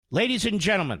Ladies and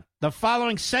gentlemen, the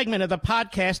following segment of the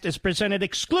podcast is presented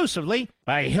exclusively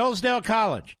by Hillsdale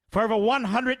College. For over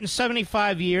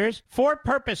 175 years, four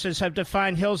purposes have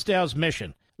defined Hillsdale's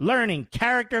mission: learning,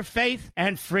 character, faith,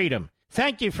 and freedom.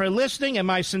 Thank you for listening, and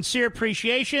my sincere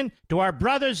appreciation to our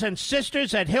brothers and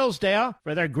sisters at Hillsdale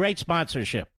for their great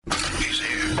sponsorship. He's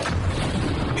here.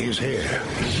 He's here.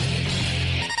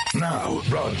 Now,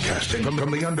 broadcasting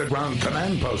from the underground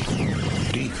command post,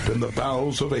 deep in the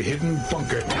bowels of a hidden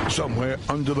bunker, somewhere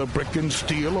under the brick and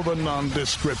steel of a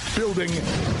nondescript building,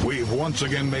 we've once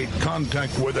again made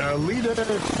contact with our leader,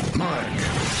 Mark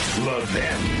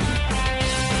Levin.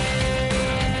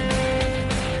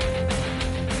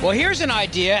 Well, here's an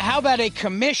idea. How about a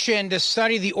commission to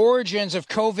study the origins of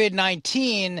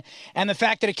COVID-19 and the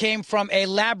fact that it came from a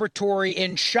laboratory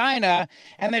in China,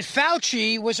 and that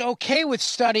Fauci was okay with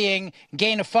studying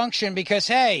gain of function because,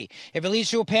 hey, if it leads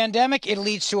to a pandemic, it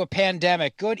leads to a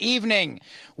pandemic. Good evening.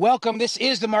 Welcome. This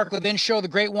is the Mark Levin Show. The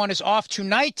Great One is off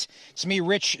tonight. It's me,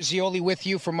 Rich Zeoli, with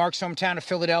you from Mark's hometown of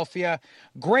Philadelphia.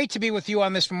 Great to be with you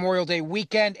on this Memorial Day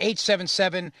weekend.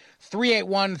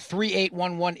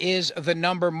 877-381-3811 is the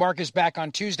number. Mark is back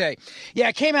on Tuesday. Yeah,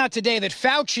 it came out today that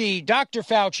Fauci, Dr.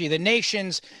 Fauci, the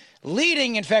nation's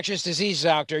leading infectious disease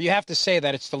doctor, you have to say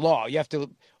that, it's the law. You have to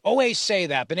always say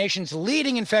that. The nation's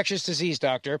leading infectious disease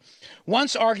doctor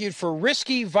once argued for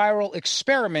risky viral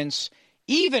experiments,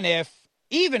 even if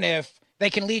they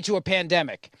can lead to a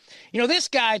pandemic. You know, this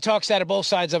guy talks out of both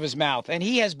sides of his mouth, and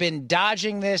he has been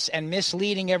dodging this and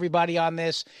misleading everybody on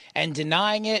this and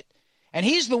denying it. And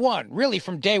he's the one, really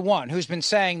from day one, who's been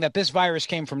saying that this virus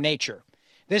came from nature.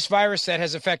 This virus that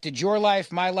has affected your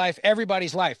life, my life,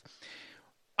 everybody's life.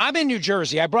 I'm in New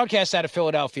Jersey. I broadcast out of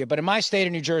Philadelphia, but in my state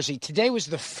of New Jersey, today was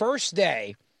the first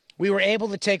day we were able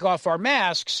to take off our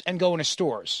masks and go into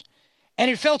stores.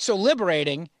 And it felt so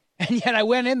liberating, and yet I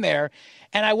went in there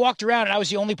and I walked around and I was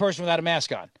the only person without a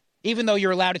mask on, even though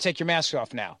you're allowed to take your mask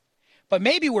off now. But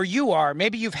maybe where you are,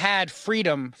 maybe you've had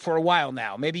freedom for a while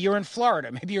now. Maybe you're in Florida.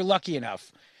 Maybe you're lucky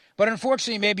enough. But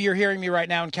unfortunately, maybe you're hearing me right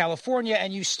now in California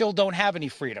and you still don't have any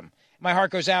freedom. My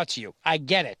heart goes out to you. I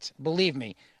get it. Believe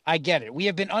me, I get it. We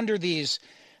have been under these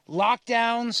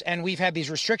lockdowns and we've had these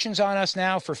restrictions on us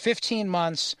now for 15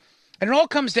 months. And it all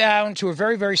comes down to a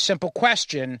very, very simple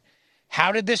question.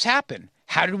 How did this happen?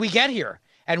 How did we get here?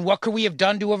 And what could we have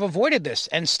done to have avoided this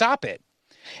and stop it?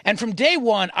 And from day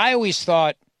one, I always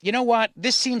thought, you know what?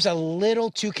 This seems a little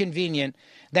too convenient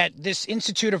that this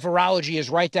Institute of Virology is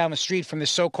right down the street from the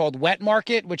so-called wet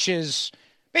market, which is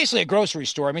basically a grocery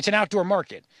store. I mean, it's an outdoor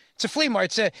market. It's a flea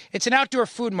market. It's an outdoor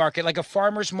food market, like a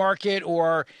farmer's market,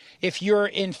 or if you're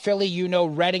in Philly, you know,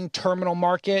 Reading Terminal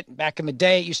Market. Back in the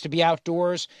day, it used to be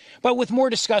outdoors, but with more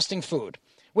disgusting food,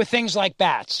 with things like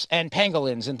bats and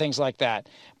pangolins and things like that,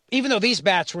 even though these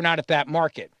bats were not at that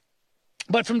market.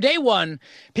 But from day one,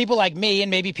 people like me and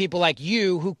maybe people like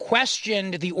you who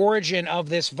questioned the origin of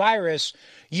this virus,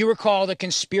 you were called a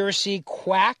conspiracy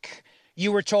quack.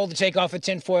 You were told to take off a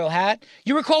tinfoil hat.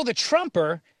 You were called a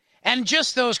Trumper, and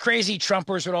just those crazy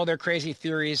Trumpers with all their crazy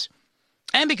theories.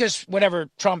 And because whatever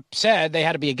Trump said, they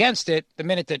had to be against it. The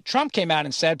minute that President Trump came out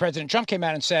and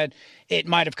said it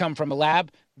might have come from a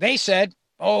lab, they said,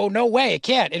 oh, no way, it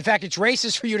can't. In fact, it's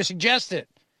racist for you to suggest it.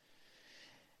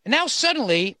 And now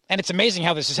suddenly, and it's amazing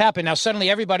how this has happened, now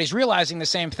suddenly everybody's realizing the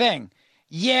same thing.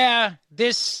 Yeah,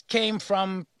 this came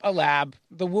from a lab,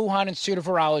 the Wuhan Institute of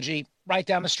Virology, right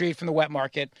down the street from the wet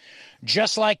market,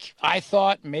 just like I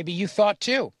thought, maybe you thought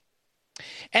too.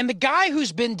 And the guy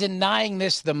who's been denying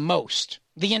this the most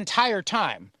the entire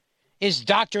time is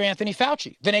Dr. Anthony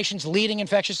Fauci, the nation's leading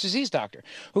infectious disease doctor,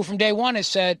 who from day one has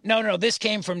said, no, this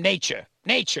came from nature.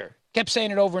 Nature. Kept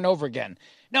saying it over and over again.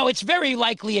 No, it's very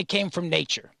likely it came from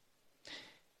nature.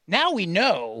 Now we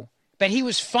know that he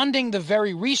was funding the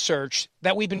very research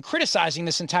that we've been criticizing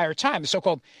this entire time, the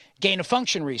so-called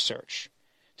gain-of-function research,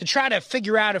 to try to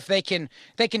figure out if they can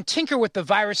tinker with the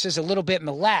viruses a little bit in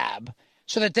the lab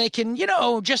so that they can,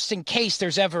 just in case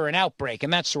there's ever an outbreak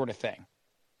and that sort of thing.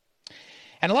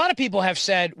 And a lot of people have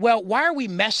said, well, why are we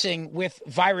messing with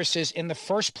viruses in the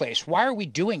first place? Why are we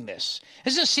doing this?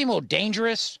 Doesn't it seem a little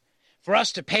dangerous for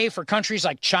us to pay for countries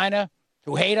like China,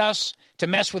 who hate us, to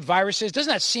mess with viruses?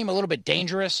 Doesn't that seem a little bit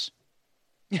dangerous?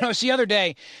 So the other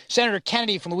day, Senator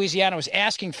Kennedy from Louisiana was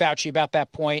asking Fauci about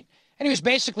that point, and he was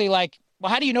basically like,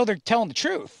 well, how do you know they're telling the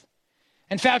truth?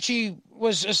 And Fauci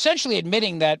was essentially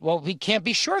admitting that, well, he can't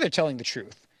be sure they're telling the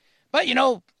truth. But,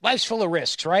 life's full of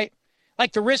risks, right?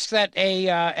 Like the risk that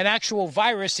an actual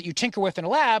virus that you tinker with in a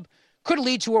lab could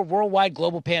lead to a worldwide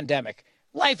global pandemic.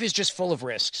 Life is just full of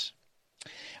risks.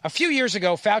 A few years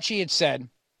ago, Fauci had said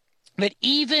that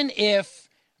even if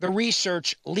the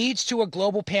research leads to a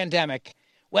global pandemic,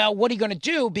 well, what are you going to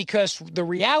do? Because the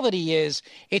reality is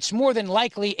it's more than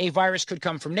likely a virus could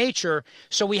come from nature.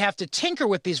 So we have to tinker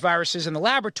with these viruses in the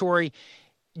laboratory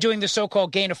doing the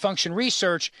so-called gain-of-function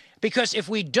research, because if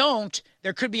we don't,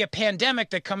 there could be a pandemic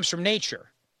that comes from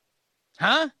nature.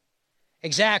 Huh?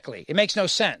 Exactly. It makes no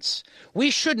sense. We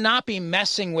should not be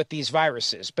messing with these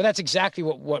viruses, but that's exactly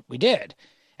what we did.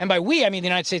 And by we, I mean the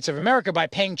United States of America, by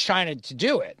paying China to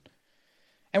do it.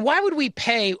 And why would we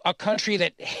pay a country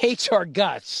that hates our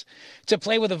guts to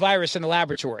play with a virus in the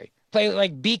laboratory? Play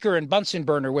like Beaker and Bunsen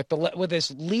burner with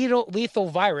this lethal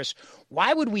virus.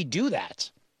 Why would we do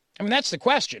that? I mean, that's the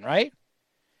question, right?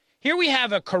 Here we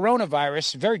have a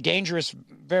coronavirus, very dangerous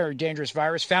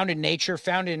virus, found in nature,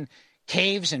 found in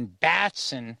caves and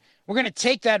bats. And we're going to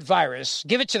take that virus,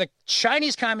 give it to the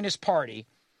Chinese Communist Party,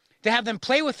 to have them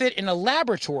play with it in a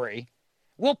laboratory.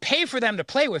 We'll pay for them to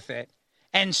play with it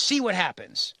and see what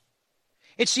happens.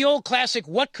 It's the old classic,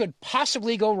 what could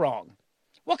possibly go wrong?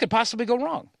 What could possibly go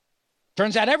wrong?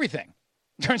 Turns out everything.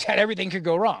 Turns out everything could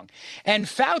go wrong. And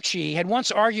Fauci had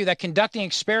once argued that conducting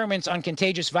experiments on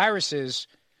contagious viruses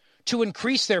to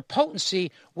increase their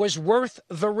potency was worth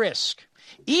the risk,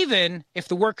 even if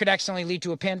the work could accidentally lead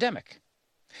to a pandemic.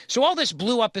 So all this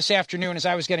blew up this afternoon as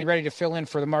I was getting ready to fill in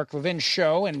for the Mark Levin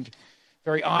show, and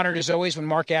very honored as always when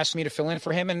Mark asked me to fill in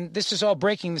for him. And this is all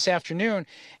breaking this afternoon.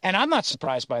 And I'm not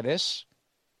surprised by this.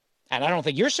 And I don't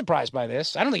think you're surprised by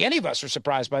this. I don't think any of us are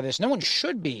surprised by this. No one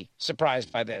should be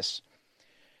surprised by this.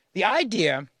 The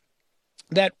idea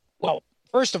that, well,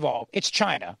 first of all, it's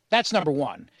China. That's number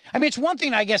one. I mean, it's one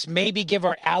thing, I guess, maybe give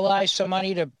our allies some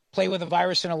money to play with a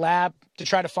virus in a lab to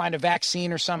try to find a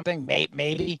vaccine or something.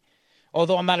 Maybe.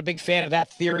 Although I'm not a big fan of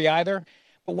that theory either.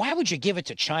 But why would you give it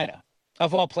to China,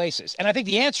 of all places? And I think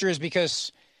the answer is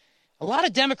because a lot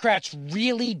of Democrats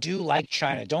really do like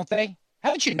China, don't they?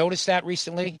 Haven't you noticed that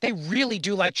recently? They really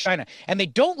do like China. And they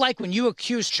don't like when you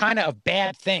accuse China of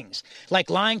bad things, like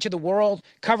lying to the world,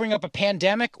 covering up a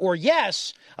pandemic, or,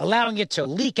 yes, allowing it to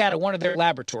leak out of one of their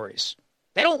laboratories.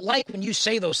 They don't like when you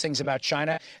say those things about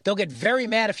China. They'll get very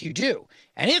mad if you do.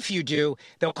 And if you do,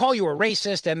 they'll call you a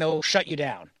racist and they'll shut you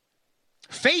down.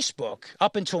 Facebook,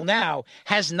 up until now,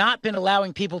 has not been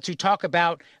allowing people to talk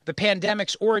about the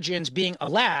pandemic's origins being a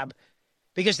lab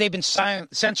because they've been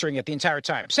censoring it the entire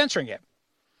time. Censoring it.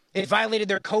 It violated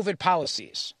their COVID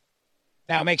policies.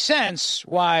 Now, it makes sense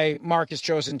why Mark has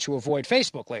chosen to avoid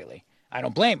Facebook lately. I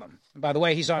don't blame him. And by the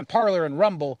way, he's on Parler and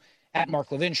Rumble at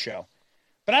Mark Levin Show.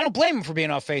 But I don't blame him for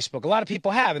being off Facebook. A lot of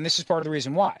people have, and this is part of the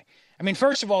reason why. I mean,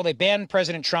 first of all, they banned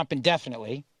President Trump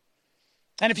indefinitely.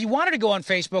 And if you wanted to go on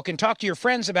Facebook and talk to your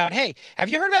friends about, hey, have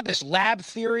you heard about this lab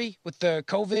theory with the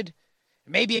COVID?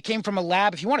 Maybe it came from a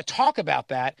lab. If you want to talk about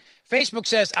that, Facebook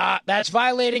says, that's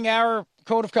violating our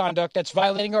code of conduct. That's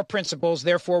violating our principles.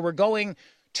 Therefore, we're going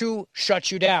to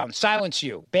shut you down, silence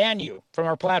you, ban you from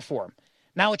our platform.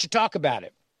 Now let you talk about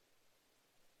it.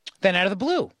 Then out of the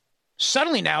blue,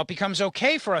 suddenly now it becomes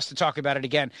okay for us to talk about it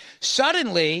again.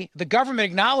 Suddenly, the government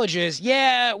acknowledges,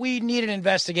 yeah, we need an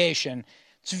investigation.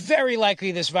 It's very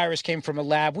likely this virus came from a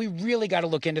lab. We really got to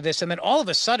look into this. And then all of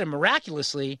a sudden,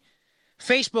 miraculously,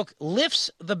 Facebook lifts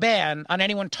the ban on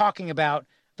anyone talking about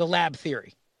the lab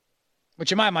theory,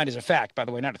 which in my mind is a fact, by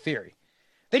the way, not a theory.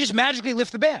 They just magically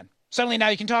lift the ban. Suddenly now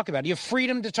you can talk about it. You have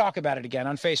freedom to talk about it again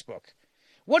on Facebook.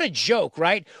 What a joke,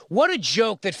 right? What a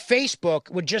joke that Facebook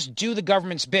would just do the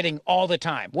government's bidding all the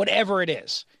time, whatever it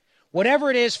is. Whatever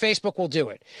it is, Facebook will do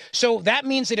it. So that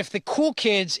means that if the cool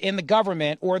kids in the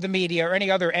government or the media or any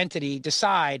other entity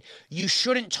decide you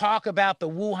shouldn't talk about the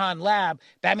Wuhan lab,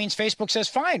 that means Facebook says,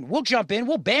 fine, we'll jump in,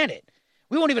 we'll ban it.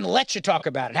 We won't even let you talk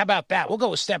about it. How about that? We'll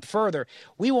go a step further.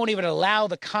 We won't even allow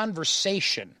the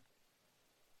conversation.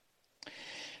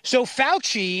 So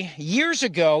Fauci, years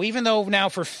ago, even though now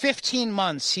for 15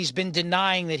 months he's been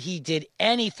denying that he did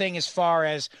anything as far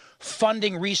as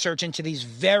funding research into these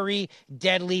very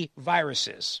deadly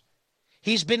viruses,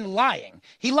 he's been lying.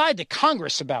 He lied to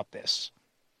Congress about this.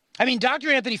 I mean, Dr.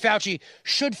 Anthony Fauci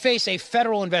should face a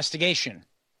federal investigation.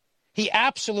 He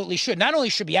absolutely should. Not only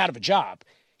should be out of a job,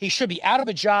 he should be out of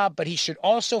a job, but he should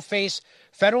also face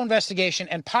federal investigation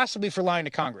and possibly for lying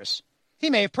to Congress. He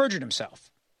may have perjured himself.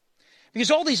 Because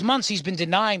all these months he's been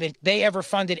denying that they ever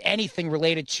funded anything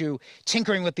related to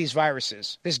tinkering with these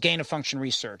viruses, this gain-of-function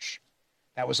research.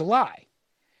 That was a lie.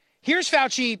 Here's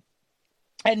Fauci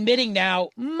admitting now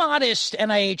modest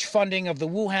NIH funding of the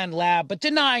Wuhan lab, but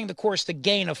denying, of course, the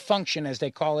gain-of-function, as they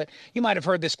call it. You might have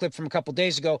heard this clip from a couple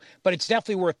days ago, but it's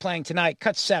definitely worth playing tonight.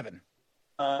 Cut 7.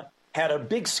 Had a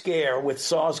big scare with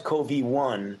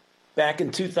SARS-CoV-1 back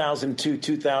in 2002,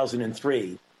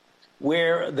 2003.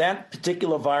 where that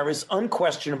particular virus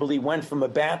unquestionably went from a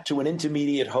bat to an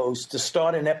intermediate host to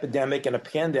start an epidemic and a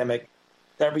pandemic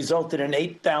that resulted in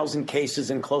 8,000 cases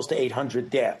and close to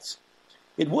 800 deaths.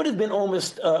 It would have been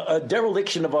almost a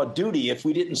dereliction of our duty if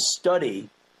we didn't study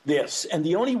this. And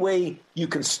the only way you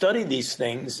can study these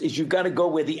things is you've got to go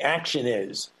where the action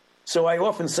is. So I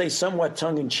often say, somewhat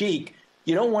tongue-in-cheek,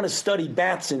 you don't want to study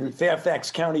bats in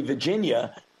Fairfax County,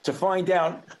 Virginia, to find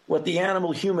out what the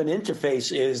animal-human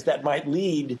interface is that might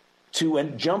lead to a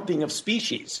jumping of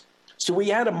species. So we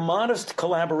had a modest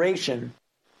collaboration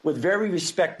with very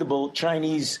respectable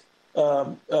Chinese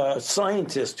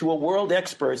scientists who are world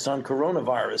experts on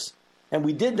coronavirus. And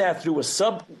we did that through a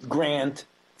sub-grant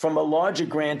from a larger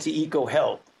grant to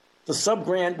EcoHealth. The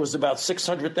sub-grant was about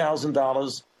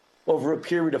 $600,000 over a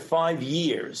period of 5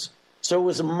 years. So it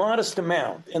was a modest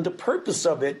amount. And the purpose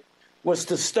of it was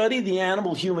to study the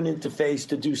animal-human interface,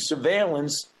 to do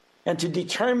surveillance, and to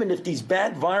determine if these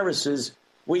bat viruses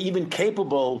were even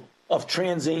capable of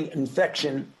transmitting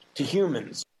infection to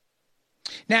humans.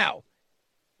 Now,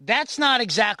 that's not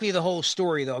exactly the whole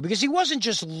story, though, because he wasn't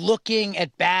just looking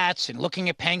at bats and looking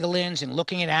at pangolins and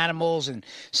looking at animals and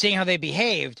seeing how they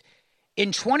behaved.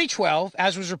 In 2012,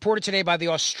 as was reported today by The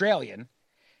Australian,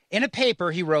 in a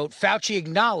paper he wrote, Fauci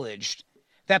acknowledged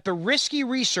that the risky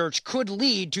research could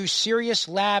lead to serious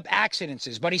lab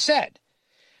accidents. But he said,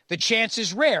 the chance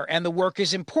is rare and the work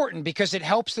is important because it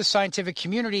helps the scientific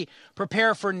community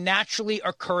prepare for naturally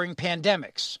occurring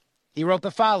pandemics. He wrote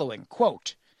the following,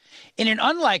 quote, in an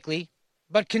unlikely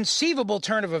but conceivable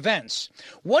turn of events,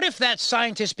 what if that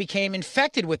scientist became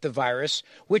infected with the virus,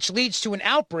 which leads to an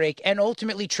outbreak and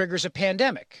ultimately triggers a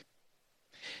pandemic?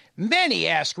 Many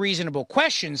ask reasonable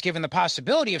questions given the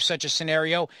possibility of such a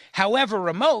scenario, however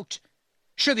remote.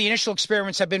 Should the initial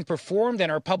experiments have been performed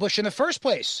and are published in the first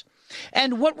place?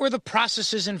 And what were the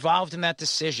processes involved in that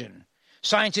decision?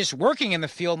 Scientists working in the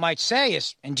field might say,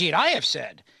 as indeed I have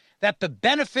said, that the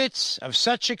benefits of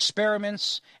such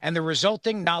experiments and the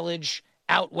resulting knowledge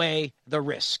outweigh the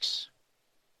risks.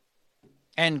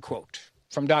 End quote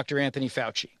from Dr. Anthony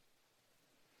Fauci.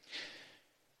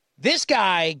 This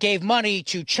guy gave money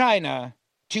to China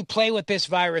to play with this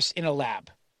virus in a lab,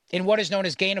 in what is known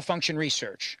as gain-of-function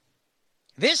research.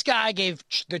 This guy gave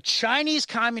the Chinese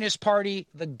Communist Party,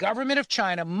 the government of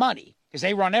China, money, because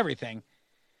they run everything,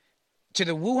 to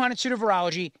the Wuhan Institute of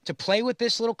Virology to play with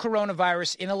this little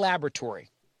coronavirus in a laboratory.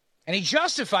 And he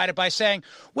justified it by saying,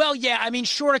 well, yeah, I mean,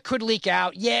 sure, it could leak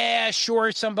out. Yeah,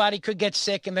 sure, somebody could get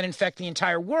sick and then infect the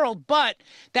entire world, but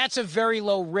that's a very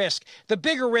low risk. The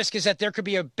bigger risk is that there could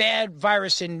be a bad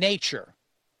virus in nature.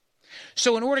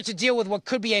 So in order to deal with what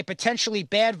could be a potentially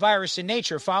bad virus in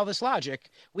nature, follow this logic,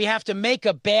 we have to make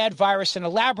a bad virus in a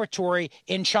laboratory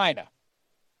in China.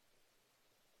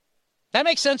 That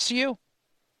makes sense to you?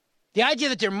 The idea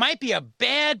that there might be a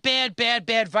bad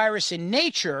virus in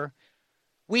nature,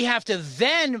 we have to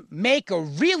then make a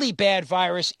really bad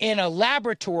virus in a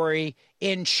laboratory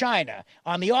in China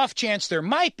on the off chance there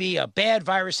might be a bad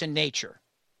virus in nature.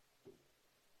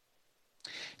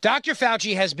 Dr.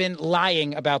 Fauci has been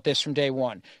lying about this from day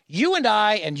one. You and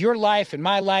I and your life and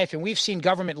my life, and we've seen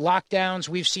government lockdowns.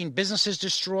 We've seen businesses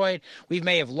destroyed. We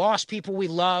may have lost people we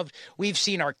loved. We've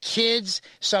seen our kids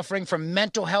suffering from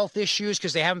mental health issues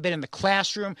because they haven't been in the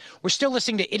classroom. We're still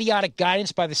listening to idiotic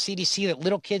guidance by the CDC that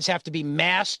little kids have to be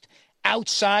masked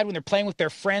outside when they're playing with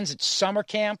their friends at summer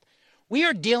camp. We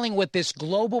are dealing with this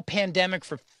global pandemic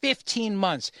for 15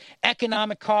 months.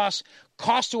 Economic costs,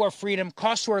 cost to our freedom,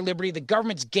 cost to our liberty. The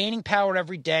government's gaining power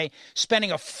every day,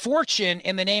 spending a fortune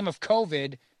in the name of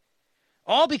COVID,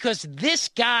 all because this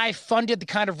guy funded the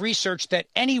kind of research that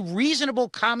any reasonable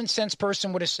common sense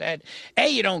person would have said, A,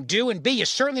 you don't do, and B, you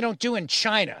certainly don't do in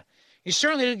China. You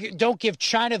certainly don't give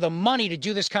China the money to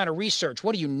do this kind of research.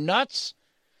 What are you, nuts?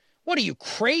 What are you,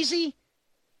 crazy?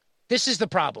 This is the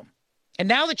problem. And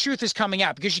now the truth is coming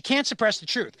out because you can't suppress the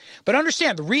truth. But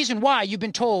understand the reason why you've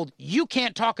been told you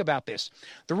can't talk about this.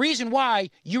 The reason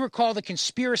why you were called a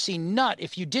conspiracy nut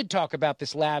if you did talk about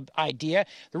this lab idea.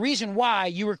 The reason why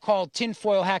you were called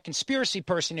tinfoil hat conspiracy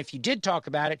person if you did talk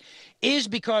about it is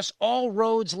because all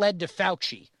roads led to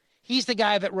Fauci. He's the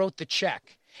guy that wrote the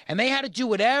check. And they had to do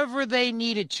whatever they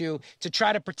needed to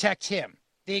try to protect him,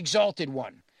 the exalted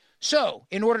one. So,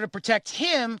 in order to protect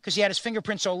him, because he had his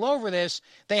fingerprints all over this,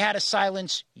 they had to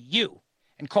silence you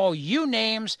and call you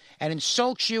names and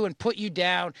insult you and put you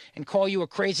down and call you a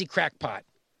crazy crackpot.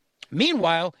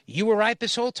 Meanwhile, you were right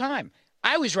this whole time.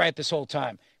 I was right this whole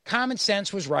time. Common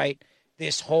sense was right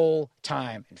this whole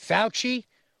time. And Fauci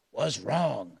was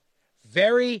wrong.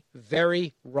 Very,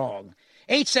 very wrong.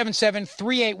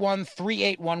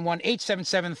 877-381-3811,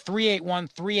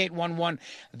 877-381-3811.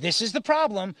 This is the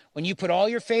problem when you put all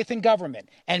your faith in government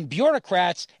and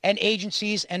bureaucrats and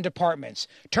agencies and departments.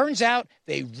 Turns out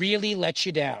they really let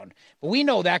you down. But we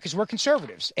know that because we're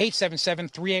conservatives.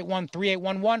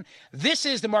 877-381-3811. This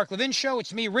is the Mark Levin Show.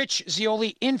 It's me, Rich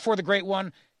Zeoli, in for the great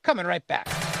one. Coming right back.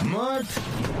 Mark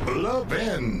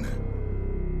Levin.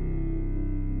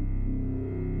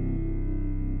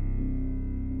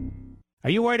 Are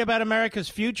you worried about America's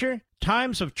future?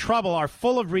 Times of trouble are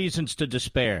full of reasons to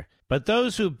despair. But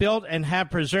those who built and have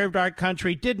preserved our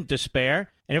country didn't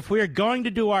despair. And if we are going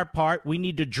to do our part, we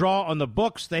need to draw on the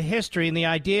books, the history, and the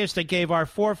ideas that gave our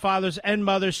forefathers and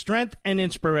mothers strength and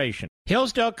inspiration.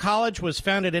 Hillsdale College was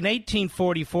founded in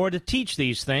 1844 to teach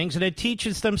these things, and it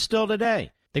teaches them still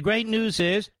today. The great news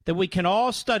is that we can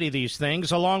all study these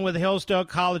things along with Hillsdale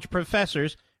College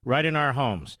professors right in our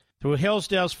homes. Through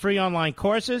Hillsdale's free online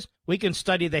courses, we can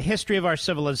study the history of our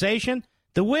civilization,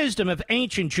 the wisdom of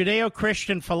ancient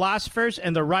Judeo-Christian philosophers,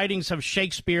 and the writings of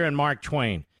Shakespeare and Mark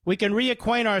Twain. We can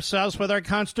reacquaint ourselves with our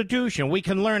Constitution. We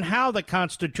can learn how the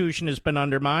Constitution has been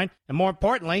undermined, and more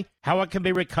importantly, how it can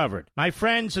be recovered. My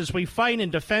friends, as we fight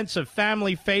in defense of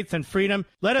family, faith, and freedom,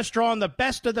 let us draw on the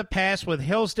best of the past with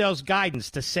Hillsdale's guidance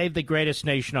to save the greatest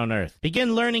nation on earth.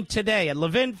 Begin learning today at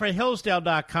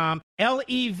levinforhillsdale.com,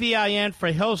 Levin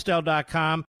for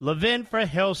Hillsdale.com,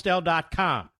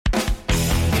 levinforhillsdale.com.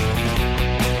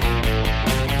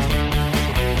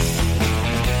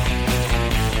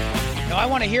 Now, I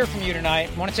want to hear from you tonight.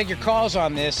 I want to take your calls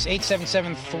on this,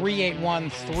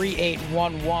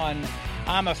 877-381-3811.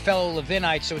 I'm a fellow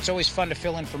Levinite, so it's always fun to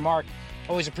fill in for Mark.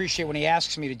 Always appreciate when he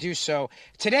asks me to do so.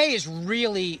 Today is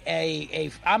really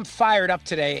I'm fired up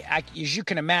today, as you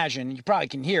can imagine. You probably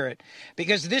can hear it,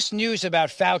 because this news about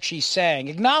Fauci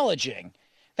acknowledging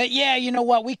that, yeah, you know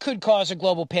what, we could cause a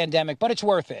global pandemic, but it's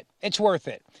worth it. It's worth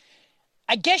it.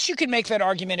 I guess you could make that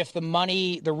argument if the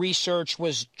money, the research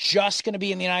was just going to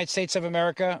be in the United States of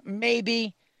America,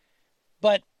 maybe.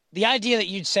 But the idea that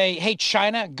you'd say, hey,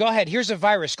 China, go ahead. Here's a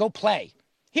virus. Go play.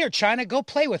 Here, China, go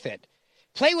play with it.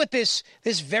 Play with this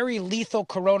very lethal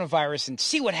coronavirus and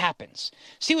see what happens.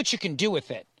 See what you can do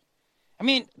with it. I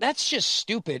mean, that's just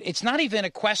stupid. It's not even a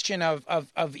question of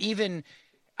even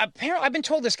 – apparently, I've been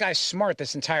told this guy's smart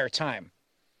this entire time.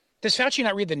 Does Fauci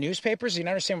not read the newspapers? Do you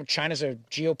not understand what China's a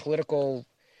geopolitical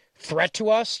threat to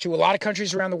us, to a lot of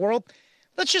countries around the world?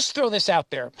 Let's just throw this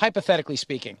out there, hypothetically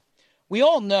speaking. We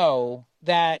all know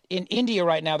that in India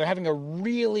right now, they're having a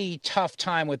really tough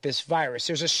time with this virus.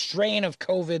 There's a strain of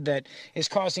COVID that is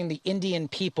causing the Indian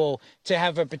people to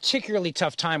have a particularly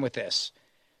tough time with this.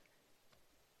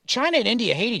 China and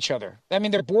India hate each other. I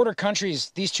mean, they're border countries.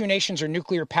 These two nations are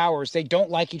nuclear powers. They don't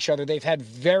like each other. They've had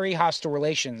very hostile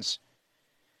relations.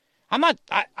 I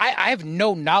have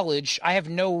no knowledge. I have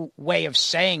no way of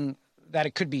saying that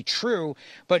it could be true,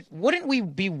 but wouldn't we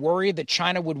be worried that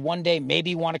China would one day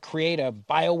maybe want to create a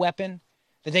bioweapon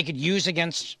that they could use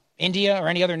against India or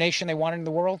any other nation they wanted in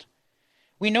the world?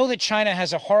 We know that China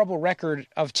has a horrible record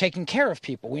of taking care of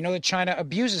people. We know that China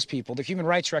abuses people. The human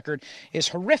rights record is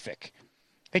horrific.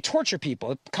 They torture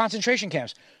people at concentration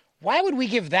camps. Why would we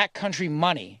give that country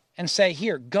money and say,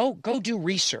 here, go do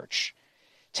research?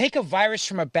 Take a virus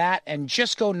from a bat and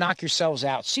just go knock yourselves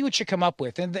out. See what you come up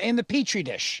with in the Petri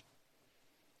dish.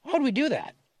 Why would we do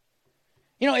that?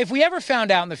 You know, if we ever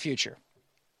found out in the future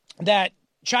that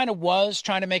China was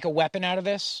trying to make a weapon out of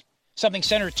this, something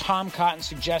Senator Tom Cotton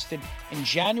suggested in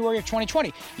January of 2020.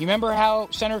 You remember how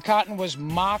Senator Cotton was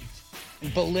mocked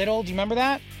and belittled? Do you remember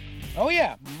that? Oh,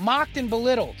 yeah, mocked and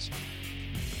belittled.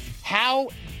 How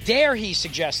dare he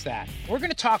suggest that? We're going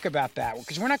to talk about that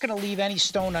because we're not going to leave any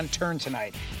stone unturned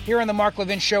tonight. Here on the Mark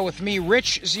Levin Show with me,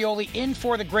 Rich Zeoli, in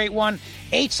for the great one,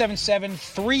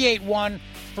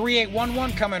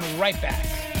 877-381-3811, coming right back.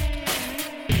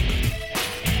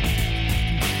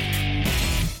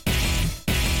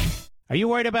 Are you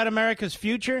worried about America's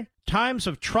future? Times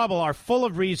of trouble are full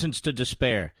of reasons to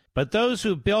despair. But those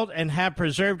who built and have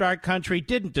preserved our country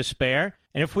didn't despair.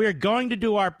 And if we are going to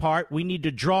do our part, we need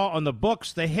to draw on the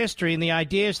books, the history, and the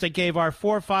ideas that gave our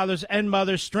forefathers and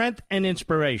mothers strength and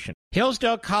inspiration.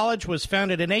 Hillsdale College was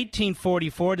founded in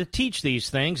 1844 to teach these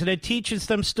things, and it teaches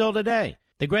them still today.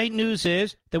 The great news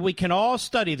is that we can all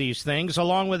study these things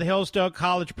along with Hillsdale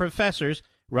College professors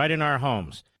right in our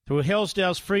homes. Through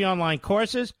Hillsdale's free online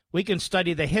courses, we can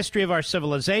study the history of our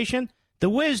civilization, the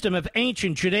wisdom of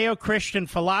ancient Judeo-Christian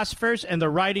philosophers, and the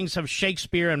writings of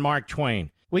Shakespeare and Mark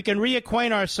Twain. We can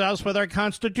reacquaint ourselves with our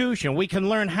Constitution. We can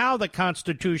learn how the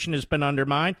Constitution has been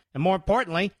undermined, and more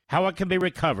importantly, how it can be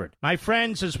recovered. My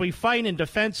friends, as we fight in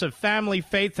defense of family,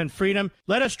 faith, and freedom,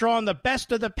 let us draw on the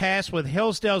best of the past with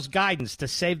Hillsdale's guidance to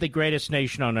save the greatest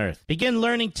nation on earth. Begin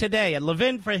learning today at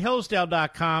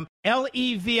levinforhillsdale.com,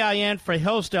 Levin for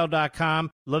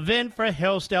Hillsdale.com,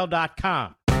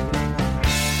 levinforhillsdale.com.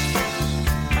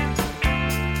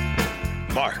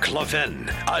 Mark Levin,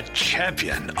 a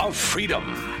champion of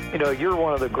freedom. You know, you're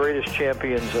one of the greatest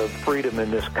champions of freedom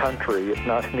in this country, if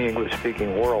not in the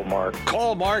English-speaking world, Mark.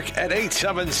 Call Mark at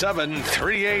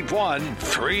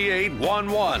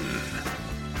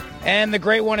 877-381-3811. And the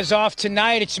great one is off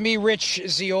tonight. It's me, Rich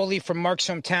Zeoli, from Mark's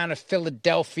hometown of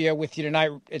Philadelphia with you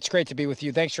tonight. It's great to be with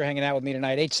you. Thanks for hanging out with me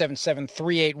tonight.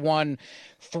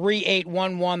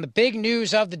 877-381-3811. The big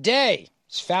news of the day.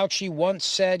 Fauci once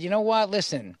said, you know what,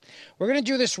 listen, we're going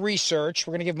to do this research.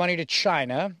 We're going to give money to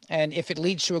China. And if it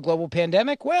leads to a global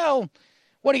pandemic, well,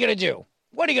 what are you going to do?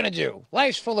 What are you going to do?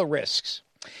 Life's full of risks.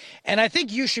 And I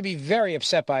think you should be very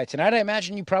upset by it tonight. I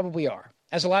imagine you probably are,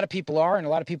 as a lot of people are, and a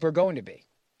lot of people are going to be.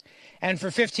 And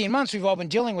for 15 months, we've all been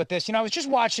dealing with this. You know, I was just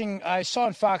watching, I saw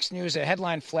on Fox News a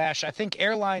headline flash. I think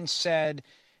airlines said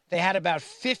they had about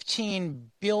 $15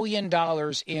 billion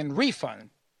in refunds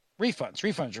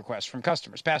requests from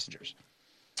customers, passengers.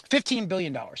 $15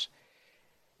 billion.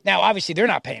 Now, obviously, they're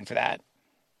not paying for that.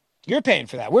 You're paying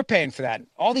for that. We're paying for that.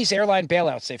 All these airline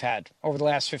bailouts they've had over the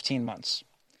last 15 months.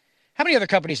 How many other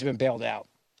companies have been bailed out?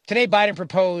 Today, Biden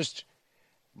proposed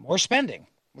more spending,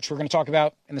 which we're going to talk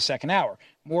about in the second hour.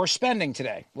 More spending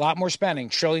today. A lot more spending.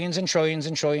 Trillions and trillions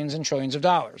and trillions and trillions of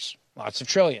dollars. Lots of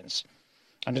trillions.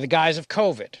 Under the guise of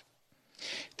COVID.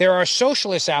 There are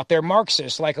socialists out there,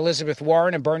 Marxists, like Elizabeth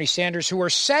Warren and Bernie Sanders, who are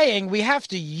saying we have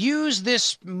to use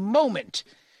this moment,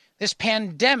 this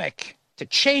pandemic, to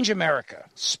change America,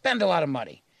 spend a lot of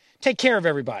money, take care of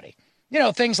everybody. You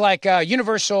know, things like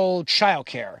universal child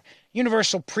care,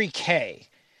 universal pre-K,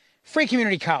 free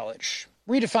community college,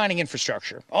 redefining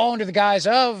infrastructure, all under the guise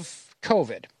of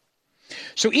COVID.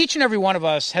 So each and every one of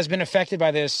us has been affected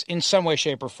by this in some way,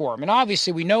 shape, or form. And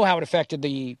obviously, we know how it affected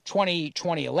the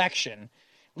 2020 election,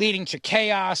 leading to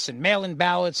chaos and mail-in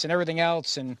ballots and everything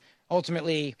else. And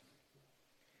ultimately,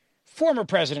 former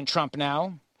President Trump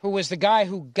now, who was the guy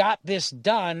who got this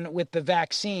done with the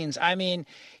vaccines, I mean,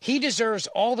 he deserves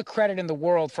all the credit in the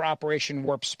world for Operation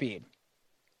Warp Speed.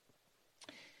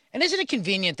 And isn't it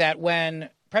convenient that when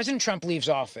President Trump leaves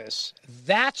office,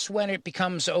 that's when it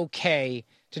becomes okay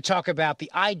to talk about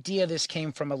the idea this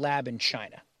came from a lab in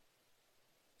China?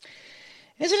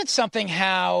 Isn't it something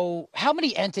how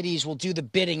many entities will do the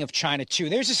bidding of China too?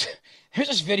 There's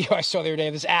this video I saw the other day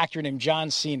of this actor named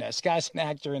John Cena. This guy's an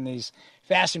actor in these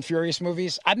Fast and Furious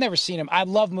movies. I've never seen him. I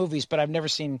love movies, but I've never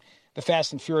seen the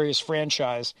Fast and Furious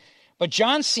franchise. But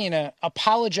John Cena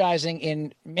apologizing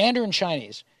in Mandarin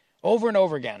Chinese over and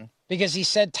over again because he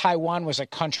said Taiwan was a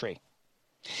country.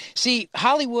 See,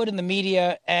 Hollywood and the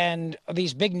media and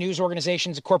these big news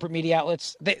organizations and corporate media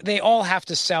outlets, they all have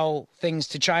to sell things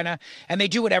to China, and they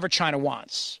do whatever China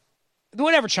wants.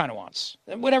 Whatever China wants,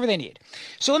 whatever they need.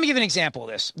 So let me give an example of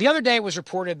this. The other day it was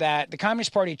reported that the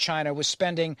Communist Party of China was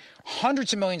spending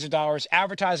hundreds of millions of dollars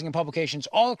advertising in publications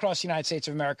all across the United States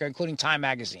of America, including Time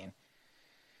Magazine.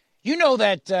 You know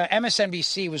that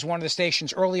MSNBC was one of the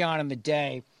stations early on in the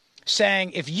day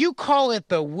saying, if you call it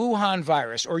the Wuhan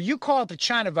virus or you call it the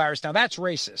China virus, now that's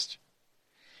racist.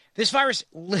 This virus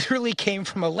literally came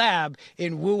from a lab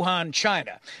in Wuhan,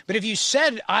 China. But if you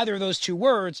said either of those two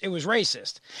words, it was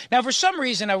racist. Now, for some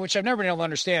reason, which I've never been able to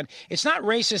understand, it's not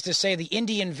racist to say the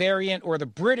Indian variant or the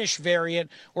British variant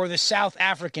or the South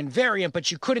African variant, but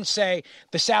you couldn't say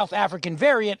the South African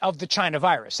variant of the China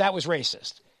virus. That was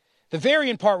racist. The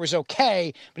variant part was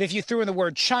okay, but if you threw in the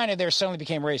word China there, suddenly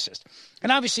became racist.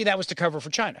 And obviously that was to cover for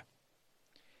China.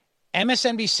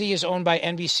 MSNBC is owned by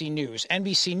NBC News.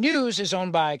 NBC News is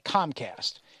owned by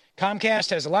Comcast. Comcast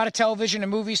has a lot of television and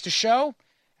movies to show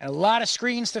and a lot of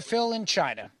screens to fill in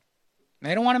China.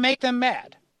 They don't want to make them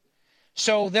mad.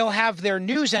 So they'll have their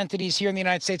news entities here in the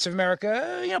United States of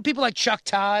America, people like Chuck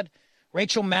Todd,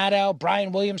 Rachel Maddow,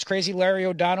 Brian Williams, Crazy Larry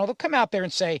O'Donnell. They'll come out there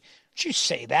and say, don't you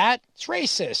say that? It's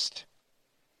racist.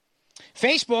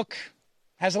 Facebook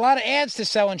has a lot of ads to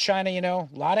sell in China, a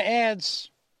lot of ads.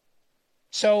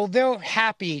 So they're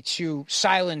happy to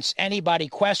silence anybody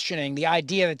questioning the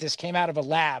idea that this came out of a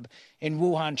lab in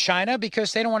Wuhan, China,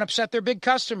 because they don't want to upset their big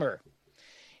customer.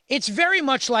 It's very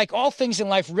much like all things in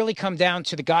life really come down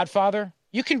to The Godfather.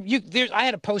 I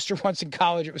had a poster once in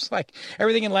college. It was like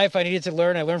everything in life I needed to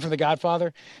learn, I learned from The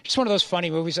Godfather. Just one of those funny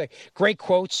movies, like great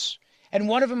quotes. And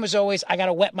one of them was always, I got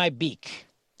to wet my beak.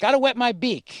 Got to wet my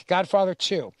beak. Godfather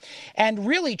 2. And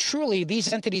really, truly,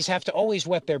 these entities have to always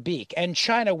wet their beak. And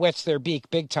China wets their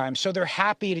beak big time. So they're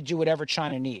happy to do whatever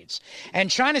China needs. And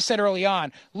China said early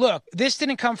on, look, this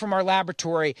didn't come from our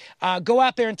laboratory. Go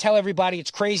out there and tell everybody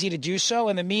it's crazy to do so.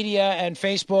 And the media and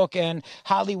Facebook and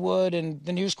Hollywood and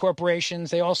the news corporations,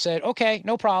 they all said, okay,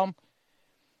 no problem.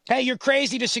 Hey, you're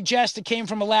crazy to suggest it came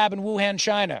from a lab in Wuhan,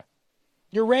 China.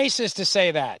 You're racist to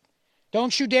say that.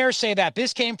 Don't you dare say that.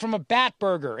 This came from a bat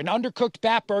burger, an undercooked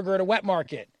bat burger at a wet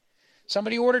market.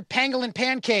 Somebody ordered pangolin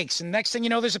pancakes, and next thing you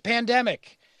know, there's a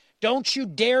pandemic. Don't you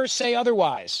dare say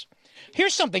otherwise.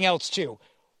 Here's something else, too.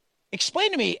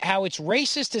 Explain to me how it's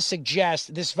racist to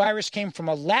suggest this virus came from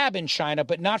a lab in China,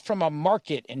 but not from a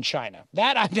market in China.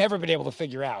 That I've never been able to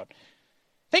figure out.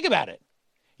 Think about it.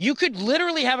 You could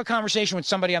literally have a conversation with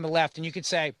somebody on the left, and you could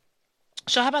say,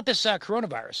 so how about this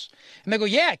coronavirus? And they go,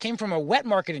 yeah, it came from a wet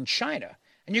market in China.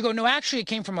 And you go, no, actually, it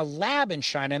came from a lab in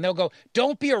China. And they'll go,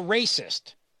 don't be a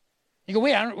racist. You go,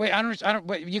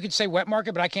 wait, you could say wet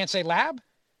market, but I can't say lab?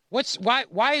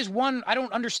 Why is one, I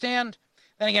don't understand.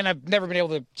 Then again, I've never been able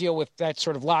to deal with that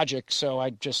sort of logic, so I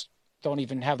just don't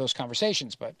even have those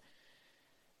conversations. But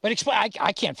explain,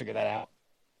 I can't figure that out.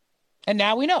 And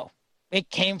now we know.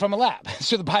 It came from a lab.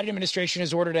 So the Biden administration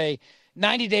has ordered a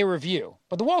 90-day review.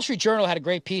 But the Wall Street Journal had a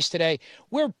great piece today.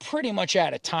 We're pretty much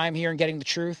out of time here in getting the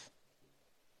truth.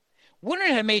 Wouldn't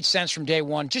it have made sense from day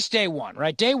one, just day one,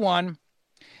 right? Day one,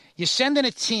 you send in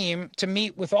a team to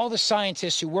meet with all the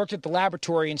scientists who worked at the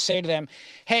laboratory and say to them,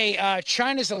 hey,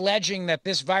 China's alleging that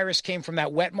this virus came from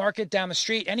that wet market down the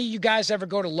street. Any of you guys ever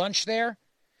go to lunch there?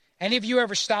 Any of you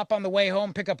ever stop on the way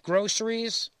home, pick up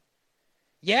groceries?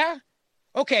 Yeah?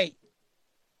 Okay.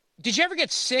 Did you ever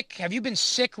get sick? Have you been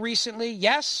sick recently?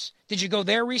 Yes. Did you go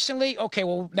there recently? Okay,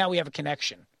 well, now we have a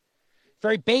connection.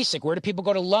 Very basic. Where do people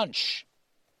go to lunch?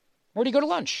 Where do you go to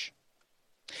lunch?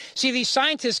 See, these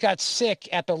scientists got sick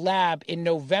at the lab in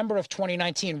November of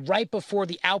 2019, right before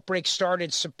the outbreak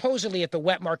started, supposedly at the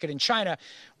wet market in China,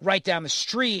 right down the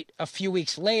street a few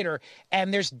weeks later.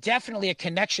 And there's definitely a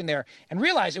connection there. And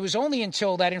realize it was only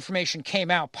until that information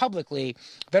came out publicly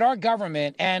that our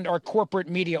government and our corporate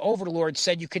media overlords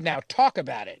said you could now talk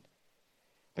about it.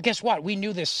 But guess what? We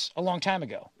knew this a long time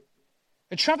ago.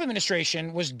 The Trump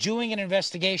administration was doing an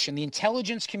investigation. The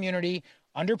intelligence community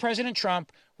under President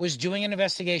Trump was doing an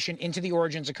investigation into the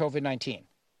origins of COVID-19.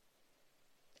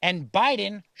 And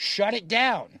Biden shut it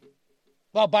down.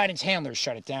 Well, Biden's handlers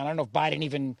shut it down. I don't know if Biden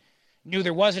even knew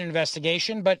there was an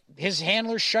investigation, but his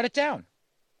handlers shut it down.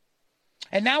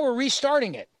 And now we're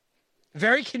restarting it.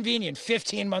 Very convenient,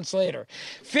 15 months later.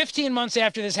 15 months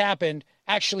after this happened,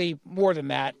 actually more than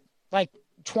that, like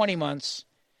 20 months.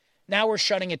 Now we're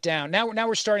shutting it down. Now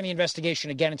we're starting the investigation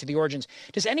again into the origins.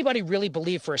 Does anybody really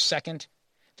believe for a second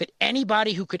that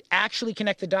anybody who could actually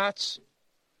connect the dots,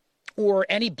 or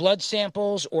any blood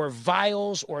samples or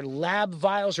vials or lab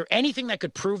vials or anything that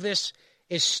could prove this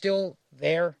is still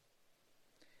there?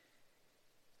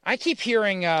 I keep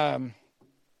hearing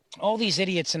all these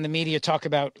idiots in the media talk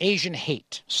about Asian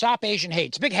hate. Stop Asian hate.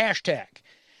 It's a big hashtag.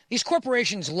 These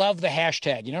corporations love the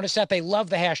hashtag. You notice that? They love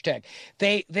the hashtag.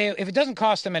 They if it doesn't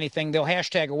cost them anything, they'll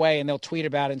hashtag away and they'll tweet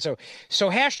about it. And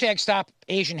so hashtag Stop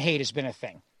Asian Hate has been a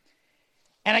thing.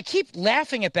 And I keep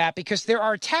laughing at that because there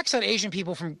are attacks on Asian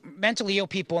people from mentally ill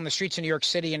people in the streets of New York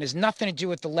City, and it has nothing to do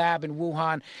with the lab in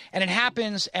Wuhan. And it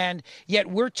happens, and yet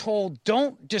we're told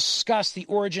don't discuss the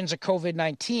origins of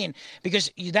COVID-19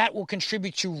 because that will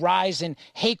contribute to rise in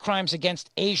hate crimes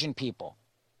against Asian people.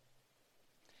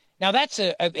 Now, that's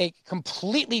a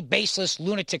completely baseless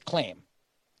lunatic claim.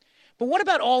 But what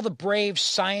about all the brave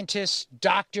scientists,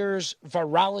 doctors,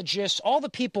 virologists, all the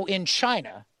people in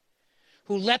China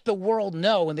who let the world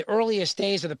know in the earliest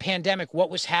days of the pandemic what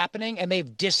was happening, and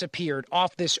they've disappeared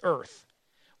off this earth?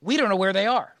 We don't know where they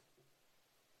are.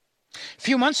 A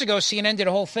few months ago, CNN did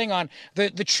a whole thing on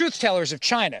the truth tellers of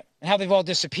China and how they've all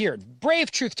disappeared.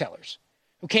 Brave truth tellers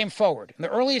who came forward in the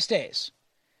earliest days.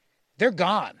 They're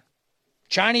gone.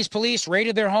 Chinese police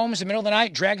raided their homes in the middle of the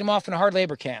night, dragged them off into hard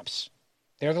labor camps.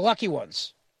 They're the lucky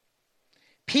ones.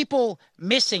 People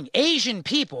missing, Asian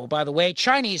people, by the way,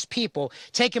 Chinese people,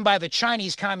 taken by the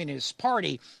Chinese Communist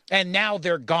Party, and now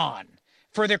they're gone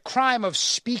for their crime of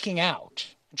speaking out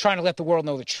and trying to let the world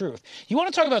know the truth. You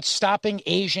want to talk about stopping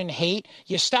Asian hate?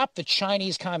 You stop the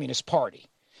Chinese Communist Party,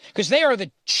 because they are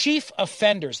the chief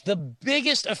offenders, the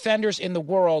biggest offenders in the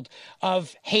world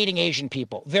of hating Asian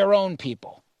people, their own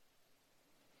people.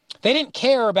 They didn't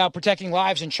care about protecting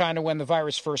lives in China when the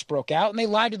virus first broke out, and they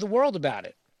lied to the world about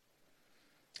it.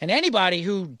 And anybody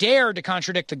who dared to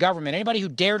contradict the government, anybody who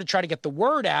dared to try to get the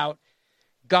word out,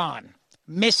 gone,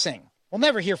 missing. We'll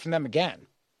never hear from them again.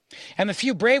 And the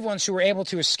few brave ones who were able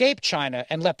to escape China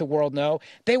and let the world know,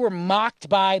 they were mocked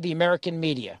by the American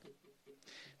media.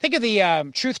 Think of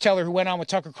the truth teller who went on with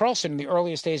Tucker Carlson in the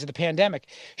earliest days of the pandemic.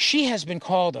 She has been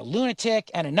called a lunatic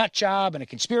and a nut job and a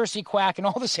conspiracy quack and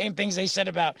all the same things they said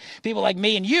about people like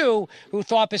me and you who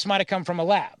thought this might have come from a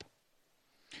lab.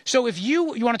 So if you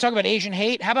want to talk about Asian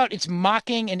hate, how about it's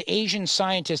mocking an Asian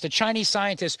scientist, a Chinese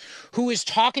scientist who is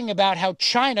talking about how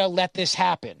China let this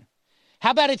happen?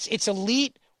 How about it's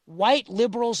elite white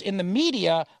liberals in the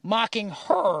media mocking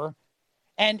her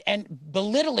and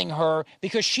belittling her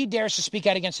because she dares to speak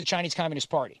out against the Chinese Communist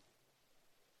Party?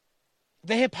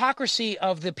 The hypocrisy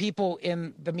of the people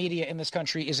in the media in this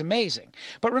country is amazing.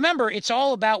 But remember, it's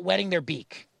all about wetting their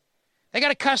beak. They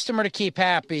got a customer to keep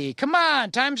happy. Come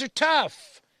on, times are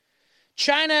tough.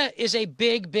 China is a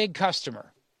big, big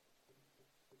customer.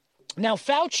 Now,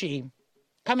 Fauci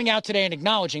coming out today and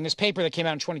acknowledging this paper that came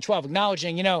out in 2012,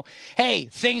 acknowledging, hey,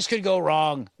 things could go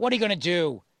wrong. What are you going to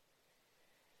do?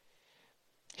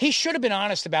 He should have been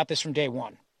honest about this from day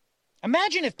one.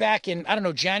 Imagine if back in,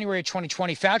 January of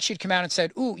 2020, Fauci had come out and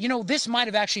said, this might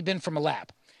have actually been from a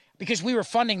lab because we were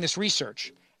funding this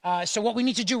research. So what we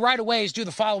need to do right away is do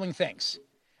the following things.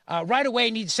 Right away,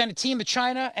 need to send a team to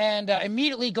China and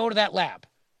immediately go to that lab.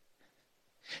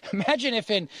 Imagine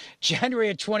if in January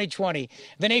of 2020,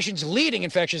 the nation's leading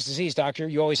infectious disease doctor,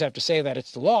 you always have to say that,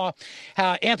 it's the law,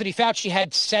 Anthony Fauci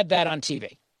had said that on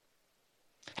TV.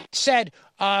 Said,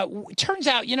 turns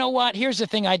out, you know what, here's the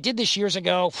thing, I did this years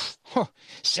ago,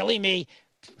 silly me,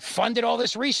 funded all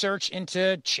this research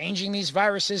into changing these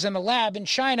viruses in the lab in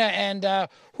China, and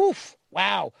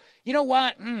wow, you know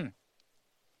what,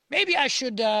 maybe I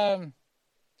should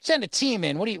send a team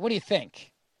in. What do you think?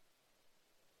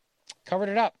 Covered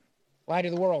it up, lied to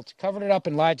the world. Covered it up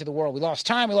and lied to the world. We lost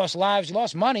time, we lost lives, we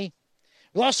lost money,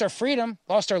 we lost our freedom,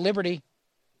 lost our liberty.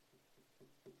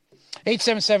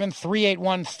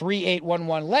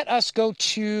 877-381-3811. Let us go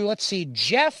to, let's see,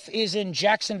 Jeff is in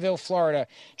Jacksonville, Florida.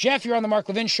 Jeff, you're on the Mark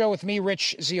Levin Show with me,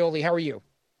 Rich Zeoli. How are you?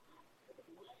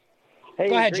 Hey,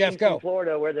 go ahead, Jeff, go. From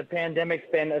Florida, where the pandemic's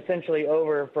been essentially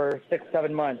over for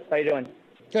 6-7 months. How you doing?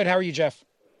 Good. How are you, Jeff?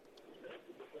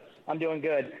 I'm doing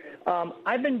good.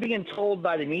 I've been being told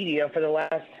by the media for the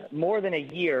last more than a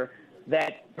year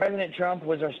that President Trump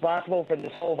was responsible for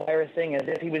this whole virus thing as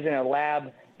if he was in a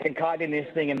lab concocting this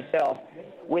thing himself,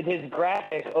 with his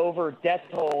graphic over death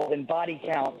tolls and body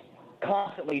counts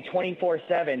constantly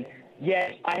 24/7.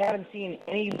 Yet I haven't seen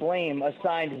any blame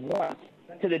assigned once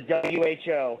to the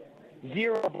WHO,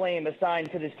 zero blame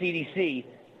assigned to the CDC,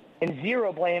 and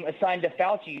zero blame assigned to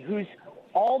Fauci, whose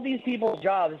all these people's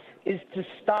jobs is to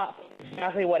stop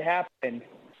exactly what happened,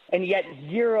 and yet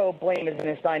zero blame has been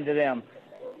assigned to them.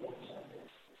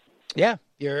 Yeah,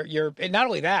 you're not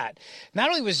only that, not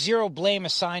only was zero blame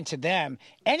assigned to them,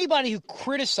 anybody who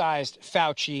criticized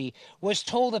Fauci was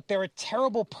told that they're a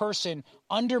terrible person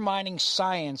undermining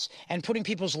science and putting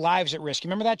people's lives at risk. You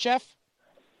remember that, Jeff?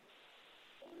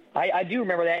 I do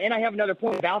remember that, and I have another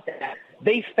point about that.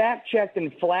 They fact-checked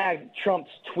and flagged Trump's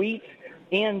tweets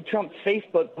and Trump's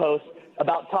Facebook posts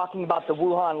about talking about the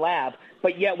Wuhan lab.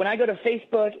 But yet when I go to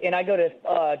Facebook and I go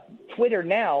to Twitter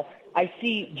now, I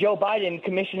see Joe Biden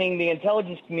commissioning the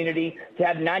intelligence community to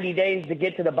have 90 days to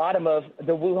get to the bottom of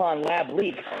the Wuhan lab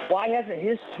leak. Why hasn't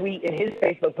his tweet and his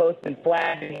Facebook post been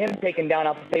flagged and him taken down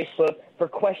off of Facebook for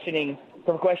questioning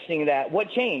that?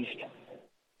 What changed?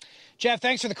 Jeff,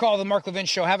 thanks for the call to the Mark Levin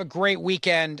Show. Have a great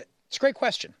weekend. It's a great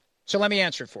question. So let me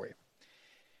answer it for you.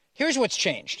 Here's what's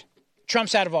changed.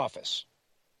 Trump's out of office.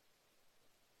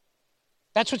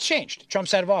 That's what's changed.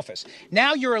 Trump's out of office.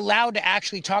 Now you're allowed to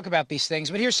actually talk about these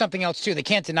things, but here's something else, too. They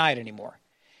can't deny it anymore.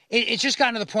 It's just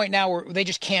gotten to the point now where they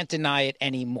just can't deny it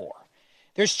anymore.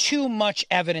 There's too much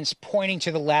evidence pointing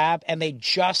to the lab, and they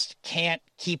just can't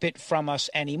keep it from us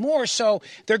anymore. So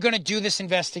they're going to do this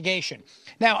investigation.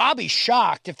 Now, I'll be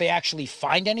shocked if they actually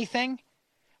find anything,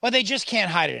 but they just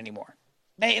can't hide it anymore.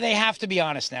 They have to be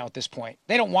honest now at this point.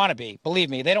 They don't want to be. Believe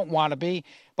me, they don't want to be.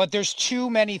 But there's too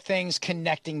many things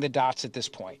connecting the dots at this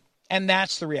point. And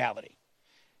that's the reality.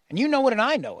 And you know it and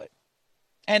I know it.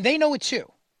 And they know it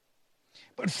too.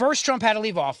 But first, Trump had to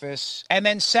leave office. And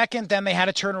then second, then they had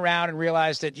to turn around and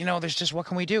realize that, there's just, what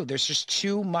can we do? There's just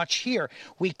too much here.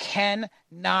 We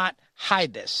cannot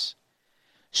hide this.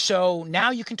 So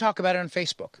now you can talk about it on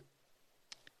Facebook.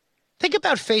 Think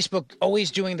about Facebook always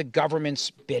doing the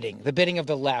government's bidding, the bidding of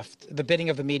the left, the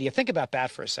bidding of the media. Think about that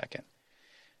for a second.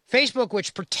 Facebook,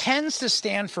 which pretends to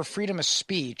stand for freedom of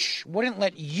speech, wouldn't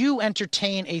let you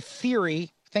entertain a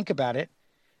theory, think about it,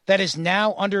 that is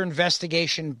now under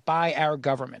investigation by our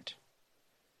government.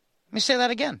 Let me say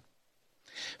that again.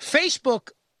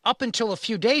 Facebook up until a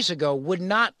few days ago, would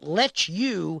not let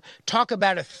you talk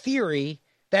about a theory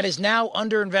that is now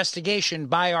under investigation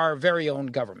by our very own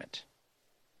government.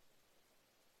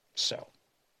 So,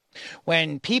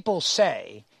 when people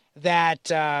say that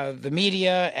the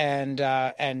media and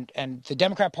the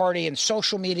Democrat Party and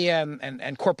social media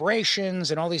and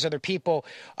corporations and all these other people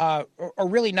are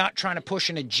really not trying to push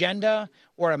an agenda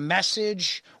or a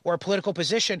message or a political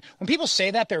position, when people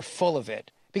say that, they're full of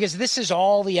it, because this is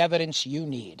all the evidence you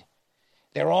need.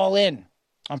 They're all in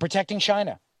on protecting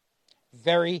China.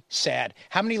 Very sad.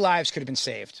 How many lives could have been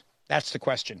saved? That's the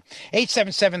question.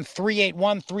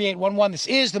 877-381-3811. This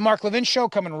is the Mark Levin Show,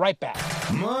 coming right back.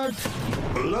 Mark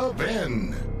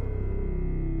Levin.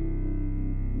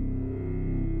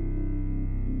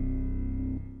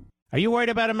 Are you worried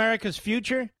about America's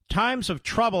future? Times of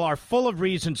trouble are full of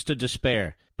reasons to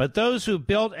despair. But those who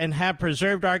built and have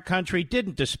preserved our country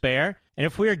didn't despair. And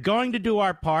if we are going to do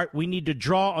our part, we need to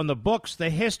draw on the books, the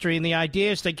history, and the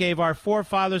ideas that gave our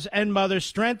forefathers and mothers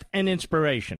strength and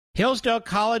inspiration. Hillsdale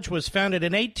College was founded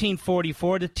in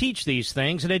 1844 to teach these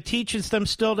things, and it teaches them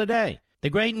still today. The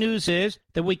great news is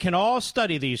that we can all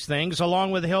study these things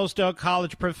along with Hillsdale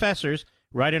College professors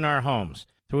right in our homes.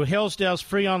 Through Hillsdale's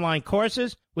free online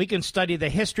courses, we can study the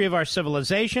history of our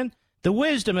civilization, the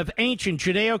wisdom of ancient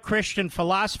Judeo-Christian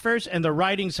philosophers, and the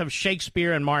writings of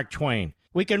Shakespeare and Mark Twain.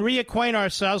 We can reacquaint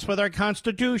ourselves with our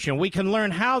Constitution. We can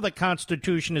learn how the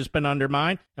Constitution has been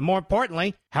undermined, and more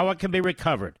importantly, how it can be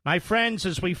recovered. My friends,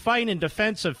 as we fight in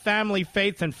defense of family,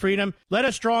 faith, and freedom, let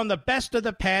us draw on the best of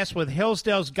the past with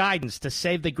Hillsdale's guidance to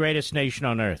save the greatest nation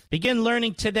on earth. Begin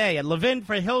learning today at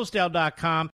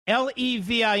levinforhillsdale.com,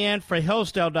 Levin for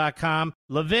Hillsdale.com,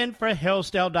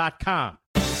 levinforhillsdale.com.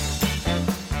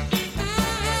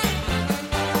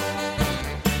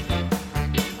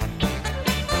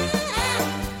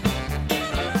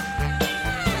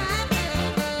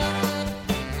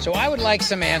 So I would like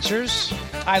some answers.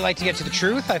 I like to get to the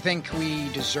truth. I think we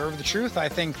deserve the truth. I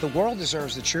think the world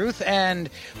deserves the truth.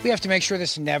 And we have to make sure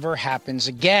this never happens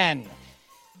again.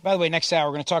 By the way, next hour,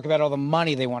 we're going to talk about all the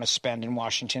money they want to spend in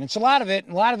Washington. It's a lot of it.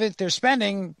 A lot of it they're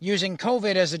spending using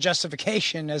COVID as a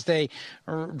justification as they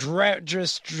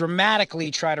just dramatically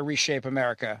try to reshape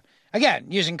America. Again,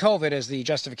 using COVID as the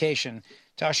justification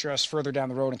to usher us further down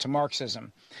the road into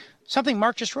Marxism. Something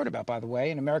Mark just wrote about, by the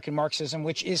way, in American Marxism,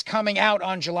 which is coming out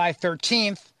on July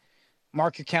 13th.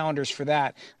 Mark your calendars for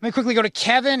that. Let me quickly go to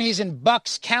Kevin. He's in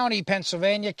Bucks County,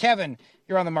 Pennsylvania. Kevin,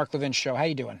 you're on the Mark Levin Show. How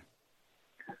you doing?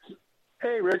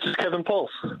 Hey, Rich, it's Kevin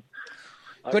Pulse.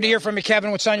 Good to hear from you,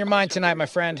 Kevin. What's on your mind tonight, my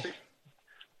friend?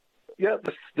 Yeah,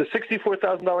 the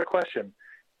 $64,000 question.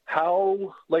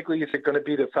 How likely is it going to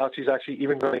be that Fauci's actually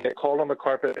even going to get called on the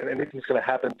carpet and anything's going to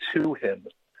happen to him?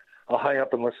 I'll hang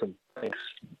up and listen. Thanks.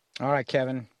 All right,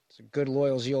 Kevin. It's a good,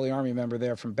 loyal Zeoli Army member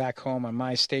there from back home on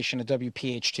my station at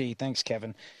WPHT. Thanks,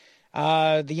 Kevin.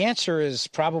 The answer is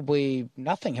probably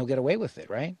nothing. He'll get away with it,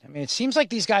 right? I mean, it seems like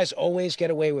these guys always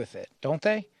get away with it, don't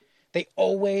they? They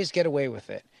always get away with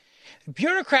it.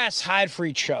 Bureaucrats hide for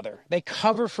each other. They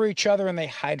cover for each other and they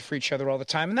hide for each other all the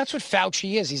time. And that's what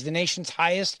Fauci is. He's the nation's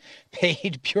highest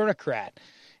paid bureaucrat.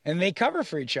 And they cover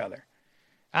for each other.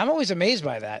 I'm always amazed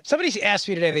by that. Somebody asked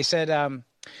me today, they said,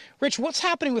 Rich, what's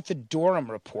happening with the Durham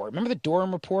report? Remember the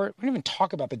Durham report? We don't even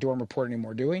talk about the Durham report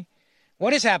anymore, do we?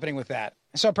 What is happening with that?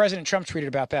 I saw President Trump tweeted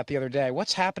about that the other day.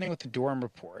 What's happening with the Durham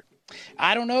report?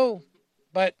 I don't know,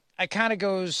 but it kind of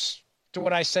goes to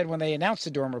what I said when they announced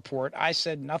the Durham report. I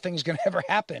said nothing's going to ever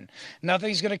happen.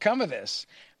 Nothing's going to come of this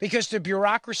because the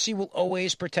bureaucracy will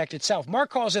always protect itself. Mark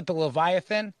calls it the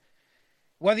Leviathan.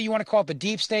 Whether you want to call it the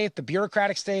deep state, the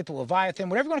bureaucratic state, the Leviathan,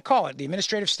 whatever you want to call it, the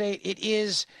administrative state, it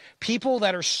is people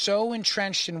that are so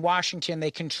entrenched in Washington,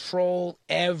 they control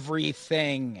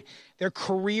everything. They're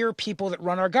career people that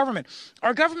run our government.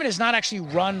 Our government is not actually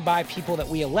run by people that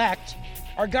we elect.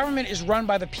 Our government is run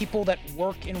by the people that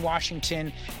work in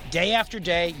Washington day after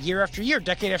day, year after year,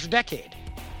 decade after decade.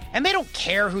 And they don't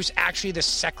care who's actually the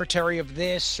secretary of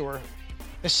this or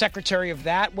the secretary of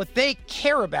that. What they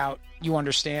care about, you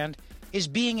understand, is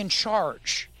being in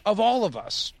charge of all of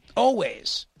us.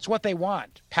 Always. It's what they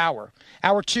want. Power.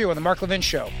 Hour 2 on the Mark Levin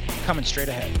Show. Coming straight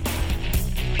ahead.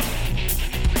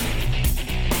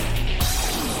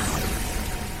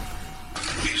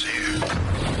 He's here.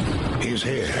 He's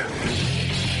here.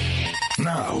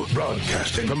 Now,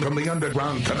 broadcasting from the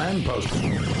underground command post,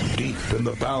 deep in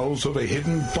the bowels of a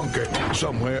hidden bunker,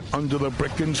 somewhere under the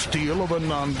brick and steel of a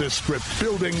nondescript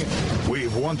building,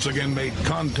 we've once again made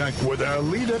contact with our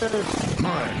leader,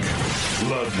 Mark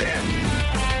Levin.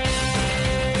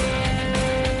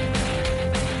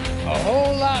 A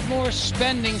whole lot more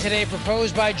spending today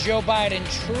proposed by Joe Biden.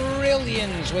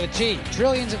 Trillions with a T.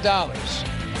 Trillions of dollars.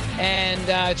 And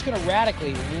it's going to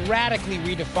radically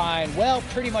redefine, well,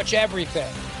 pretty much everything.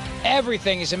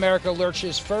 Everything as America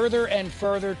lurches further and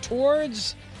further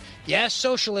towards, yes,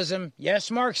 socialism, yes,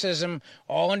 Marxism,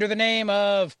 all under the name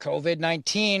of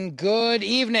COVID-19. Good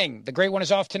evening. The great one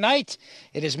is off tonight.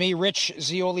 It is me, Rich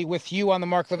Zeoli, with you on the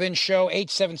Mark Levin Show,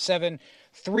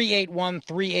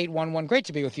 877-381-3811. Great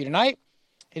to be with you tonight.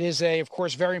 It is of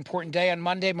course, very important day on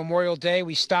Monday, Memorial Day.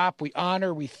 We stop, we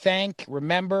honor, we thank,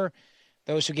 remember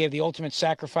those who gave the ultimate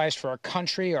sacrifice for our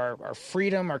country, our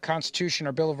freedom, our Constitution,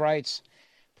 our Bill of Rights.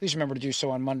 Please remember to do so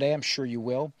on Monday. I'm sure you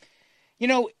will. You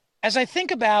know, as I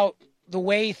think about the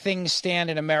way things stand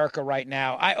in America right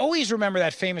now, I always remember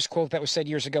that famous quote that was said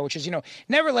years ago, which is,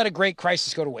 never let a great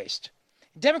crisis go to waste.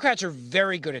 Democrats are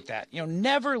very good at that,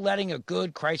 never letting a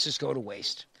good crisis go to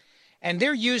waste. And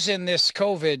they're using this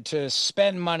COVID to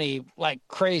spend money like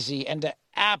crazy and to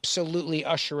absolutely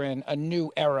usher in a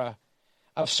new era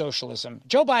of socialism.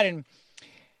 Joe Biden,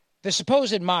 the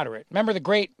supposed moderate, remember the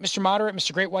great Mr. Moderate,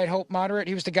 Mr. Great White Hope Moderate?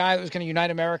 He was the guy that was going to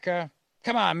unite America.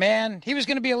 Come on, man. He was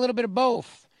going to be a little bit of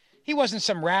both. He wasn't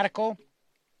some radical.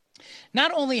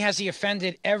 Not only has he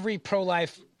offended every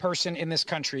pro-life person in this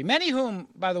country, many whom,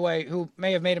 by the way, who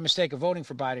may have made a mistake of voting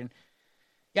for Biden.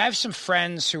 Yeah, I have some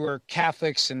friends who are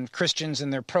Catholics and Christians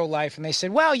and they're pro-life, and they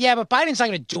said, well, yeah, but Biden's not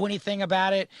going to do anything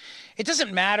about it. It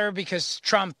doesn't matter because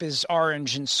Trump is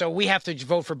orange, and so we have to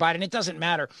vote for Biden. It doesn't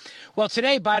matter. Well,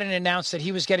 today Biden announced that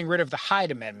he was getting rid of the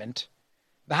Hyde Amendment,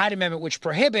 which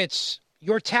prohibits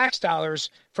your tax dollars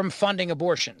from funding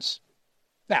abortions.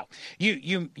 Now,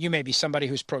 you may be somebody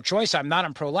who's pro-choice. I'm not.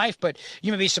 I'm pro-life, but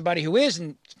you may be somebody who is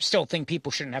and still think people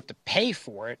shouldn't have to pay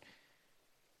for it.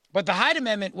 But the Hyde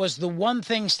Amendment was the one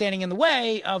thing standing in the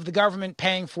way of the government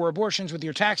paying for abortions with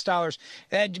your tax dollars.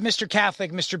 Mr.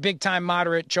 Catholic, Mr. Big-Time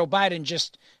Moderate, Joe Biden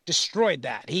just destroyed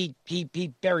that. He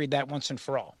buried that once and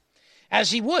for all.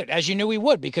 As he would, as you knew he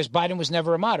would, because Biden was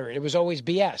never a moderate. It was always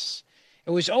BS.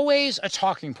 It was always a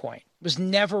talking point. It was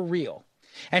never real.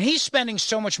 And he's spending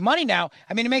so much money now.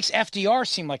 I mean, it makes FDR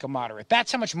seem like a moderate.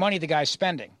 That's how much money the guy's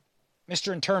spending.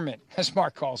 Mr. Internment, as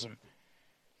Mark calls him.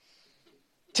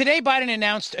 Today, Biden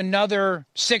announced another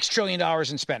 $6 trillion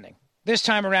in spending. This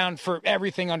time around for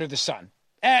everything under the sun.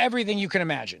 Everything you can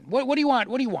imagine. What do you want?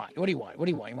 What do you want? What do you want? What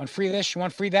do you want? You want free this? You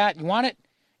want free that? You want it?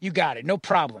 You got it. No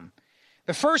problem.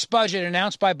 The first budget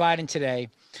announced by Biden today,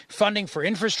 funding for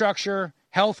infrastructure,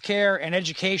 health care, and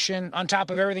education, on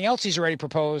top of everything else he's already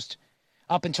proposed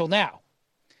up until now.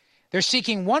 They're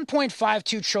seeking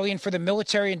 $1.52 trillion for the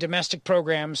military and domestic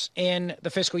programs in the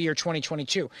fiscal year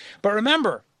 2022. But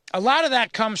remember, a lot of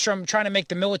that comes from trying to make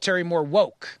the military more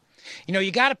woke.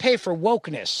 You got to pay for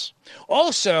wokeness.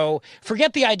 Also,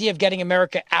 forget the idea of getting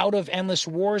America out of endless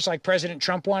wars like President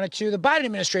Trump wanted to. The Biden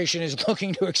administration is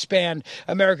looking to expand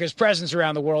America's presence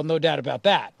around the world, no doubt about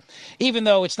that. Even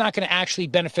though it's not going to actually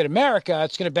benefit America,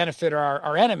 it's going to benefit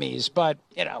our enemies. But,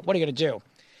 what are you going to do?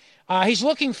 He's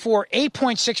looking for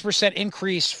 8.6%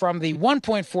 increase from the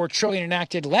 $1.4 trillion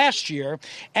enacted last year,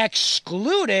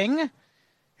 excluding,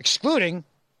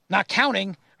 not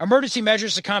counting, emergency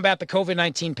measures to combat the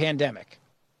COVID-19 pandemic.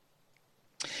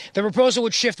 The proposal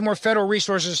would shift more federal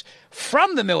resources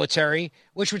from the military,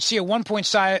 which would see a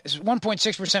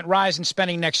 1.6% rise in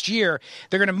spending next year.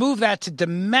 They're going to move that to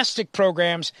domestic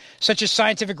programs such as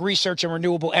scientific research and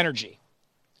renewable energy.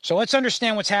 So let's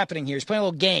understand what's happening here. He's playing a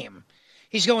little game.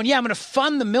 He's going, I'm going to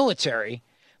fund the military,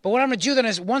 but what I'm going to do then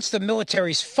is once the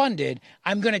military's funded,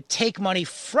 I'm going to take money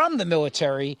from the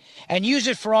military and use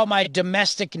it for all my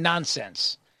domestic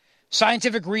nonsense.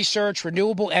 Scientific research,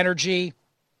 renewable energy,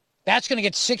 that's going to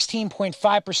get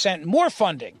 16.5% more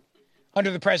funding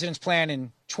under the president's plan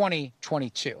in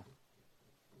 2022.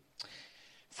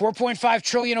 $4.5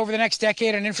 trillion over the next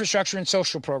decade on infrastructure and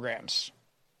social programs.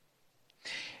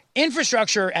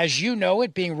 Infrastructure, as you know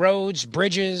it, being roads,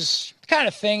 bridges, the kind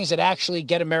of things that actually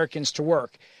get Americans to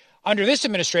work. Under this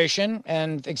administration,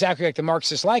 and exactly like the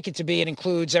Marxists like it to be, it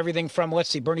includes everything from,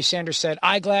 Bernie Sanders said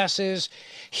eyeglasses,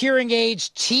 hearing aids,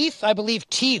 teeth. I believe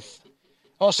teeth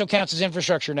also counts as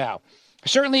infrastructure now.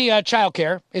 Certainly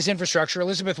childcare is infrastructure.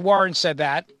 Elizabeth Warren said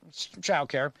that. It's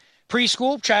childcare.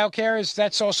 Preschool, childcare,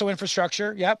 that's also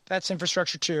infrastructure. Yep, that's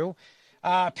infrastructure too.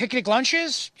 Picnic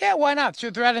lunches? Yeah, why not? Throw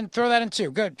that in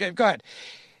too. Good, go ahead.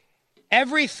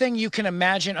 Everything you can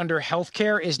imagine under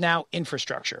healthcare is now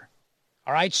infrastructure.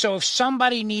 All right, so if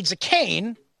somebody needs a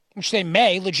cane, which they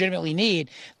may legitimately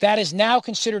need, that is now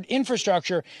considered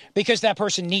infrastructure because that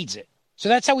person needs it. So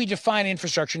that's how we define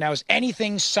infrastructure now, is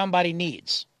anything somebody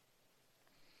needs.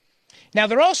 Now,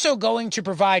 they're also going to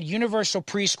provide universal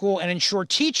preschool and ensure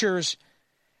teachers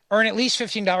earn at least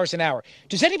 $15 an hour.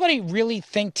 Does anybody really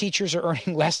think teachers are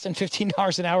earning less than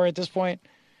 $15 an hour at this point?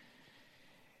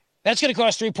 That's going to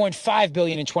cost $3.5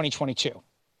 billion in 2022.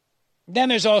 Then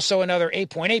there's also another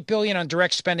 $8.8 billion on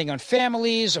direct spending on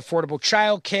families, affordable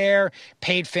child care,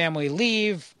 paid family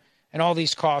leave, and all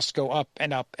these costs go up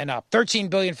and up and up. $13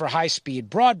 billion for high-speed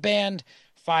broadband,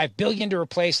 $5 billion to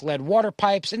replace lead water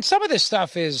pipes, and some of this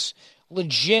stuff is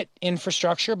legit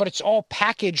infrastructure, but it's all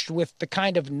packaged with the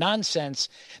kind of nonsense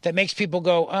that makes people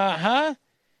go, uh-huh?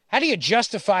 How do you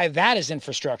justify that as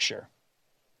infrastructure?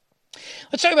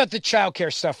 Let's talk about the child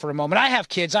care stuff for a moment. I have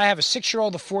kids. I have a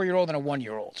 6-year-old, a 4-year-old, and a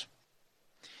 1-year-old.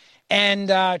 And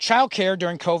child care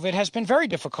during COVID has been very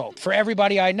difficult for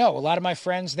everybody I know. A lot of my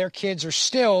friends, their kids are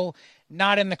still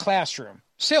not in the classroom,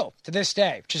 still to this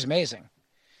day, which is amazing.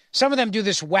 Some of them do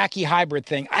this wacky hybrid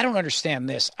thing. I don't understand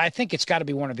this. I think it's got to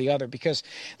be one or the other because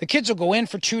the kids will go in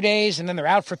for 2 days and then they're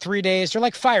out for 3 days. They're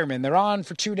like firemen. They're on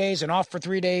for 2 days and off for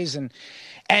 3 days. And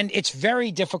it's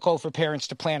very difficult for parents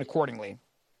to plan accordingly.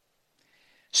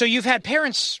 So you've had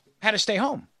parents had to stay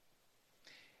home.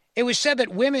 It was said that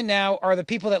women now are the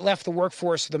people that left the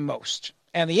workforce the most.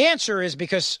 And the answer is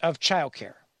because of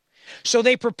childcare. So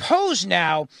they propose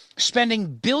now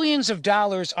spending billions of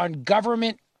dollars on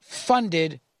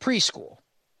government-funded preschool.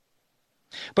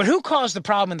 But who caused the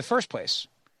problem in the first place?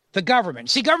 The government.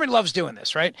 See, government loves doing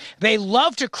this, right? They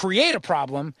love to create a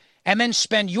problem and then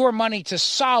spend your money to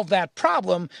solve that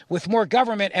problem with more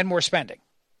government and more spending.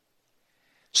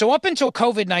 So up until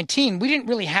COVID-19, we didn't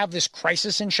really have this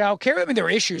crisis in child care. I mean, there were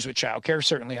issues with child care,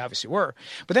 certainly, obviously were.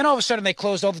 But then all of a sudden, they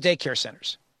closed all the daycare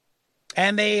centers.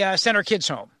 And they sent our kids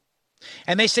home.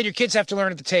 And they said, your kids have to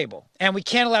learn at the table. And we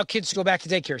can't allow kids to go back to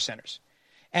daycare centers.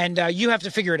 And you have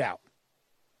to figure it out.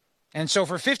 And so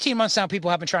for 15 months now, people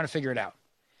have been trying to figure it out.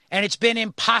 And it's been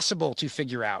impossible to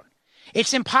figure out.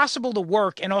 It's impossible to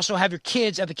work and also have your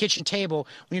kids at the kitchen table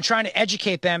when you're trying to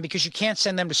educate them because you can't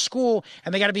send them to school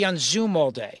and they got to be on Zoom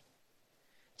all day.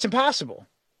 It's impossible.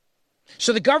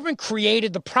 So the government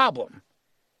created the problem.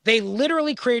 They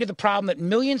literally created the problem that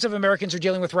millions of Americans are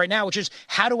dealing with right now, which is,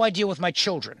 how do I deal with my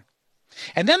children?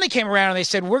 And then they came around and they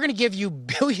said, we're going to give you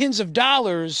billions of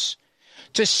dollars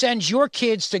to send your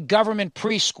kids to government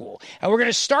preschool. And we're going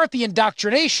to start the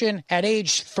indoctrination at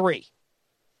age 3.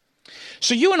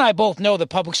 So you and I both know that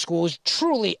public school is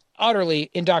truly, utterly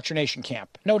indoctrination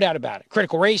camp. No doubt about it.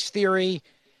 Critical race theory,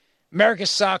 America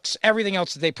sucks, everything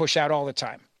else that they push out all the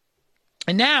time.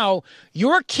 And now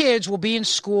your kids will be in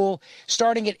school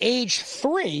starting at age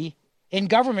 3 in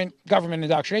government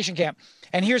indoctrination camp.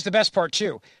 And here's the best part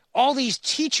too. All these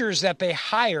teachers that they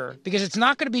hire, because it's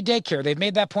not going to be daycare. They've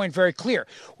made that point very clear.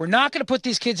 We're not going to put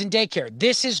these kids in daycare.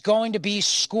 This is going to be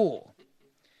school.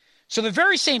 So the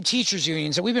very same teachers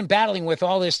unions that we've been battling with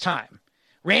all this time,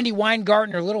 Randy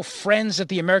Weingarten, or little friends at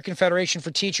the American Federation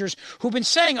for Teachers, who've been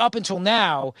saying up until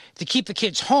now to keep the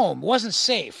kids home, wasn't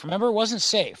safe. Remember, it wasn't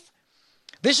safe.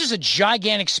 This is a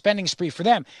gigantic spending spree for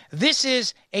them. This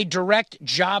is a direct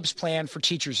jobs plan for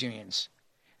teachers unions.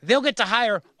 They'll get to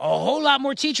hire a whole lot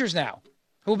more teachers now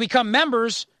who will become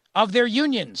members of their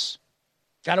unions.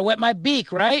 Got to wet my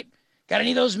beak, right? Got to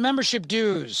need those membership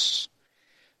dues.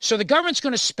 So the government's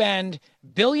going to spend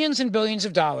billions and billions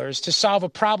of dollars to solve a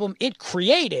problem it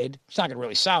created. It's not going to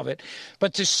really solve it,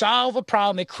 but to solve a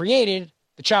problem it created,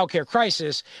 the child care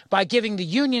crisis, by giving the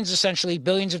unions essentially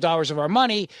billions of dollars of our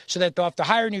money so that they'll have to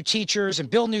hire new teachers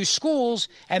and build new schools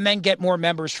and then get more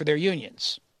members for their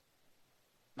unions.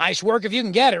 Nice work if you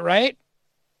can get it, right?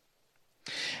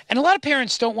 And a lot of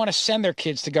parents don't want to send their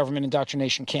kids to government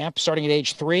indoctrination camp starting at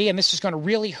age 3, and this is going to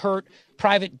really hurt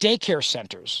private daycare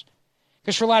centers.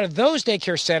 Because for a lot of those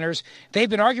daycare centers, they've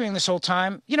been arguing this whole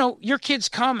time, you know, your kids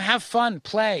come, have fun,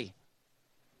 play.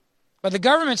 But the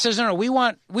government says, no, we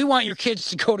want your kids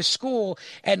to go to school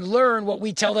and learn what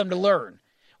we tell them to learn.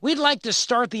 We'd like to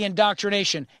start the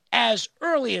indoctrination as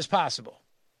early as possible.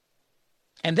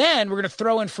 And then we're going to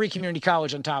throw in free community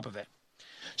college on top of it.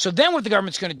 So then what the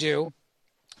government's going to do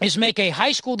is make a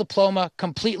high school diploma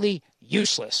completely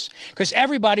useless. Because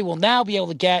everybody will now be able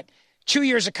to get 2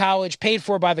 years of college paid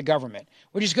for by the government,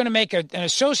 which is going to make an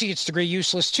associate's degree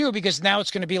useless too, because now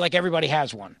it's going to be like everybody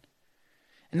has one.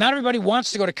 And not everybody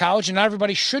wants to go to college, and not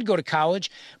everybody should go to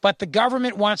college, but the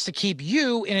government wants to keep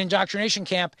you in indoctrination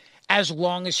camp as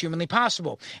long as humanly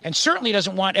possible, and certainly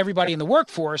doesn't want everybody in the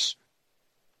workforce.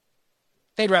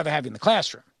 They'd rather have you in the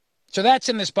classroom. So that's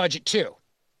in this budget too.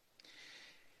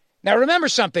 Now, remember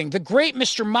something. The great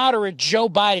Mr. Moderate Joe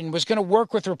Biden was going to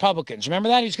work with Republicans. Remember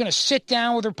that? He was going to sit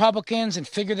down with Republicans and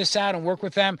figure this out and work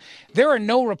with them. There are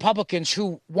no Republicans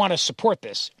who want to support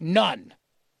this. None.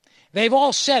 They've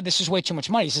all said this is way too much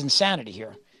money. This is insanity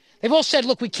here. They've all said,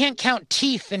 look, we can't count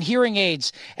teeth and hearing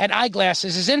aids and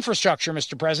eyeglasses as infrastructure,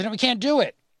 Mr. President. We can't do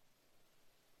it.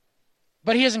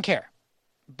 But he doesn't care.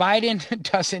 Biden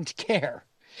doesn't care.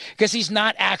 Because he's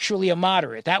not actually a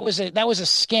moderate. That was a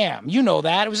scam. You know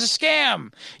that. It was a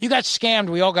scam. You got scammed.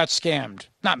 We all got scammed.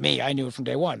 Not me. I knew it from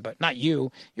day one, but not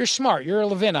you. You're smart. You're a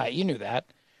Levinite. You knew that.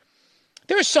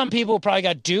 There are some people who probably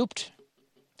got duped.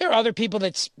 There are other people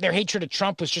that their hatred of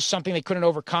Trump was just something they couldn't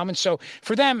overcome. And so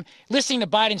for them, listening to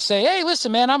Biden say, hey,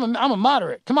 listen, man, I'm a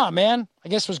moderate. Come on, man. I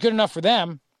guess was good enough for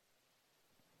them.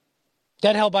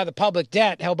 Debt held by the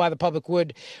public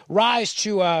would rise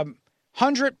to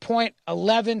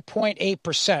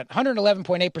 111.8%,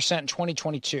 111.8% in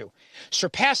 2022,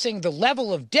 surpassing the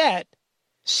level of debt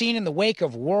seen in the wake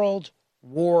of World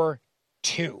War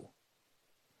II.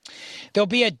 There'll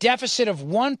be a deficit of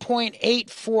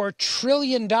 $1.84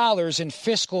 trillion in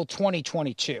fiscal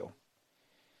 2022,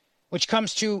 which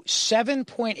comes to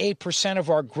 7.8% of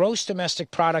our gross domestic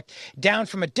product, down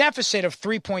from a deficit of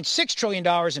 $3.6 trillion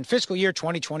in fiscal year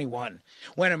 2021,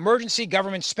 when emergency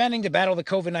government spending to battle the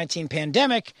COVID-19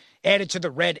 pandemic added to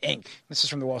the red ink. This is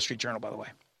from the Wall Street Journal, by the way.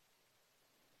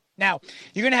 Now,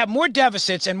 you're going to have more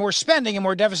deficits and more spending and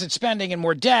more deficit spending and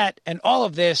more debt and all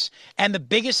of this, and the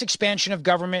biggest expansion of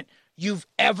government you've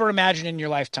ever imagined in your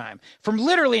lifetime. From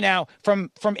literally now, from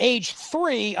age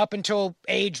 3 up until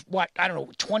age,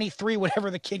 23, whatever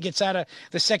the kid gets out of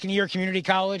the second year community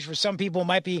college. For some people, it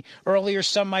might be earlier,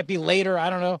 some might be later.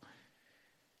 I don't know.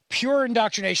 Pure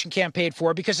indoctrination can't pay it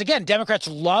for, because, again, Democrats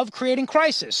love creating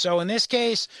crisis. So in this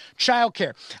case,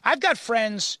 childcare. I've got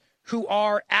friends who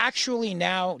are actually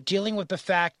now dealing with the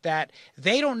fact that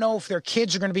they don't know if their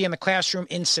kids are going to be in the classroom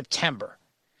in September.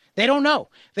 They don't know.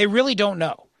 They really don't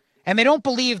know. And they don't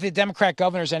believe the Democrat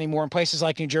governors anymore in places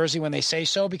like New Jersey when they say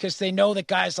so, because they know that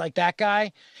guys like that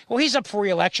guy, well, he's up for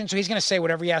re-election, so he's going to say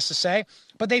whatever he has to say.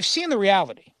 But they've seen the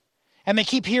reality. And they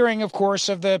keep hearing, of course,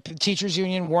 of the teachers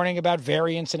union warning about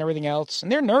variants and everything else.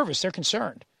 And they're nervous. They're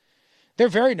concerned. They're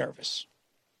very nervous.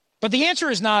 But the answer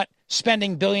is not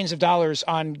spending billions of dollars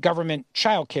on government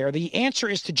childcare. The answer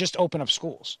is to just open up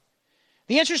schools.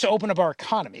 The answer is to open up our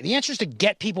economy. The answer is to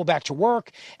get people back to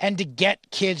work and to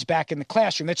get kids back in the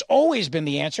classroom. That's always been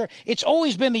the answer. It's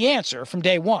always been the answer from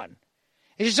day one.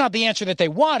 It's just not the answer that they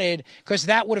wanted, because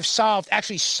that would have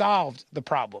actually solved the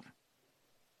problem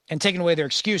and taken away their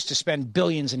excuse to spend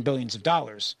billions and billions of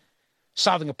dollars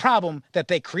solving a problem that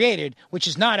they created, which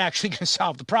is not actually going to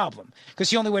solve the problem. Because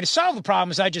the only way to solve the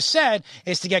problem, as I just said,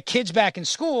 is to get kids back in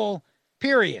school,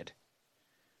 period.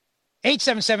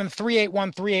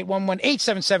 877-381-3811,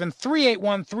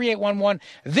 877-381-3811.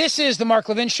 This is the Mark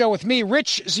Levin Show with me,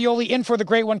 Rich Zeoli, in for the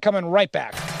great one, coming right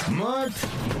back. Mark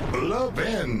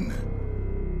Levin.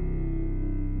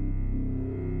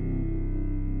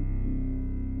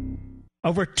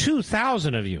 Over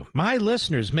 2,000 of you, my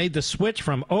listeners, made the switch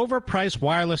from overpriced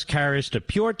wireless carriers to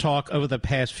Pure Talk over the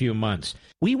past few months.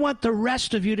 We want the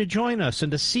rest of you to join us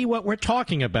and to see what we're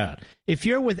talking about. If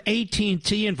you're with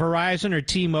AT&T and Verizon or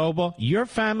T-Mobile, your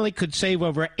family could save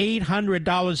over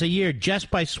 $800 a year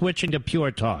just by switching to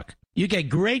Pure Talk. You get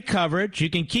great coverage, you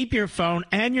can keep your phone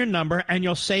and your number, and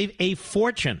you'll save a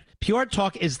fortune. Pure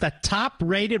Talk is the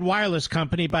top-rated wireless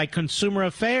company by Consumer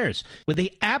Affairs, with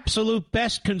the absolute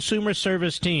best consumer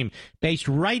service team based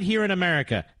right here in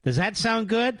America. Does that sound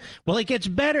good? Well, it gets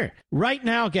better. Right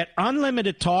now, get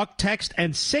unlimited talk, text,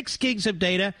 and 6 gigs of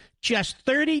data, just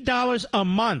 $30 a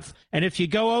month. And if you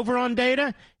go over on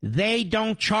data, they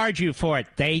don't charge you for it.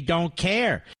 They don't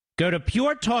care. Go to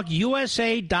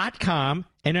puretalkusa.com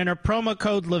and enter promo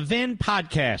code Levin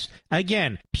Podcast.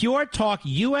 Again,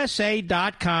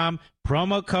 puretalkusa.com,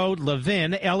 promo code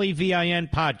Levin, Levin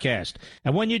Podcast.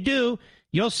 And when you do,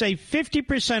 you'll save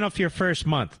 50% off your first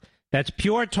month. That's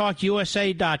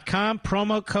puretalkusa.com,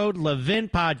 promo code Levin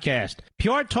Podcast.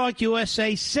 Pure Talk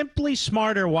USA, simply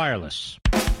smarter wireless.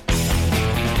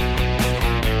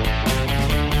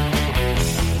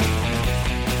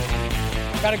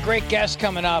 Got a great guest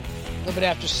coming up a little bit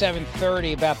after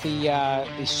 7:30 about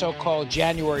the so-called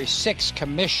January 6th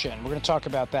commission. We're going to talk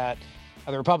about that.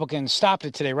 The Republicans stopped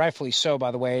it today, rightfully so,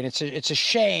 by the way. And it's a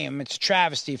shame, it's a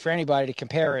travesty for anybody to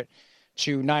compare it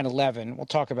to 9/11. We'll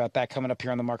talk about that coming up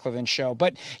here on the Mark Levin Show.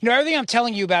 But, everything I'm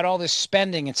telling you about all this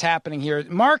spending that's happening here,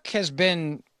 Mark has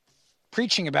been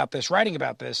preaching about this, writing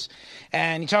about this,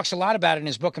 and he talks a lot about it in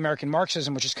his book, American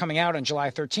Marxism, which is coming out on July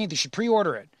 13th. You should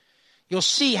pre-order it. you'll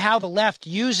see how the left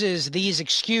uses these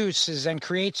excuses and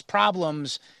creates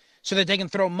problems so that they can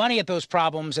throw money at those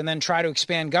problems and then try to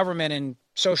expand government and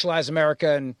socialize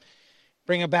America and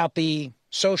bring about the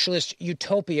socialist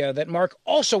utopia that Mark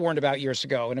also warned about years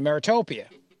ago in Ameritopia.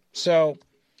 So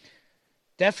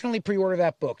definitely pre-order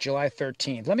that book, July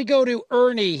 13th. Let me go to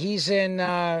Ernie. He's in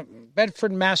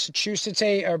Bedford, Massachusetts.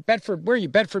 Or Bedford, where are you?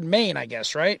 Bedford, Maine, I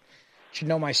guess, right? Should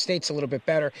know my states a little bit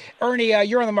better. Ernie,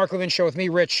 you're on the Mark Levin Show with me,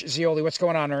 Rich Zeoli. What's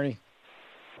going on, Ernie?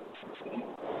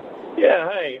 Yeah,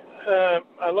 hi.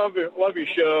 I love your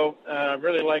show. I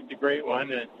really like the great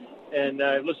one, and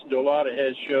I've listened to a lot of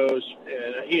his shows,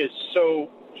 and he is so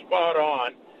spot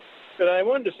on. But I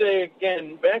wanted to say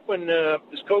again, back when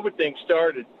this COVID thing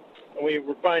started, we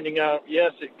were finding out,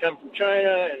 yes, it come from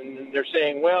China, and they're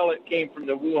saying, well, it came from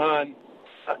the Wuhan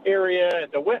area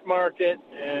at the wet market,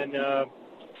 and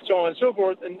so on and so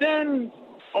forth. And then,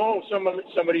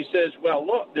 somebody says, well,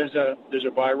 look, there's a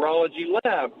virology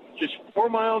lab just 4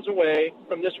 miles away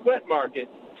from this wet market.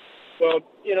 Well,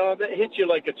 that hits you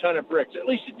like a ton of bricks. At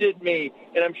least it did me,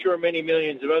 and I'm sure many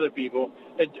millions of other people.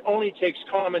 It only takes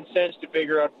common sense to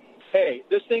figure out, hey,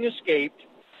 this thing escaped.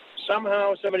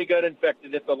 Somehow somebody got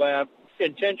infected at the lab,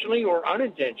 intentionally or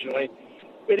unintentionally,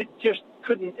 but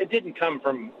it didn't come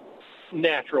from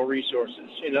natural resources,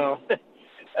 and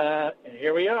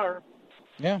here we are.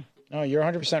 Yeah, no, you're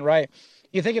 100% right.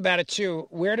 You think about it, too.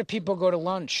 Where do people go to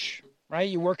lunch, right?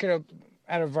 You work at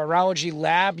a virology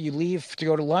lab, you leave to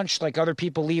go to lunch like other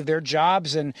people leave their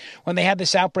jobs. And when they had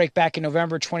this outbreak back in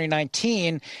November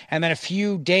 2019, and then a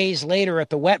few days later at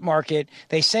the wet market,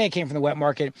 they say it came from the wet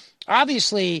market.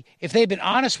 Obviously, if they'd been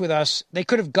honest with us, they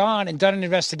could have gone and done an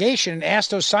investigation and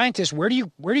asked those scientists, where do you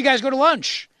guys go to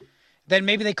lunch? Then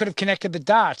maybe they could have connected the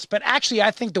dots. But actually,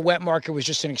 I think the wet market was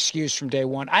just an excuse from day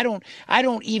one. I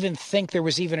don't even think there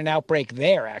was even an outbreak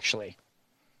there, actually.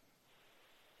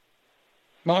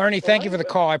 Well, Ernie, thank you for the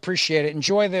call. I appreciate it.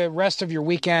 Enjoy the rest of your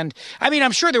weekend. I mean,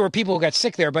 I'm sure there were people who got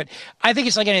sick there, but I think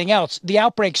it's like anything else. The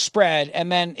outbreak spread,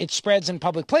 and then it spreads in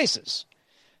public places.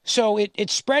 So it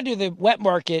spread to the wet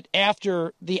market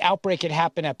after the outbreak had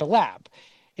happened at the lab.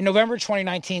 In November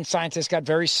 2019, scientists got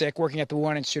very sick working at the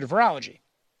Wuhan Institute of Virology.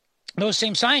 Those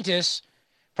same scientists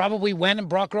probably went and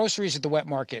brought groceries at the wet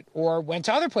market or went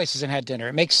to other places and had dinner.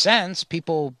 It makes sense.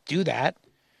 People do that.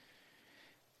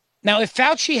 Now, if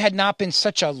Fauci had not been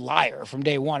such a liar from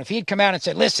day one, if he had come out and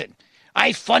said, listen,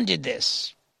 I funded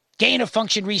this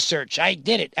gain-of-function research, I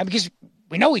did it, because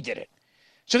we know he did it.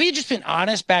 So if he had just been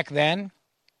honest back then,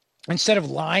 instead of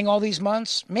lying all these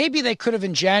months, maybe they could have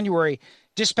in January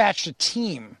dispatched a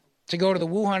team to go to the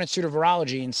Wuhan Institute of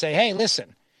Virology and say, hey,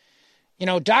 listen,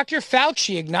 Dr.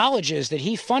 Fauci acknowledges that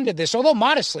he funded this, although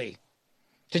modestly,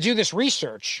 to do this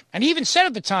research. And he even said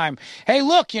at the time, hey,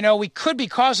 look, we could be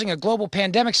causing a global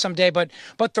pandemic someday, but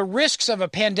the risks of a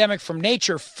pandemic from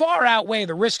nature far outweigh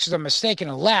the risks of a mistake in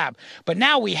a lab. But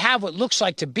now we have what looks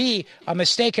like to be a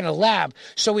mistake in a lab,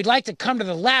 so we'd like to come to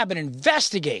the lab and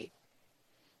investigate.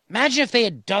 Imagine if they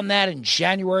had done that in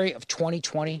January of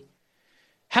 2020.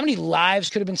 How many lives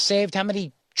could have been saved? How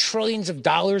many trillions of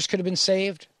dollars could have been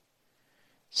saved?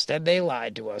 Instead, they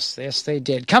lied to us. Yes, they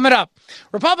did. Coming up,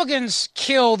 Republicans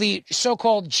kill the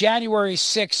so-called January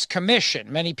 6th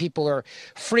commission. Many people are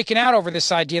freaking out over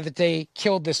this idea that they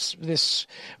killed this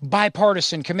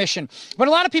bipartisan commission. But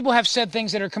a lot of people have said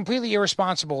things that are completely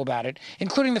irresponsible about it,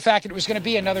 including the fact that it was going to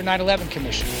be another 9/11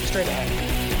 commission. Straight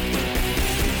ahead.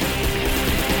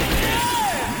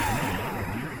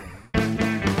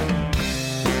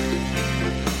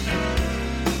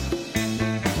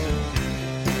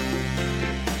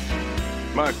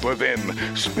 Mark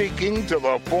Levin, speaking to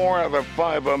the 4 out of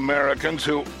 5 Americans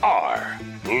who are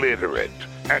literate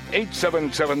at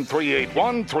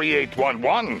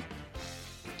 877-381-3811.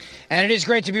 And it is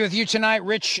great to be with you tonight.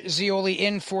 Rich Zeoli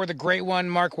in for the great one.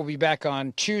 Mark will be back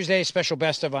on Tuesday. Special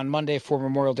best of on Monday for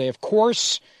Memorial Day, of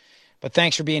course. But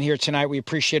thanks for being here tonight. We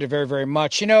appreciate it very, very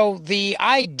much. The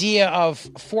idea of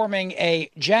forming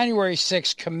a January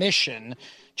 6th commission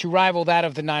to rival that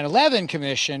of the 9/11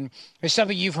 commission is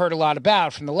something you've heard a lot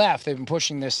about from the left. They've been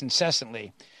pushing this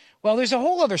incessantly. Well, there's a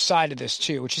whole other side to this,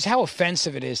 too, which is how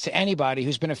offensive it is to anybody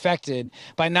who's been affected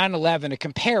by 9/11 to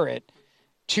compare it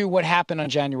to what happened on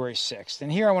January 6th. And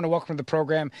here I want to welcome to the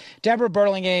program, Deborah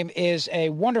Burlingame is a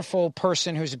wonderful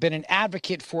person who's been an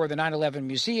advocate for the 9/11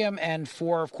 Museum and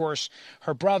for, of course,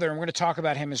 her brother. And we're going to talk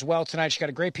about him as well tonight. She's got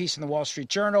a great piece in the Wall Street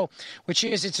Journal, which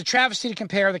is, it's a travesty to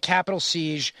compare the Capitol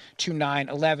siege to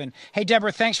 9/11. Hey,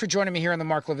 Deborah, thanks for joining me here on the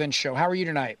Mark Levin Show. How are you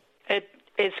tonight?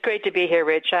 It's great to be here,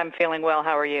 Rich. I'm feeling well.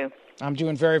 How are you? I'm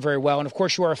doing very, very well. And, of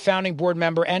course, you are a founding board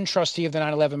member and trustee of the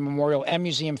 9/11 Memorial and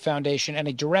Museum Foundation and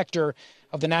a director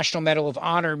of the National Medal of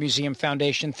Honor Museum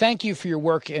Foundation. Thank you for your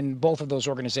work in both of those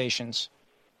organizations.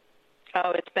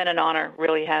 Oh, it's been an honor.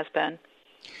 Really has been.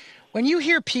 When you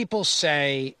hear people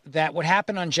say that what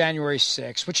happened on January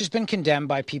 6th, which has been condemned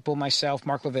by people, myself,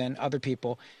 Mark Levin, other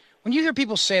people, when you hear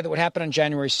people say that what happened on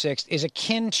January 6th is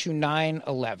akin to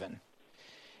 9/11,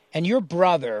 and your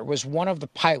brother was one of the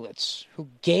pilots who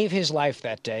gave his life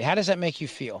that day, how does that make you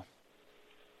feel?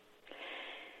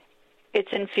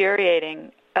 It's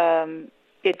infuriating.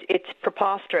 It's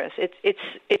preposterous.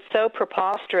 It's so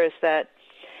preposterous that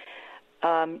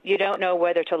you don't know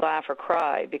whether to laugh or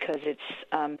cry because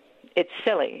it's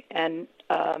silly. And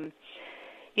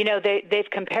they've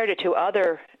compared it to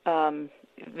other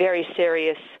very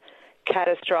serious,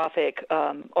 catastrophic,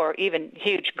 or even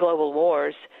huge global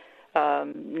wars.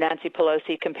 Nancy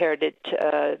Pelosi compared it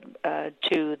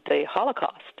to the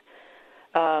Holocaust.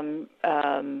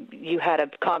 You had a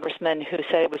congressman who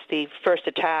said it was the first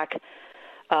attack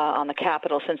on the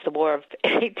Capitol since the War of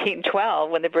 1812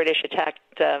 when the British attacked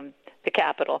the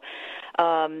Capitol.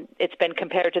 It's been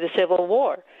compared to the Civil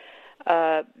War.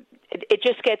 It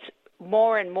just gets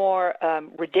more and more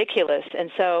ridiculous.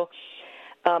 And so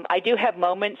I do have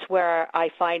moments where I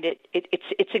find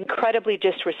it's incredibly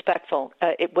disrespectful.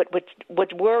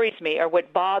 What worries me or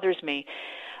what bothers me,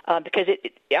 because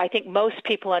I think most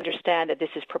people understand that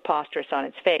this is preposterous on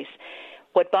its face.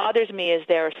 What bothers me is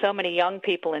there are so many young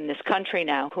people in this country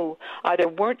now who either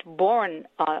weren't alive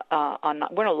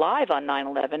on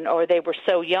 9/11, or they were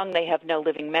so young they have no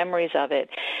living memories of it.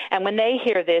 And when they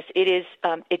hear this,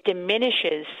 it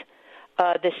diminishes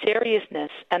the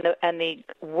seriousness and the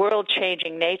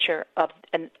world-changing nature of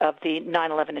the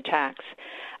 9/11 attacks.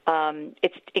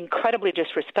 It's incredibly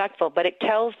disrespectful, but it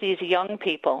tells these young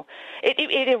people, it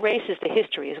erases the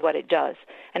history is what it does.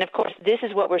 And, of course, this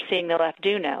is what we're seeing the left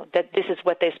do now, that this is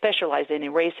what they specialize in,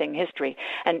 erasing history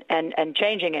and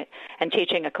changing it and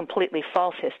teaching a completely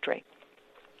false history.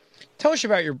 Tell us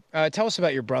about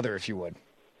your brother, if you would.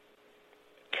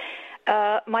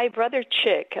 My brother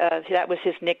Chick, that was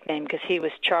his nickname because he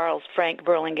was Charles Frank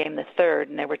Burlingame III,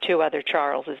 and there were two other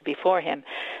Charleses before him.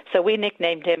 So we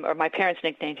nicknamed him, or my parents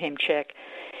nicknamed him Chick.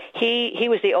 He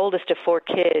was the oldest of four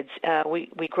kids.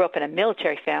 We grew up in a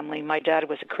military family. My dad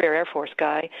was a career Air Force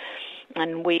guy,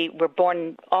 and we were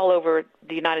born all over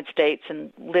the United States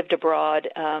and lived abroad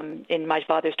in my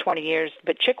father's 20 years.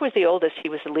 But Chick was the oldest. He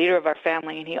was the leader of our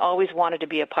family, and he always wanted to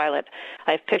be a pilot.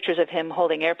 I have pictures of him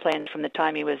holding airplanes from the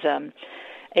time he was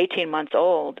 18 months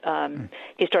old.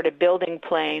 He started building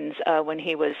planes when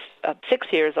he was 6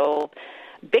 years old,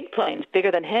 big planes,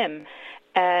 bigger than him.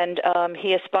 And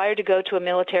he aspired to go to a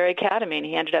military academy, and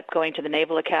he ended up going to the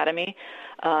Naval Academy.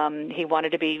 He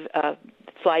wanted to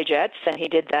fly jets, and he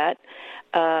did that.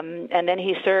 And then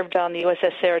he served on the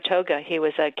USS Saratoga. He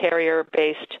was a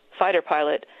carrier-based fighter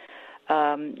pilot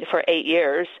for 8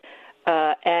 years.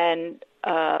 And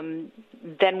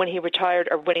then when he retired,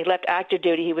 or when he left active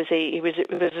duty, he was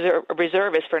a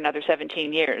reservist for another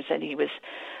 17 years, and he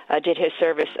did his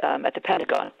service at the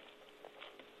Pentagon.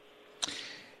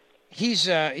 He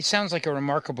sounds like a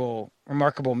remarkable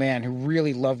man who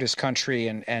really loved his country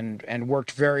and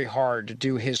worked very hard to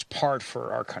do his part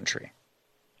for our country.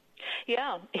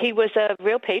 Yeah, he was a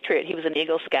real patriot. He was an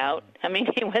Eagle Scout. I mean,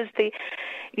 he was the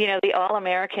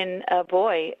all-American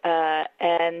boy,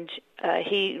 and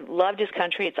he loved his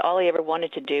country. It's all he ever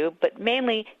wanted to do. But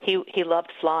mainly, he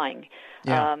loved flying.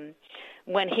 Yeah.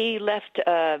 When he left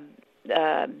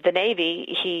the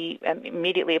Navy, he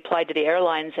immediately applied to the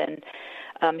airlines, and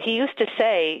he used to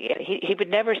say he would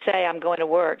never say I'm going to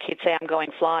work. He'd say I'm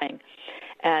going flying.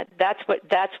 That's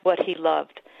what he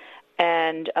loved,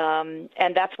 and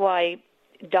that's why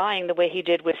dying the way he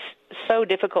did was so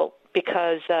difficult.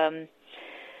 Because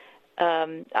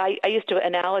I used to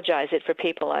analogize it for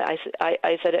people. I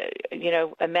said,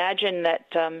 imagine that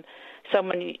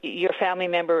someone, your family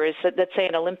member is, let's say,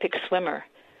 an Olympic swimmer,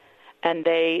 and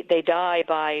they die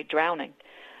by drowning.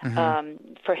 Mm-hmm.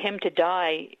 For him to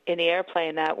die in the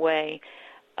airplane that way,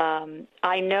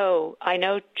 I know,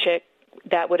 Chick,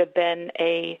 that would have been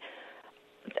the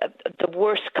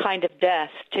worst kind of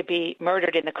death, to be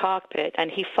murdered in the cockpit.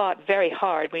 And he fought very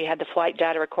hard. We had the flight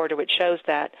data recorder, which shows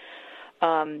that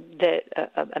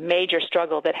a major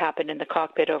struggle that happened in the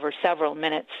cockpit over several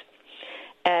minutes.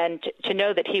 And to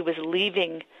know that he was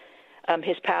leaving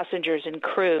his passengers and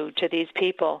crew to these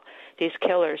people, these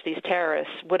killers, these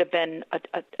terrorists, would have been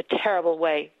a terrible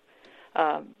way,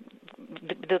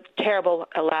 the terrible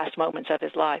last moments of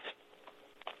his life.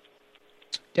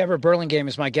 Deborah Burlingame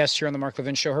is my guest here on the Mark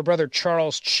Levin Show. Her brother,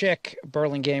 Charles Chick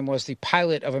Burlingame, was the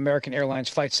pilot of American Airlines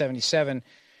Flight 77,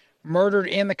 murdered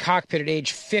in the cockpit at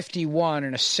age 51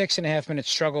 in a 6.5-minute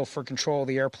struggle for control of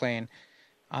the airplane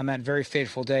on that very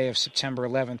fateful day of September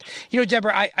 11th. You know,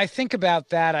 Deborah, I think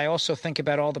about that. I also think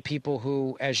about all the people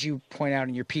who, as you point out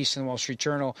in your piece in the Wall Street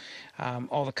Journal,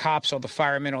 all the cops, all the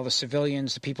firemen, all the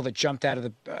civilians, the people that jumped out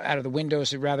of the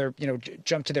windows, that rather,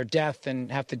 jump to their death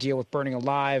and have to deal with burning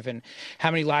alive, and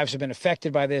how many lives have been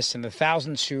affected by this, and the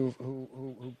thousands who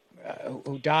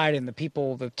died, and the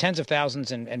people, the tens of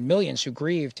thousands and millions who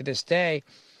grieve to this day,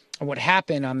 and what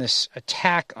happened on this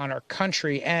attack on our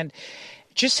country. And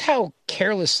just how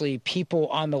carelessly people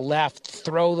on the left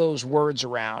throw those words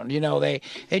around. They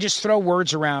just throw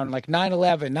words around like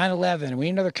 9/11, 9/11, we need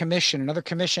another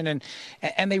commission,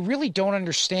 and they really don't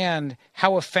understand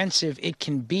how offensive it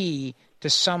can be to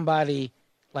somebody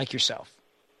like yourself.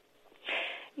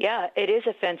 Yeah, it is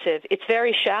offensive. It's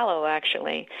very shallow,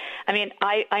 actually. I mean,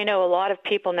 I know a lot of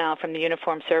people now from the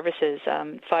uniformed services,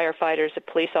 firefighters,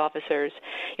 police officers.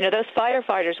 Those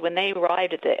firefighters, when they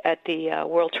arrived at the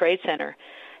World Trade Center,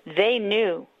 they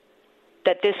knew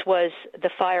that this was the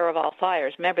fire of all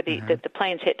fires. Remember, the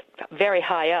planes hit very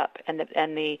high up, and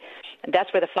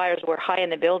that's where the fires were, high in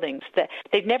the buildings.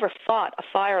 They'd never fought a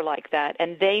fire like that,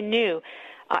 and they knew.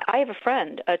 I have a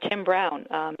friend, Tim Brown.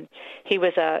 He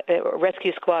was a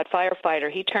rescue squad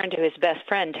firefighter. He turned to his best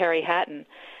friend, Terry Hatton,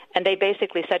 and they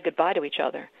basically said goodbye to each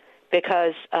other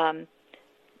because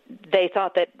they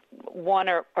thought that one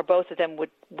or both of them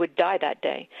would die that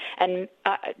day. And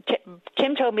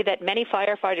Tim told me that many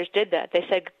firefighters did that. They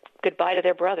said goodbye to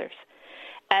their brothers.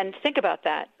 And think about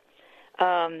that.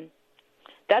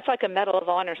 That's like a Medal of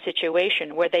Honor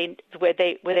situation where they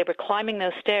were climbing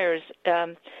those stairs,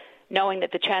 knowing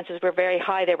that the chances were very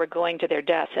high they were going to their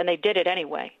deaths, and they did it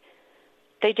anyway.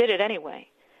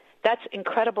 That's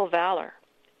incredible valor.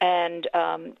 And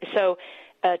so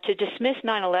to dismiss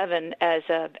 9/11 as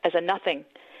a nothing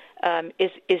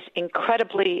is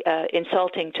incredibly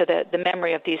insulting to the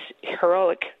memory of these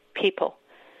heroic people.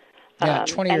 Yeah,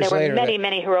 20 years later. And there were many,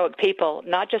 many heroic people,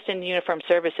 not just in uniformed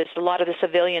services. A lot of the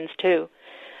civilians, too,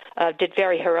 did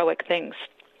very heroic things.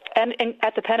 And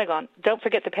at the Pentagon. Don't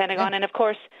forget the Pentagon. Yeah. And, of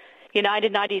course,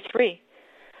 United 93.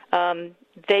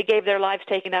 They gave their lives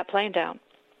taking that plane down,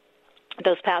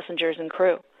 those passengers and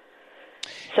crew.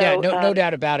 So, yeah, no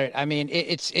doubt about it. I mean,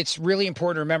 it's really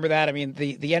important to remember that. I mean,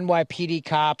 the NYPD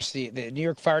cops, the New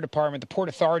York Fire Department, the Port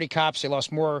Authority cops, they lost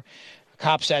more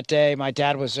cops that day. My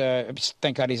dad was,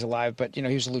 thank God he's alive, but, he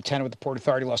was a lieutenant with the Port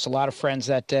Authority, lost a lot of friends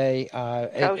that day. Sure.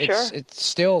 It's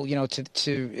still,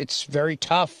 it's very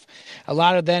tough. A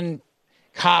lot of then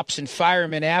cops and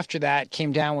firemen after that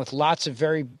came down with lots of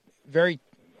very, very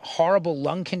horrible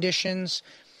lung conditions.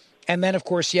 And then, of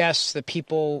course, yes, the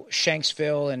people,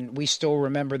 Shanksville, and we still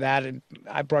remember that. And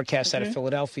I broadcast out of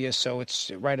Philadelphia, so it's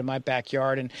right in my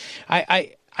backyard. And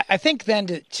I think then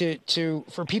to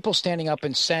for people standing up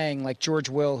and saying, like George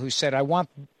Will, who said, I want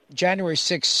January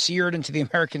 6th seared into the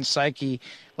American psyche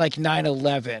like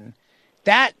 9/11.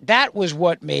 That was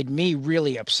what made me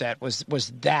really upset was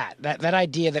that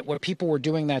idea that what people were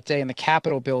doing that day in the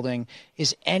Capitol building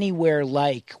is anywhere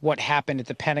like what happened at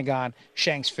the Pentagon,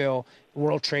 Shanksville,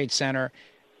 World Trade Center,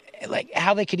 like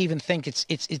how they could even think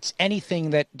it's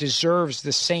anything that deserves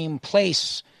the same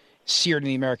place seared in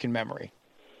the American memory.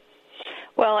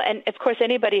 Well, and of course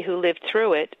anybody who lived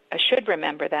through it should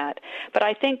remember that. But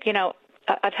I think,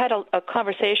 I've had a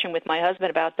conversation with my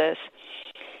husband about this.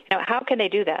 How can they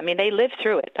do that? I mean, they lived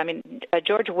through it. I mean,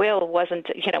 George Will wasn't,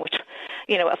 a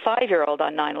 5-year-old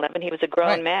on 9/11. He was a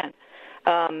grown man,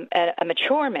 a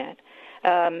mature man.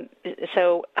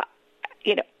 So,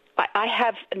 I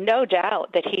have no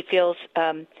doubt that he feels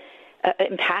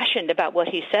impassioned about what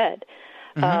he said.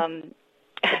 And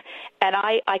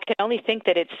I can only think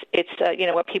that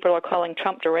it's what people are calling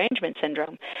Trump derangement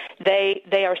syndrome.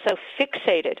 They are so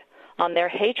fixated on their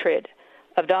hatred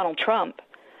of Donald Trump.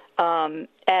 And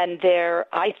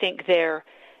I think their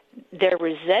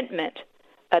resentment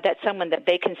that someone that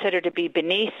they consider to be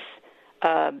beneath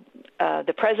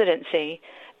the presidency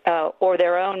or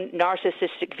their own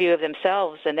narcissistic view of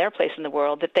themselves and their place in the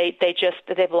world, that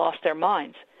they've lost their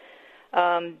minds.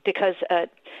 Because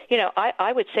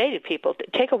I would say to people,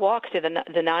 take a walk through the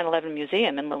 9/11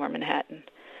 Museum in Lower Manhattan.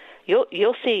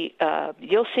 You'll see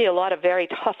a lot of very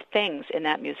tough things in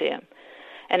that museum,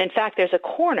 and in fact, there's a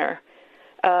corner.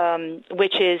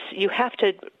 Which is you have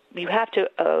to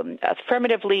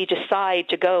affirmatively decide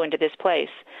to go into this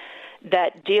place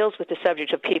that deals with the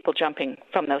subject of people jumping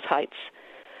from those heights.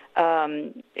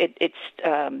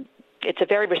 it's a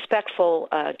very respectful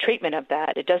treatment of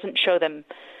that. It doesn't show them.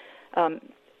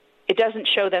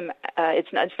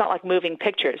 It's not like moving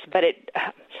pictures, but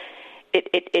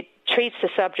it treats the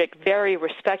subject very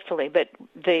respectfully. But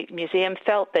the museum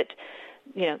felt that,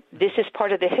 this is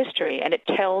part of the history, and it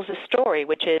tells a story,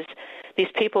 which is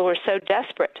these people were so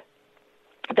desperate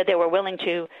that they were willing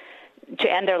to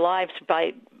end their lives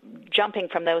by jumping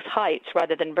from those heights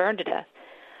rather than burn to death.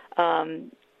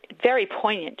 Very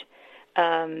poignant.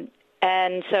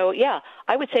 And so,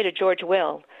 I would say to George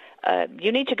Will,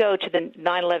 you need to go to the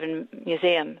 9/11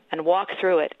 museum and walk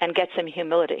through it and get some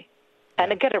humility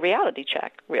and get a reality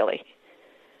check, really.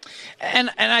 And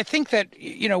I think that,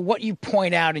 what you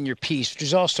point out in your piece, which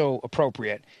is also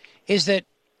appropriate, is that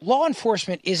law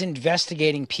enforcement is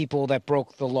investigating people that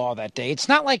broke the law that day. It's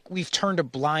not like we've turned a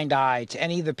blind eye to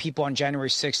any of the people on January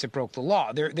 6th that broke the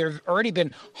law. There have already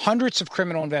been hundreds of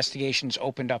criminal investigations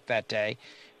opened up that day.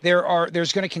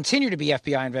 There's going to continue to be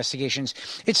FBI investigations.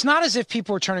 It's not as if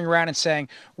people are turning around and saying,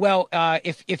 well,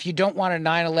 if you don't want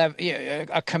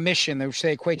a commission, which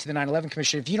they equate to the 9/11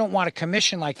 commission, if you don't want a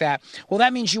commission like that, well,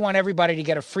 that means you want everybody to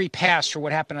get a free pass for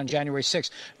what happened on January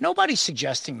 6th. Nobody's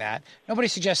suggesting that.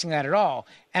 Nobody's suggesting that at all.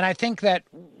 And I think that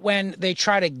when they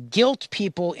try to guilt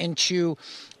people into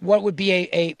what would be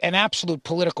an absolute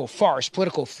political farce,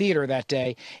 political theater that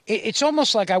day, it's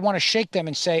almost like I want to shake them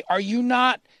and say, are you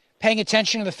not paying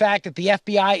attention to the fact that the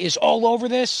FBI is all over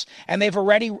this and they've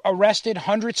already arrested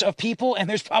hundreds of people and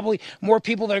there's probably more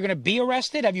people that are going to be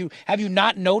arrested? Have you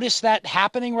not noticed that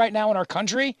happening right now in our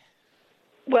country?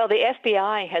 Well, the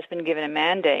FBI has been given a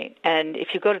mandate, and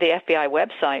if you go to the FBI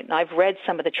website, and I've read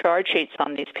some of the charge sheets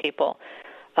on these people,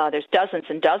 there's dozens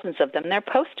and dozens of them, and they're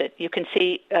posted. You can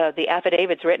see the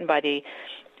affidavits written by the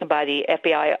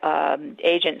FBI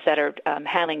agents that are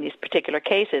handling these particular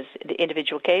cases, the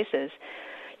individual cases.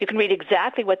 You can read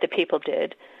exactly what the people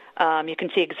did. You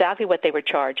can see exactly what they were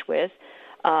charged with.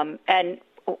 And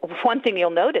one thing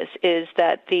you'll notice is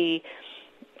that the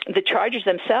charges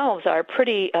themselves are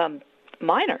pretty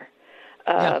minor.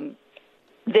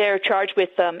 They're charged with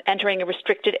entering a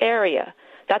restricted area.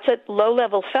 That's a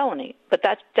low-level felony, but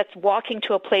that's walking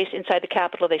to a place inside the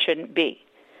Capitol they shouldn't be.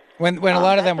 When a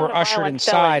lot of them were ushered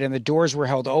inside and the doors were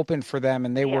held open for them,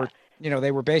 and they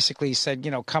were basically said,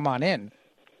 come on in.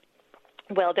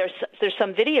 Well, there's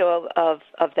some video of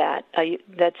that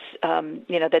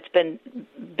that's been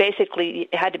basically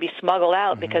had to be smuggled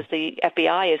out because the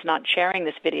FBI is not sharing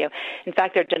this video. In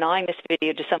fact, they're denying this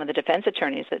video to some of the defense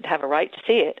attorneys that have a right to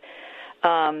see it.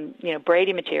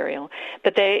 Brady material.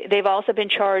 But they've also been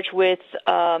charged with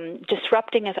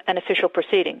disrupting an official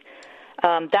proceeding.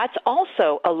 That's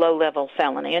also a low-level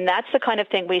felony, and that's the kind of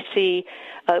thing we see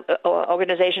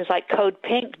organizations like Code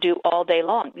Pink do all day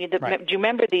long. Do you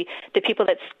remember the people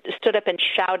that stood up and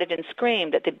shouted and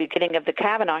screamed at the beginning of the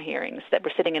Kavanaugh hearings that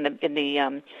were sitting in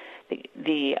the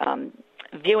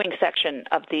viewing section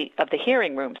of the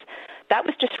hearing rooms? That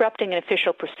was disrupting an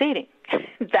official proceeding.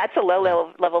 That's a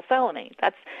low-level felony.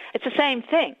 It's the same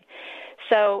thing.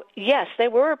 So yes, there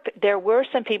were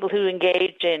some people who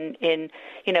engaged in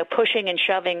pushing and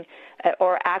shoving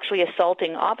or actually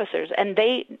assaulting officers, and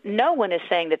no one is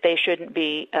saying that they shouldn't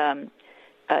be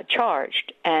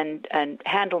charged and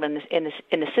handled in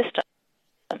the system.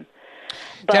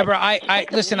 But Deborah, I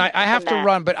listen. I have to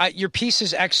run, but your piece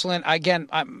is excellent. Again,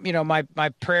 my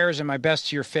prayers and my best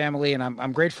to your family, and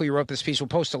I'm grateful you wrote this piece. We'll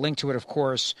post a link to it, of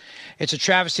course. It's a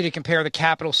travesty to compare the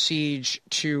Capitol siege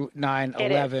to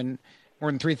 9/11. More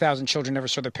than 3,000 children never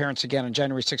saw their parents again. On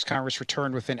January 6th, Congress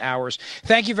returned within hours.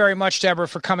 Thank you very much, Deborah,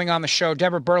 for coming on the show.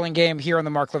 Deborah Burlingame here on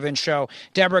the Mark Levin Show.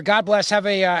 Deborah, God bless. Have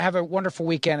a wonderful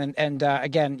weekend, and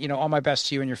again, all my best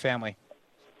to you and your family.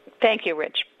 Thank you,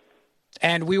 Rich.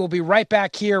 And we will be right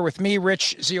back here with me,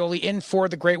 Rich Zeoli, in for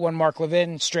the great one, Mark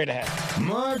Levin, straight ahead.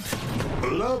 Mark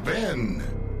Levin.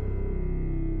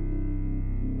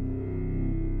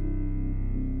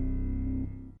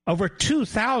 Over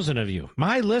 2,000 of you,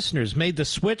 my listeners, made the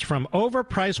switch from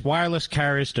overpriced wireless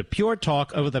carriers to Pure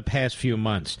Talk over the past few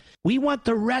months. We want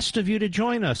the rest of you to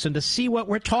join us and to see what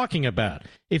we're talking about.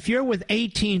 If you're with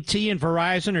AT&T and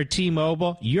Verizon or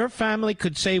T-Mobile, your family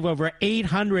could save over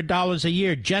 $800 a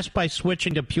year just by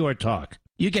switching to Pure Talk.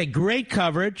 You get great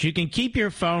coverage, you can keep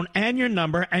your phone and your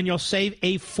number, and you'll save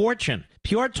a fortune.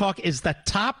 Pure Talk is the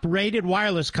top-rated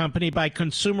wireless company by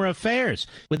Consumer Affairs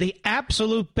with the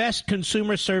absolute best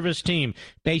consumer service team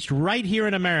based right here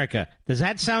in America. Does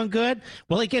that sound good?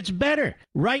 Well, it gets better.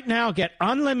 Right now, get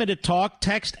unlimited talk,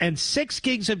 text, and 6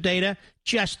 gigs of data,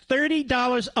 just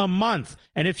 $30 a month.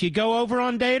 And if you go over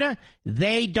on data,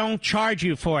 they don't charge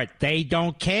you for it. They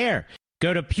don't care.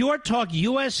 Go to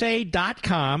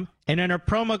puretalkusa.com and enter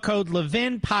promo code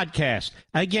Levin Podcast.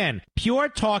 Again,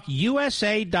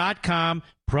 puretalkusa.com,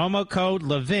 promo code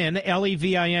Levin,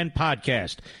 Levin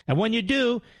Podcast. And when you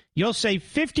do, you'll save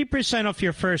 50% off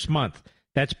your first month.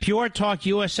 That's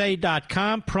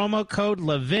puretalkusa.com, promo code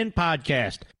Levin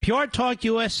Podcast. Pure Talk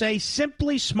USA,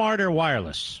 simply smarter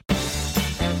wireless.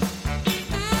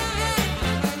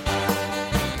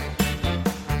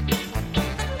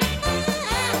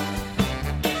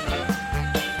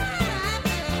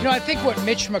 You know, I think what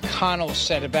Mitch McConnell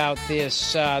said about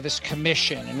this this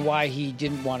commission and why he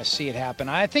didn't want to see it happen,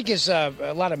 I think is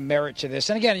a lot of merit to this.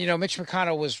 And again, you know, Mitch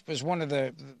McConnell was one of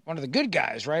the good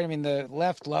guys, right? I mean, the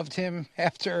left loved him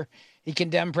after he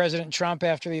condemned President Trump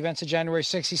after the events of January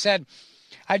 6th. He said,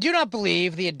 "I do not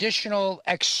believe the additional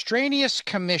extraneous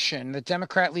commission that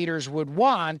Democrat leaders would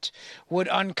want would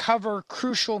uncover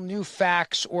crucial new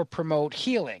facts or promote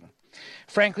healing.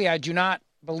 Frankly, I do not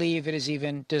believe it is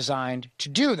even designed to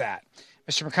do that."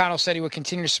 Mr. McConnell said he would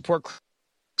continue to support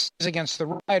against the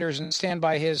rioters and stand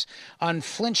by his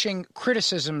unflinching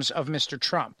criticisms of Mr.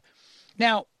 Trump.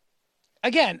 Now,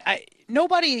 again,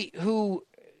 nobody who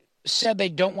said they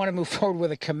don't want to move forward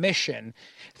with a commission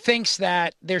thinks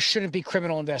that there shouldn't be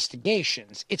criminal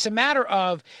investigations. It's a matter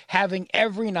of having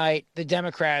every night the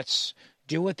Democrats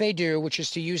do what they do, which is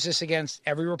to use this against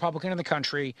every Republican in the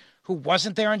country who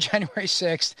wasn't there on January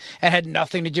 6th and had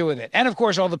nothing to do with it. And, of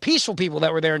course, all the peaceful people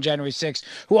that were there on January 6th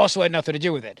who also had nothing to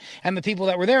do with it. And the people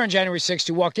that were there on January 6th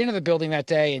who walked into the building that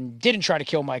day and didn't try to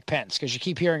kill Mike Pence, because you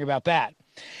keep hearing about that.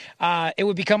 It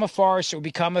would become a farce. It would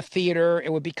become a theater.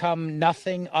 It would become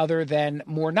nothing other than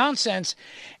more nonsense.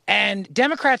 And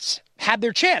Democrats had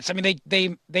their chance. I mean,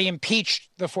 they impeached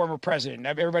the former president.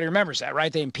 Everybody remembers that,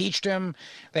 right? They impeached him.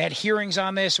 They had hearings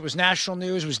on this. It was national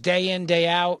news. It was day in, day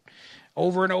out,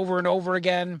 over and over and over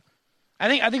again. I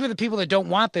think with the people that don't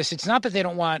want this, it's not that they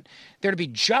don't want there to be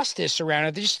justice around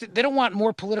it. They don't want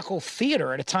more political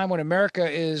theater at a time when America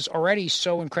is already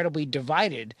so incredibly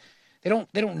divided. They don't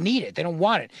need it. They don't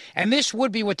want it. And this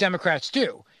would be what Democrats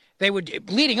do. They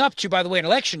would, leading up to, by the way, an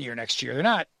election year next year. They're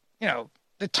not,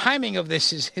 the timing of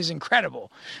this is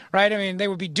incredible, right? I mean, they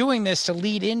would be doing this to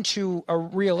lead into a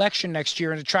re-election next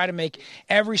year and to try to make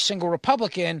every single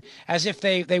Republican as if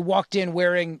they walked in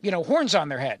wearing, horns on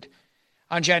their head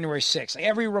on January 6th. Like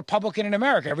every Republican in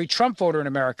America, every Trump voter in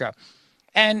America.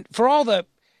 And for all the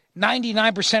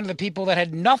 99% of the people that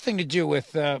had nothing to do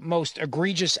with the most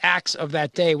egregious acts of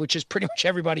that day, which is pretty much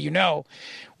everybody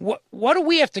what do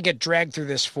we have to get dragged through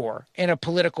this for in a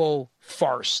political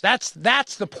farce? That's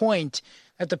the point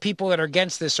that the people that are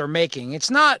against this are making.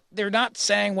 They're not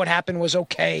saying what happened was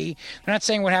okay. They're not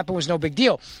saying what happened was no big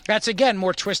deal. That's, again,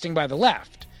 more twisting by the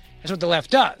left. That's what the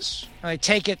left does. They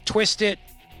take it, twist it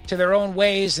to their own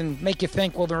ways and make you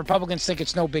think, well, the Republicans think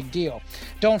it's no big deal.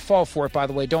 Don't fall for it, by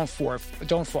the way. Don't fall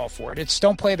for it.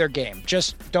 Don't play their game.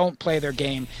 Just don't play their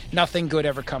game. Nothing good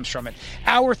ever comes from it.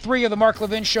 Hour 3 of the Mark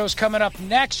Levin Show is coming up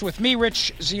next with me,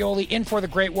 Rich Zeoli, in for the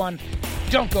great one.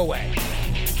 Don't go away.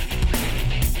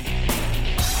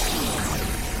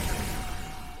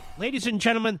 Ladies and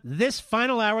gentlemen, this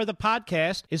final hour of the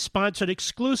podcast is sponsored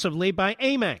exclusively by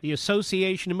AMAC, the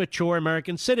Association of Mature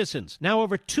American Citizens. Now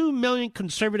over 2 million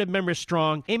conservative members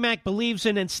strong, AMAC believes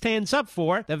in and stands up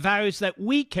for the values that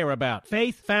we care about: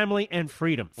 faith, family, and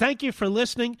freedom. Thank you for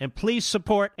listening, and please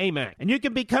support AMAC. And you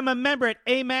can become a member at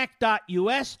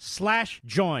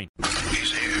amac.us/join.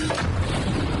 He's here.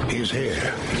 He's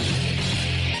here.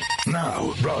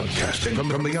 Now, broadcasting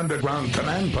from the underground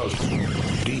command post,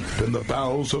 deep in the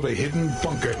bowels of a hidden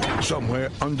bunker, somewhere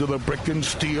under the brick and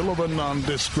steel of a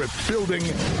nondescript building,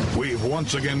 we've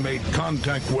once again made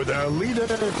contact with our leader,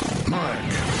 Mark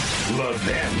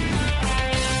Levin.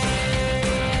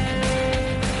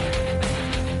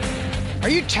 Are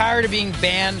you tired of being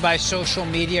banned by social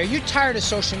media? Are you tired of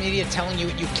social media telling you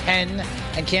what you can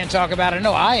and can't talk about? I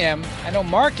know I am. I know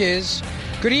Mark is.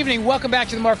 Good evening. Welcome back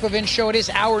to the Mark Levin Show. It is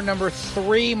hour number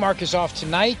 3. Mark is off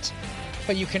tonight,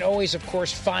 but you can always, of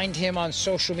course, find him on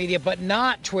social media, but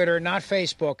not Twitter, not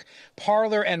Facebook,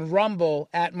 Parler and Rumble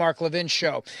at Mark Levin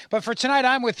Show. But for tonight,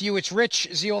 I'm with you. It's Rich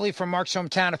Zeoli from Mark's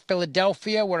hometown of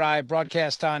Philadelphia, where I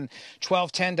broadcast on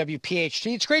 1210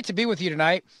 WPHT. It's great to be with you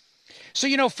tonight. So,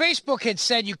 Facebook had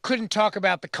said you couldn't talk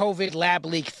about the COVID lab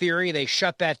leak theory. They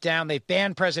shut that down. They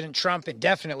banned President Trump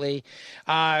indefinitely.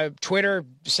 Twitter,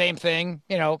 same thing.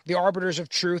 The arbiters of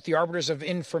truth, the arbiters of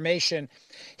information.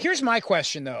 Here's my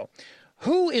question, though.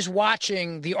 Who is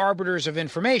watching the arbiters of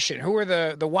information? Who are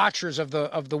the watchers of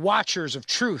the watchers of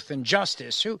truth and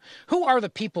justice? Who are the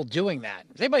people doing that?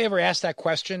 Has anybody ever asked that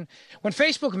question? When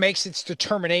Facebook makes its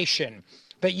determination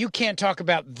but you can't talk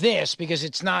about this because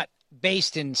it's not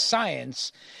based in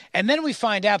science. And then we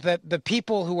find out that the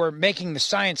people who are making the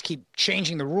science keep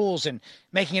changing the rules and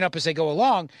making it up as they go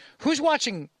along. Who's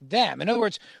watching them? In other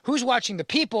words, who's watching the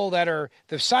people that are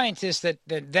the scientists that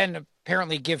then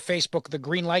apparently give Facebook the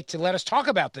green light to let us talk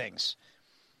about things?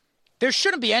 There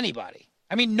shouldn't be anybody.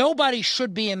 I mean, nobody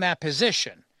should be in that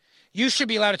position. You should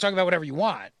be allowed to talk about whatever you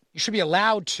want. You should be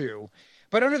allowed to.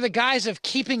 But under the guise of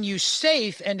keeping you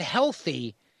safe and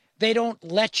healthy, they don't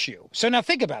let you. So now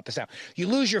think about this now. You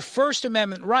lose your First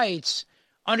Amendment rights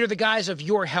under the guise of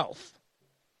your health.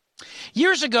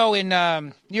 Years ago in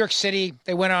New York City,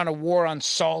 they went on a war on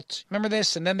salt. Remember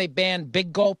this? And then they banned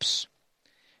big gulps.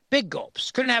 Big gulps.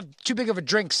 Couldn't have too big of a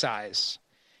drink size.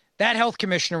 That health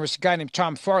commissioner was a guy named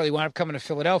Tom Farley, wound up coming to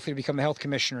Philadelphia to become the health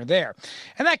commissioner there.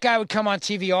 And that guy would come on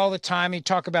TV all the time. He'd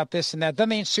talk about this and that. Then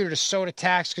they instituted a soda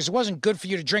tax because it wasn't good for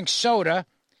you to drink soda.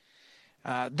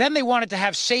 Then they wanted to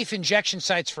have safe injection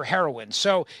sites for heroin.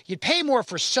 So you'd pay more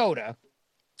for soda,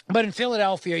 but in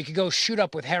Philadelphia, you could go shoot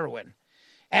up with heroin.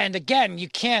 And again, you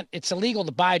can't, it's illegal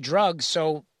to buy drugs.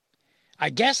 So I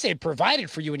guess they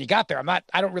provided for you when you got there.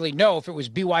 I don't really know if it was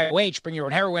BYOH, bring your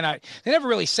own heroin out. They never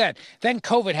really said. Then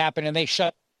COVID happened and they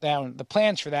shut down the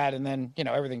plans for that. And then,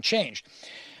 everything changed.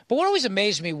 But what always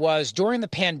amazed me was during the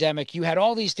pandemic, you had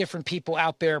all these different people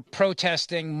out there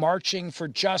protesting, marching for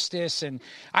justice. And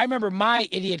I remember my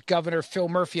idiot governor, Phil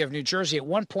Murphy of New Jersey, at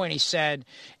one point he said,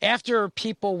 after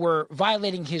people were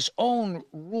violating his own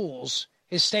rules,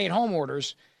 his stay-at-home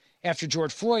orders, after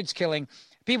George Floyd's killing,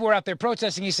 people were out there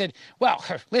protesting. He said, well,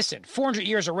 listen, 400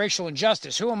 years of racial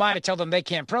injustice. Who am I to tell them they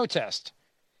can't protest?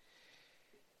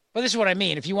 But this is what I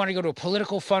mean. If you want to go to a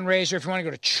political fundraiser, if you want to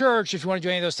go to church, if you want to do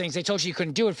any of those things, they told you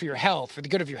couldn't do it for your health, for the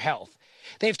good of your health.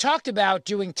 They've talked about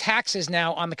doing taxes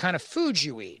now on the kind of foods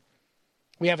you eat.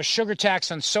 We have a sugar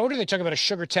tax on soda. They talk about a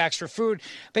sugar tax for food.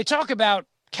 They talk about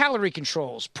calorie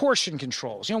controls, portion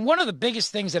controls. One of the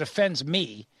biggest things that offends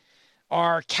me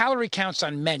are calorie counts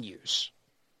on menus.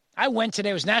 I went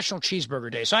today, it was National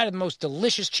Cheeseburger Day, so I had the most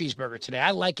delicious cheeseburger today.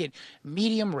 I like it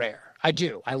medium rare. I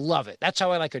do. I love it. That's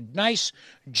how I like a nice,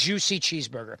 juicy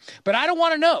cheeseburger. But I don't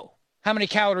want to know how many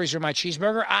calories are in my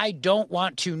cheeseburger. I don't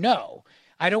want to know.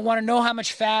 I don't want to know how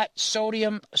much fat,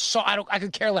 sodium, salt. I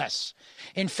could care less.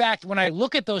 In fact, when I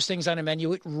look at those things on a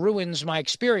menu, it ruins my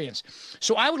experience.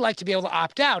 So I would like to be able to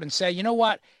opt out and say, you know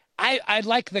what? I'd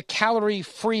like the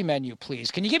calorie-free menu, please.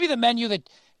 Can you give me the menu that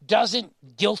doesn't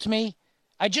guilt me?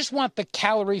 I just want the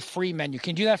calorie-free menu.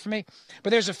 Can you do that for me? But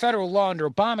there's a federal law under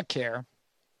Obamacare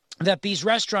that these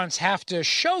restaurants have to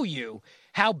show you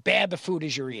how bad the food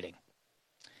is you're eating.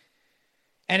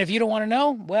 And if you don't want to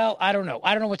know, well, I don't know.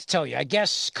 I don't know what to tell you. I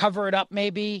guess cover it up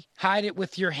maybe, hide it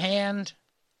with your hand.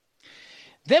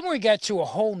 Then we get to a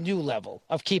whole new level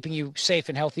of keeping you safe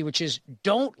and healthy, which is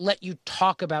don't let you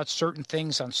talk about certain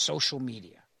things on social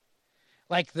media,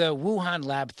 like the Wuhan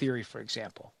lab theory, for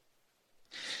example.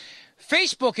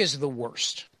 Facebook is the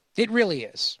worst. It really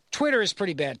is. Twitter is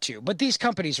pretty bad too, but these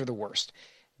companies are the worst.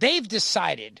 They've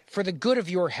decided for the good of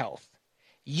your health,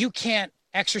 you can't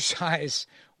exercise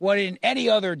what in any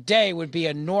other day would be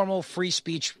a normal free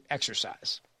speech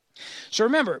exercise. So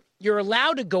remember, you're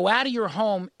allowed to go out of your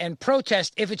home and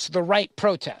protest if it's the right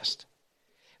protest.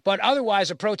 But otherwise,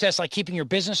 a protest like keeping your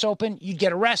business open, you'd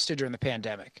get arrested during the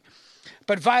pandemic.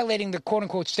 But violating the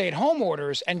quote-unquote stay-at-home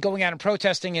orders and going out and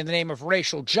protesting in the name of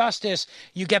racial justice,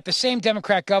 you get the same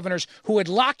Democrat governors who would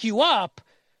lock you up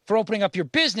for opening up your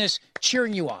business,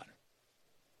 cheering you on.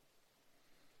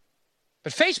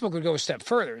 But Facebook would go a step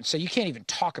further and say, you can't even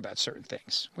talk about certain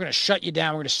things. We're going to shut you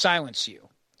down. We're going to silence you.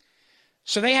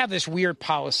 So they have this weird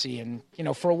policy. And,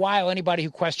 for a while, anybody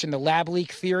who questioned the lab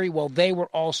leak theory, well, they were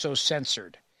also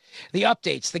censored. The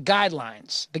updates, the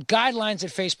guidelines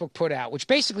that Facebook put out, which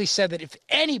basically said that if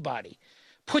anybody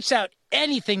puts out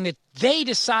anything that they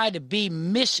decide to be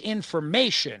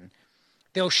misinformation,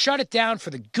 they'll shut it down for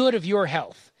the good of your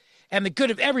health and the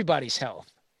good of everybody's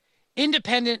health.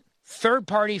 Independent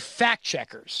third-party fact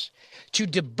checkers to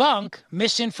debunk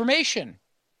misinformation.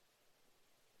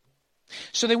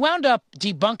 So they wound up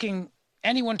debunking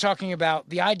anyone talking about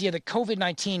the idea that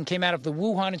COVID-19 came out of the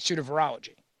Wuhan Institute of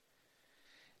Virology.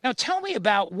 Now tell me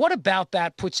what about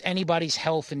that puts anybody's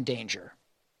health in danger?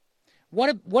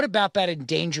 What about that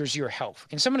endangers your health?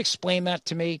 Can someone explain that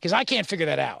to me? Because I can't figure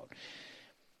that out.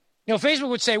 Facebook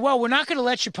would say, well, we're not going to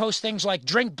let you post things like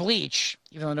drink bleach,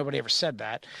 even though nobody ever said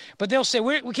that. But they'll say,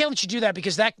 we can't let you do that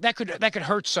because that could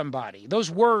hurt somebody.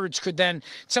 Those words could then,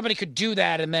 somebody could do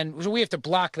that, and then we have to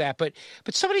block that. But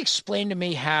somebody explain to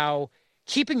me how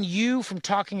keeping you from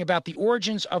talking about the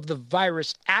origins of the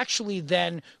virus actually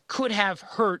then could have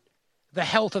hurt the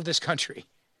health of this country.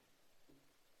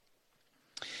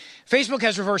 Facebook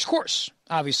has reversed course,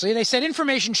 obviously. They said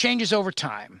information changes over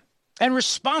time, and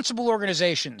responsible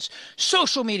organizations,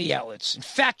 social media outlets, and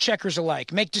fact checkers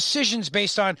alike make decisions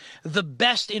based on the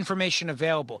best information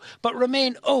available, but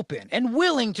remain open and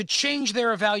willing to change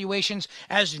their evaluations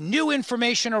as new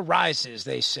information arises,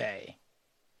 they say.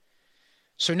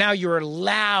 So now you're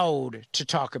allowed to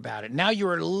talk about it. Now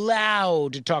you're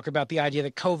allowed to talk about the idea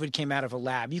that COVID came out of a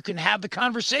lab. You can have the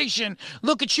conversation.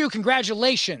 Look at you.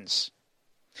 Congratulations.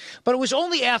 But it was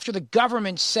only after the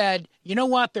government said, you know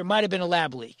what, there might have been a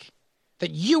lab leak,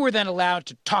 that you were then allowed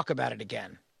to talk about it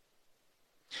again.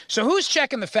 So who's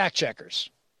checking the fact checkers?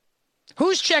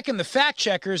 Who's checking the fact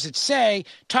checkers that say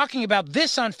talking about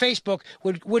this on Facebook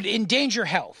would endanger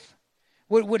health?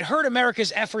 Would hurt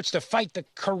America's efforts to fight the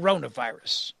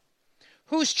coronavirus?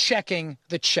 Who's checking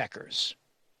the checkers?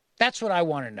 That's what I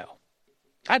want to know.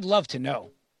 I'd love to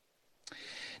know.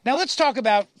 Now let's talk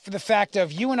about the fact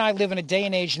of you and I live in a day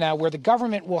and age now where the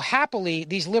government will happily,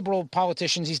 these liberal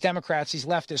politicians, these Democrats, these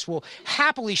leftists will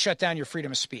happily shut down your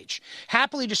freedom of speech,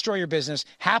 happily destroy your business,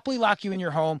 happily lock you in your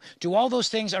home, do all those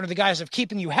things under the guise of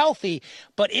keeping you healthy.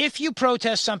 But if you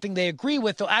protest something they agree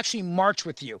with, they'll actually march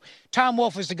with you. Tom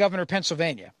Wolf is the governor of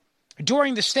Pennsylvania.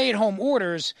 During the stay-at-home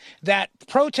orders that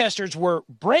protesters were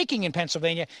breaking in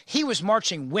Pennsylvania, he was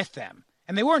marching with them.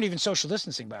 And they weren't even social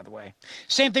distancing, by the way.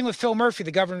 Same thing with Phil Murphy,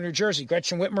 the governor of New Jersey,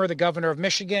 Gretchen Whitmer, the governor of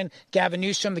Michigan, Gavin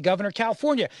Newsom, the governor of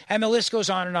California, and the list goes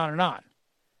on and on and on.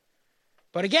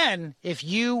 But again, if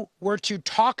you were to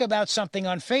talk about something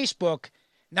on Facebook,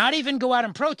 not even go out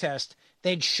and protest,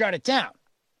 they'd shut it down.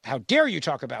 How dare you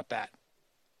talk about that?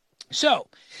 So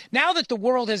now that the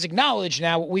world has acknowledged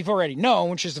now what we've already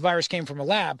known, which is the virus came from a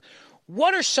lab,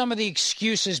 what are some of the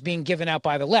excuses being given out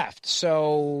by the left?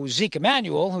 So Zeke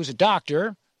Emanuel, who's a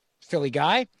doctor, Philly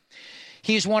guy,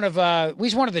 he's one of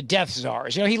the death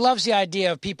czars. You know, he loves the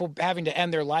idea of people having to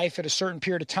end their life at a certain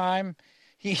period of time.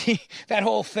 That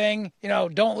whole thing, you know,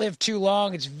 don't live too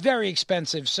long. It's very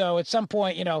expensive. So at some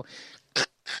point, you know,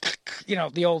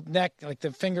 the old neck, like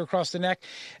the finger across the neck.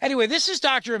 Anyway, this is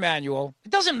Dr. Emanuel.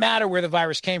 It doesn't matter where the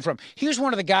virus came from. He was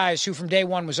one of the guys who from day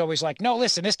one was always like, no,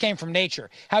 listen, this came from nature.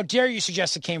 How dare you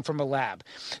suggest it came from a lab?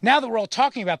 Now that we're all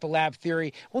talking about the lab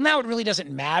theory, well, now it really doesn't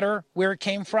matter where it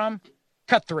came from.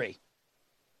 Cut 3.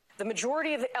 The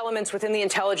majority of the elements within the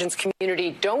intelligence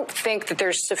community don't think that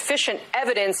there's sufficient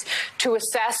evidence to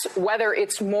assess whether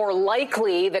it's more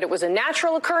likely that it was a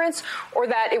natural occurrence or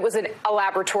that it was a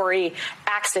laboratory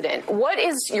accident. What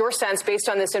is your sense, based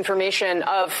on this information,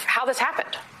 of how this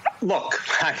happened? Look,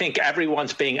 I think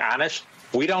everyone's being honest.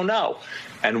 We don't know.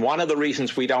 And one of the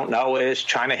reasons we don't know is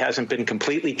China hasn't been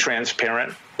completely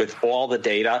transparent with all the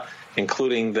data,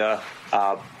 including the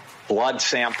blood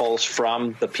samples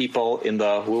from the people in the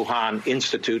Wuhan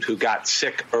Institute who got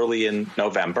sick early in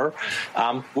November.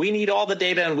 We need all the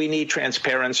data and we need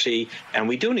transparency, and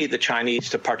we do need the Chinese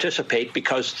to participate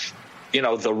because, you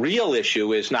know, the real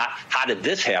issue is not how did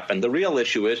this happen? The real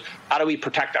issue is how do we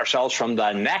protect ourselves from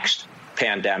the next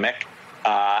pandemic,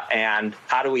 and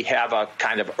how do we have a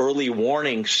kind of early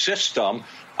warning system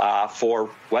for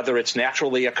whether it's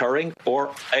naturally occurring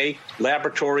or a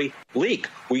laboratory leak.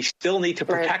 We still need to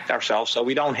protect ourselves so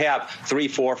we don't have 3,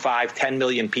 4, 5, 10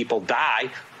 million people die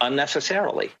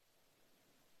unnecessarily.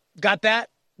 Got that?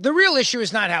 The real issue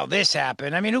is not how this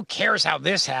happened. I mean, who cares how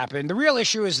this happened? The real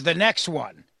issue is the next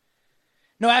one.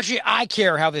 No, actually, I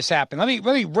care how this happened. Let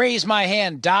me raise my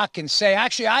hand, Doc, and say,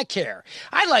 actually, I care.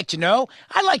 I'd like to know.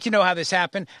 I'd like to know how this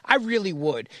happened. I really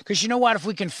would. Because you know what? If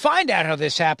we can find out how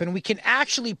this happened, we can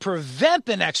actually prevent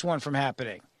the next one from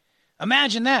happening.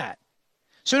 Imagine that.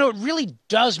 So, no, it really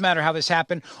does matter how this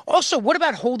happened. Also, what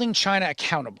about holding China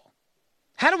accountable?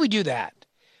 How do we do that?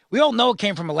 We all know it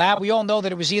came from a lab. We all know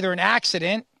that it was either an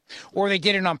accident or they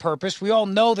did it on purpose. We all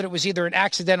know that it was either an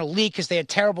accidental leak because they had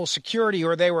terrible security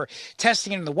or they were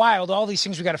testing it in the wild. All these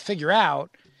things we got to figure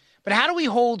out. But how do we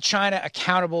hold China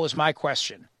accountable is my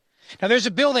question. Now, there's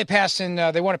a bill they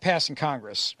want to pass in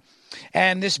Congress.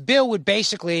 And this bill would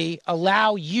basically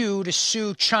allow you to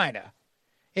sue China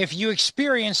if you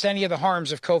experienced any of the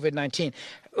harms of COVID-19.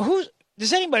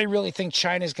 Does anybody really think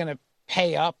China is going to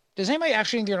pay up? Does anybody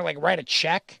actually think they're going to write a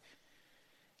check?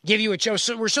 Give you a check.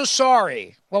 So we're so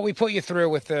sorry what we put you through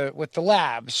with the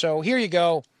lab. So here you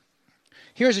go.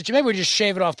 Maybe we just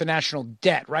shave it off the national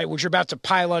debt, right? Which you're about to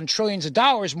pile on trillions of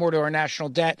dollars more to our national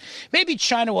debt. Maybe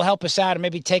China will help us out and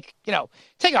maybe take a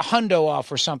hundo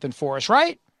off or something for us,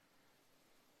 right?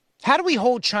 How do we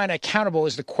hold China accountable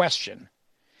is the question.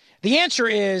 The answer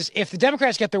is if the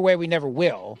Democrats get their way, we never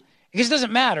will. Because it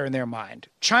doesn't matter in their mind.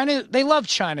 China, they love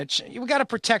China. We got to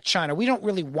protect China. We don't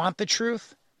really want the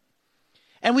truth.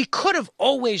 And we could have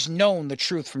always known the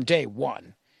truth from day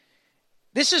one.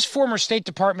 This is former State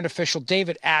Department official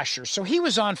David Asher. So he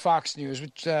was on Fox News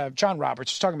with John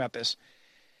Roberts, was talking about this.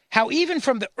 How even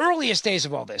from the earliest days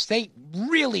of all this, they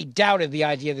really doubted the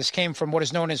idea this came from what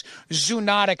is known as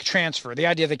zoonotic transfer, the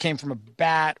idea that came from a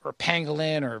bat or a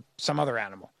pangolin or some other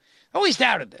animal. Always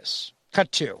doubted this.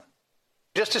 Cut 2.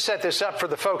 Just to set this up for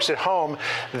the folks at home,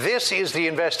 this is the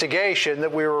investigation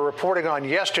that we were reporting on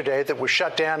yesterday that was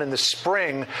shut down in the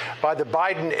spring by the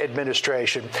Biden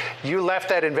administration. You left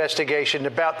that investigation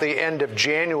about the end of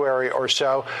January or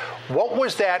so. What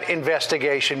was that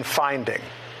investigation finding?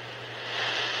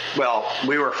 Well,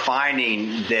 we were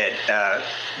finding that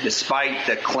despite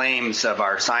the claims of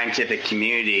our scientific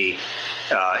community,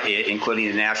 including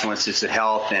the National Institutes of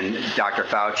Health and Dr.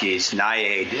 Fauci's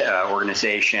NIAID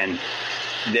organization,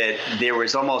 that there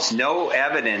was almost no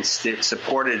evidence that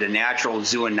supported a natural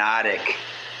zoonotic,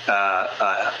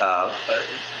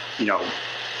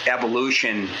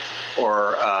 evolution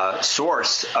or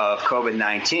source of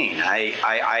COVID-19.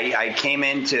 I came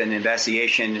into an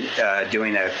investigation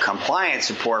doing a compliance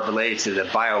report related to the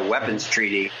bioweapons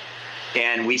treaty.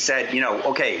 And we said,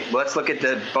 okay, let's look at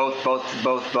the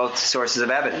both sources of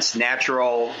evidence.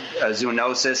 Natural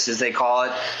zoonosis, as they call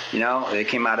it, it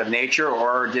came out of nature,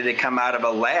 or did it come out of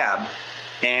a lab?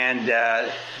 And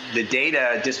the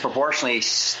data disproportionately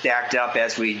stacked up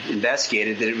as we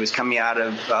investigated that it was coming out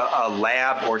of a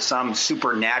lab or some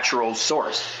supernatural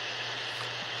source.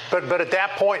 But at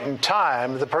that point in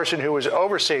time, the person who was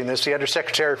overseeing this, the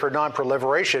Undersecretary for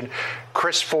Nonproliferation,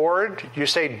 Chris Ford, you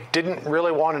say didn't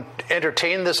really want to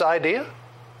entertain this idea?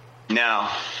 No,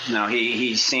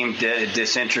 he seemed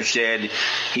disinterested.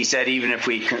 He said even if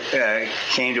we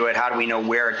came to it, how do we know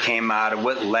where it came out of,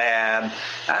 what lab?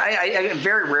 I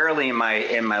very rarely in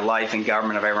my life in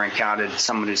government have I ever encountered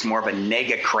someone who's more of a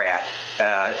negacrat,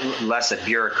 less a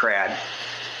bureaucrat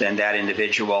than that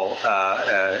individual.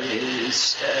 I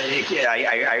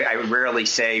rarely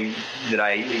say that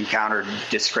I encountered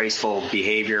disgraceful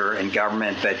behavior in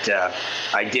government, but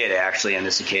I did actually on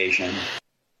this occasion.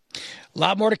 A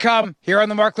lot more to come here on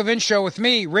the Mark Levin Show with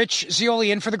me, Rich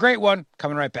Zeoli, in for the great one.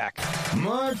 Coming right back.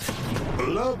 Mark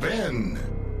Levin.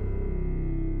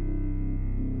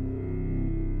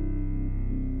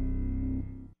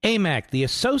 AMAC, the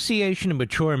Association of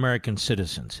Mature American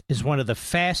Citizens, is one of the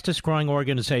fastest-growing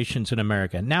organizations in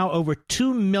America, now over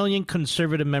 2 million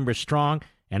conservative members strong,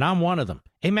 and I'm one of them.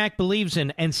 AMAC believes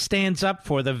in and stands up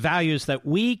for the values that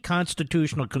we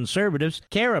constitutional conservatives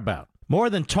care about. More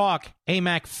than talk,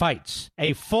 AMAC fights.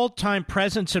 A full-time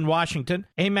presence in Washington,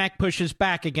 AMAC pushes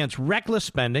back against reckless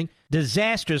spending,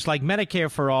 disasters like Medicare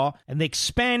for All, and the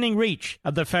expanding reach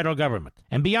of the federal government.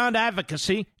 And beyond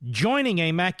advocacy, joining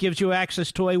AMAC gives you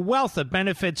access to a wealth of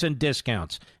benefits and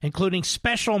discounts, including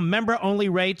special member-only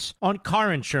rates on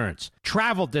car insurance,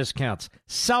 travel discounts,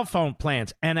 cell phone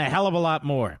plans, and a hell of a lot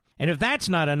more. And if that's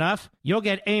not enough, you'll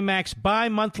get AMAC's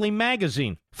bi-monthly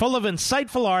magazine, full of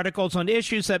insightful articles on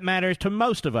issues that matter to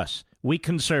most of us, we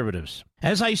conservatives.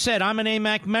 As I said, I'm an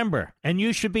AMAC member, and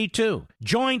you should be too.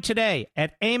 Join today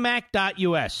at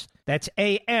amac.us. That's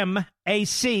AMAC.us.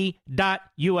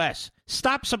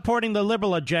 Stop supporting the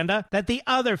liberal agenda that the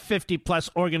other 50-plus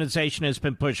organization has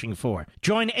been pushing for.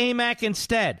 Join AMAC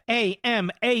instead. AMAC.us.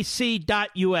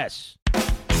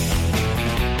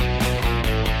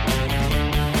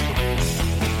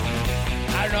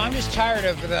 I don't know. I'm just tired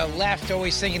of the left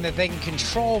always thinking that they can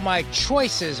control my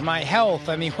choices, my health.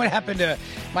 I mean, what happened to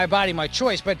my body, my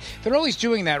choice? But they're always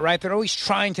doing that, right? They're always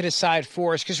trying to decide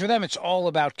for us because for them, it's all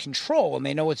about control. And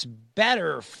they know it's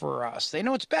better for us. They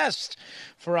know it's best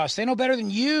for us. They know better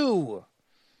than you.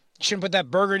 You shouldn't put that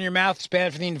burger in your mouth. It's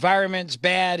bad for the environment. It's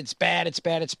bad. It's bad. It's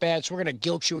bad. It's bad. So we're going to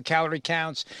guilt you with calorie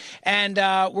counts. And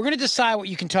we're going to decide what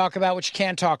you can talk about, what you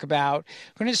can't talk about.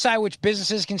 We're going to decide which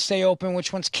businesses can stay open,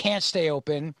 which ones can't stay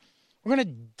open. We're going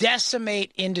to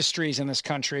decimate industries in this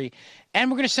country. And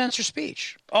we're going to censor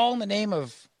speech, all in the name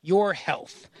of your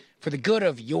health, for the good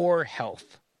of your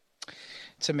health.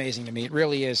 It's amazing to me. It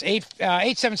really is.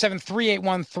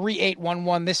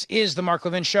 877-381-3811. This is the Mark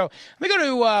Levin Show. Let me go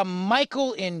to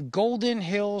Michael in Golden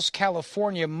Hills,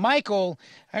 California. Michael,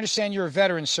 I understand you're a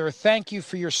veteran, sir. Thank you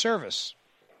for your service.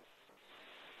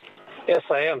 Yes,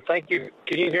 I am. Thank you.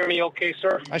 Can you hear me okay,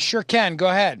 sir? I sure can. Go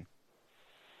ahead.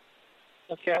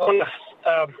 Okay. I want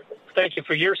to thank you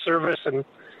for your service, and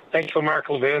thank you for Mark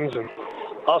Levin's, and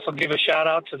also give a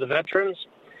shout-out to the veterans.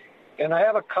 And I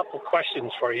have a couple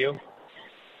questions for you.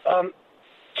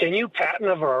 Can you patent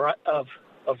a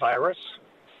virus?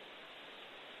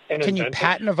 Can you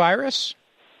patent a virus?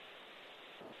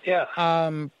 Yeah.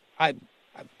 I'm not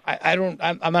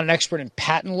an expert in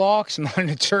patent law because I'm not an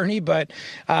attorney, but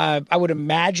I would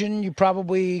imagine you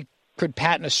probably could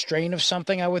patent a strain of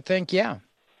something, I would think. Yeah.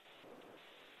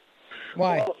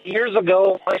 Why? Well, years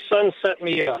ago, my son sent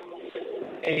me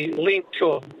a link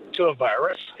to a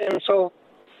virus. And so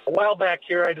a while back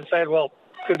here, I decided, well,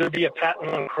 could there be a patent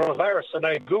on coronavirus? And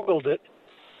I Googled it,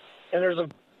 and there's a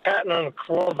patent on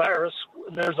coronavirus.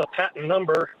 There's a patent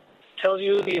number, tells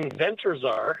you who the inventors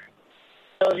are,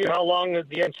 tells you how long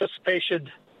the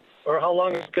anticipation or how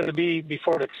long it's going to be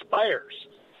before it expires.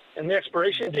 And the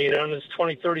expiration date on it is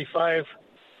 2035,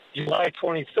 July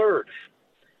 23rd.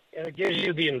 And it gives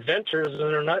you the inventors, and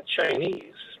they're not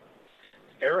Chinese.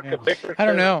 Erica Bickerton. I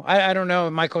don't know. I don't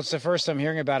know, Michael. It's the first I'm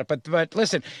hearing about it. But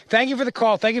listen, thank you for the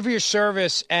call. Thank you for your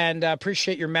service, and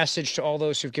appreciate your message to all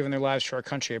those who've given their lives to our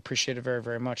country. I appreciate it very,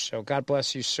 very much. So God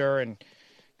bless you, sir, and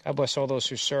God bless all those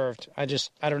who served. I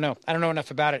don't know. I don't know enough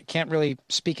about it. Can't really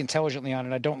speak intelligently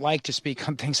on it. I don't like to speak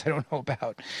on things I don't know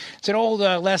about. It's an old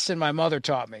lesson my mother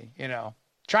taught me,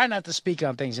 Try not to speak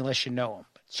on things unless you know them.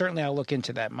 But certainly I'll look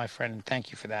into that, my friend, and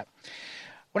thank you for that.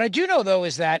 What I do know, though,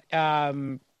 is that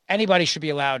anybody should be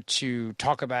allowed to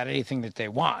talk about anything that they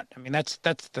want. I mean, that's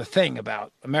the thing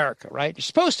about America, right? You're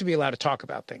supposed to be allowed to talk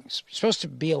about things. You're supposed to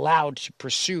be allowed to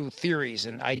pursue theories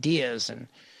and ideas and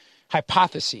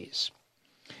hypotheses.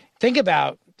 Think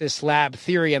about this lab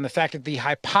theory and the fact that the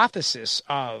hypothesis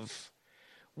of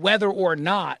whether or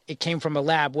not it came from a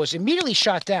lab was immediately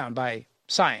shot down by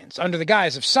science. Under the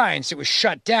guise of science, it was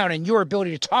shut down, and your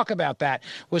ability to talk about that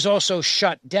was also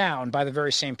shut down by the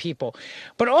very same people.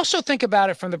 But also think about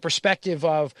it from the perspective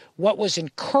of what was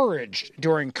encouraged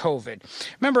during COVID.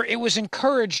 Remember, it was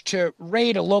encouraged to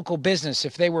raid a local business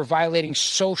if they were violating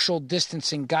social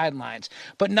distancing guidelines,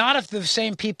 but not if the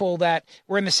same people that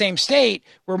were in the same state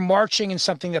were marching in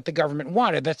something that the government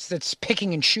wanted. That's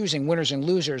picking and choosing winners and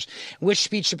losers, which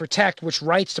speech to protect, which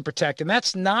rights to protect, and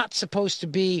that's not supposed to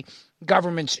be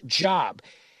government's job.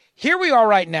 Here we are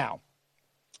right now,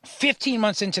 15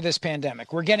 months into this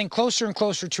pandemic. We're getting closer and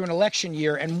closer to an election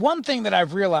year. And one thing that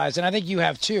I've realized, and I think you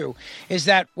have too, is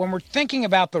that when we're thinking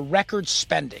about the record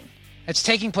spending that's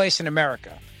taking place in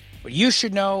America, what you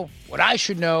should know, what I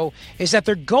should know, is that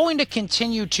they're going to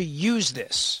continue to use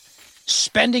this,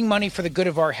 spending money for the good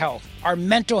of our health, our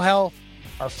mental health,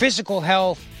 our physical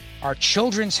health, our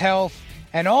children's health,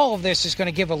 and all of this is going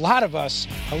to give a lot of us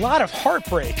a lot of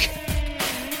heartbreak.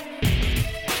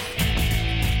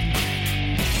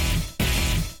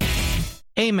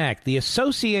 AMAC, the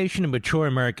Association of Mature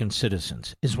American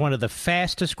Citizens, is one of the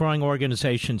fastest growing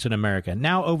organizations in America,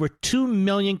 now over 2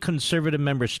 million conservative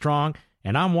members strong,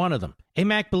 and I'm one of them.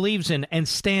 AMAC believes in and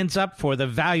stands up for the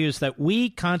values that we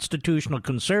constitutional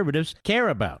conservatives care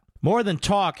about. More than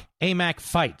talk, AMAC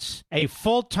fights. A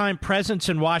full-time presence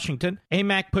in Washington,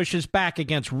 AMAC pushes back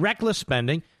against reckless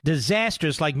spending,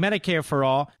 disasters like Medicare for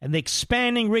All, and the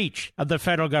expanding reach of the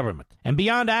federal government. And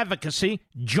beyond advocacy,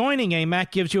 joining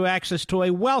AMAC gives you access to a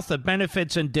wealth of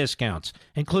benefits and discounts,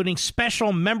 including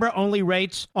special member-only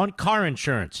rates on car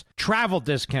insurance, travel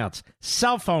discounts,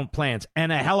 cell phone plans,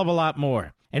 and a hell of a lot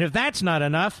more. And if that's not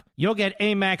enough, you'll get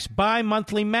AMAC's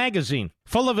bi-monthly magazine,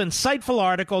 full of insightful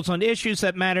articles on issues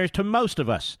that matter to most of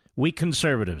us, we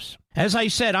conservatives. As I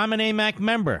said, I'm an AMAC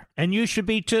member, and you should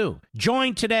be too.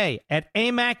 Join today at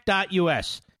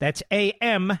amac.us. That's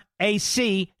AMAC.us.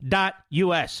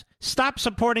 Stop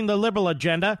supporting the liberal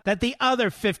agenda that the other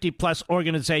 50-plus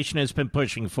organization has been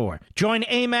pushing for. Join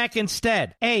AMAC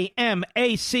instead. AMAC.us.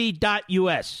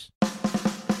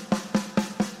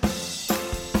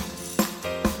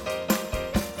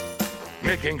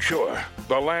 Making sure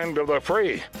the land of the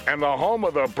free and the home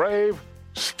of the brave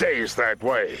stays that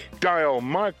way. Dial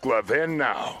Mark Levin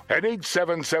now at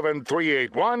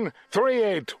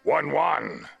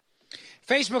 877-381-3811.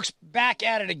 Facebook's back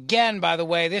at it again, by the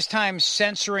way, this time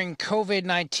censoring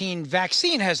COVID-19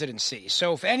 vaccine hesitancy.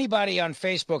 So if anybody on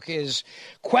Facebook is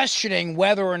questioning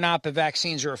whether or not the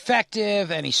vaccines are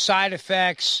effective, any side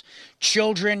effects,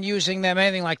 children using them,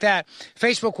 anything like that,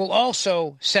 Facebook will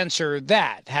also censor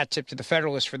that. Hat tip to the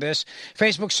Federalist for this.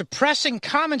 Facebook suppressing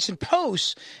comments and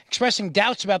posts expressing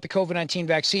doubts about the COVID-19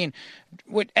 vaccine,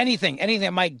 anything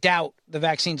that might doubt the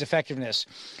vaccine's effectiveness.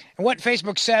 And what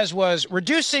Facebook says was,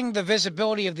 reducing the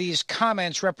visibility of these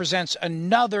comments represents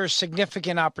another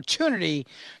significant opportunity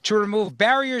to remove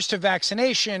barriers to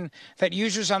vaccination that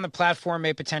users on the platform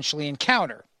may potentially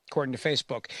encounter, according to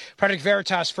Facebook. Project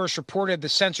Veritas first reported the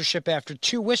censorship after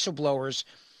 2 whistleblowers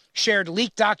shared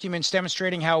leaked documents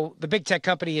demonstrating how the big tech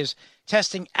company is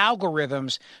testing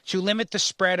algorithms to limit the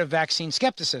spread of vaccine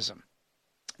skepticism.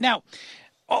 Now,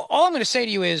 all I'm going to say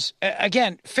to you is,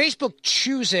 again, Facebook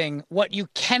choosing what you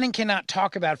can and cannot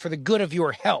talk about for the good of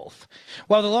your health,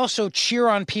 while they'll also cheer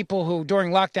on people who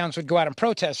during lockdowns would go out and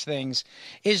protest things,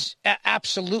 is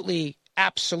absolutely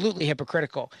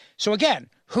hypocritical. So again,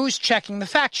 who's checking the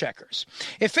fact checkers?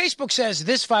 If Facebook says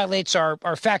this violates our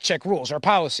fact check rules, our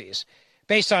policies,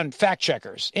 based on fact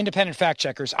checkers, independent fact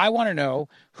checkers, I want to know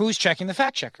who's checking the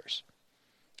fact checkers.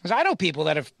 Because I know people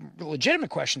that have legitimate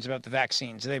questions about the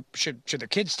vaccines. Should their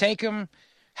kids take them?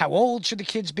 How old should the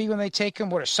kids be when they take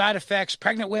them? What are side effects?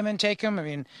 Pregnant women take them? I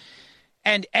mean,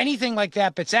 and anything like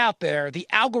that's out there, the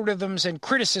algorithms and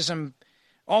criticism,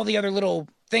 all the other little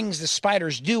things the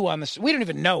spiders do on this, we don't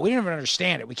even know. We don't even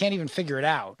understand it. We can't even figure it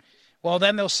out. Well,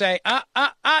 then they'll say,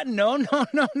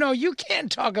 no, you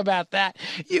can't talk about that.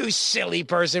 You silly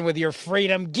person with your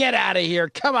freedom. Get out of here.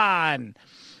 Come on.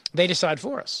 They decide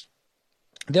for us.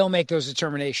 They'll make those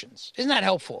determinations. Isn't that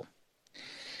helpful?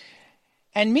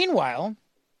 And meanwhile,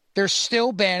 they're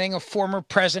still banning a former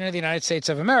president of the United States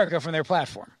of America from their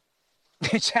platform.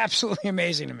 It's absolutely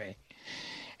amazing to me.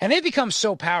 And they've become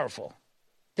so powerful.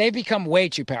 They've become way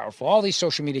too powerful, all these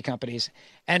social media companies.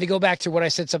 And to go back to what I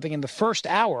said something in the first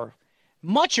hour,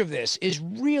 much of this is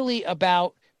really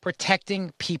about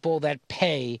protecting people that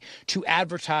pay to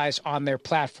advertise on their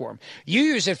platform. You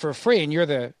use it for free and you're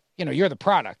the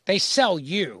product. They sell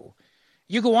you.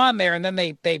 You go on there and then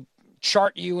they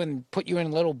chart you and put you in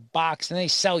a little box and they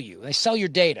sell you. They sell your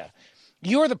data.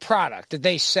 You're the product that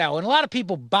they sell. And a lot of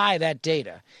people buy that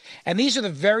data. And these are the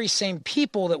very same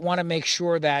people that want to make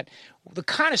sure that the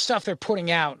kind of stuff they're putting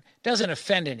out doesn't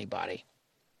offend anybody.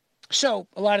 So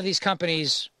a lot of these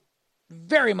companies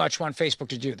very much want Facebook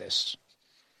to do this.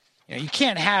 You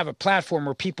can't have a platform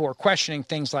where people are questioning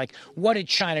things like, what did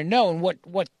China know and what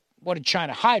did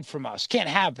China hide from us? Can't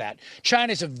have that.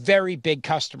 China's a very big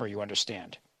customer, you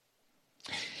understand.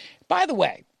 By the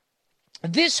way,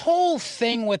 this whole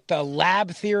thing with the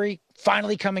lab theory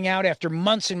finally coming out after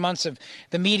months and months of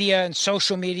the media and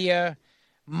social media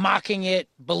mocking it,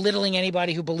 belittling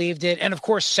anybody who believed it, and of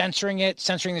course censoring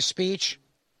the speech.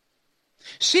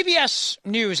 CBS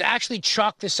News actually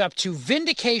chalked this up to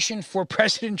vindication for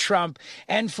President Trump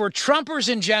and for Trumpers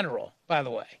in general, by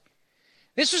the way.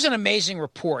 This was an amazing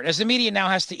report, as the media now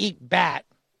has to eat bat,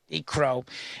 eat crow,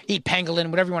 eat pangolin,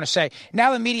 whatever you want to say.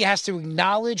 Now the media has to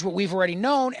acknowledge what we've already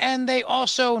known, and they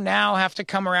also now have to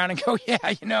come around and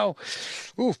go,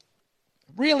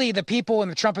 really the people in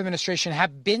the Trump administration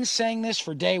have been saying this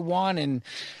for day one, and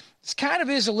this kind of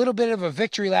is a little bit of a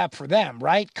victory lap for them,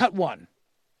 right? Cut one.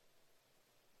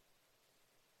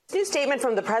 New statement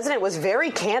from the president was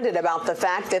very candid about the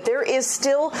fact that there is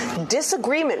still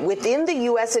disagreement within the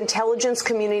U.S. intelligence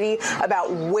community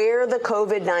about where the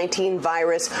COVID-19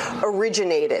 virus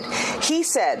originated. He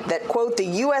said that, quote, the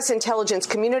U.S. intelligence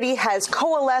community has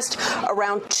coalesced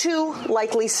around two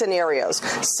likely scenarios.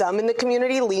 Some in the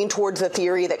community lean towards the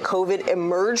theory that COVID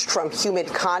emerged from human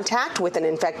contact with an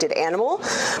infected animal,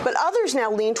 but others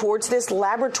now lean towards this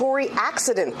laboratory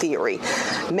accident theory.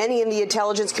 Many in the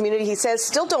intelligence community, he says,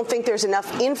 still don't think there's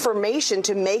enough information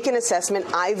to make an assessment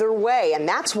either way, and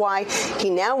that's why he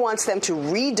now wants them to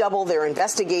redouble their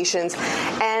investigations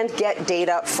and get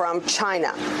data from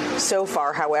China. So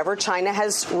far, however, China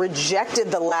has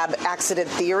rejected the lab accident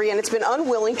theory, and it's been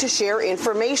unwilling to share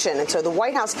information. And so the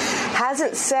White House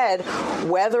hasn't said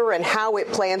whether and how it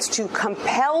plans to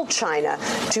compel China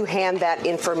to hand that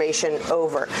information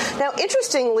over. Now,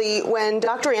 interestingly, when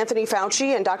Dr. Anthony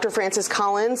Fauci and Dr. Francis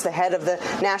Collins, the head of the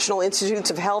National Institutes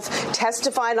of Health,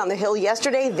 testified on the Hill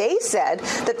yesterday, they said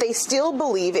that they still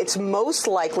believe it's most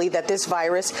likely that this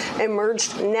virus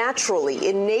emerged naturally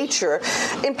in nature,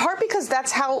 in part because that's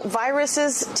how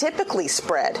viruses typically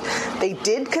spread. They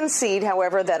did concede,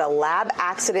 however, that a lab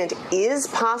accident is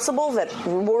possible, that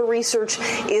more research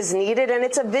is needed, and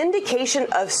it's a vindication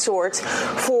of sorts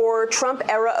for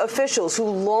Trump-era officials who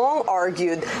long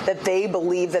argued that they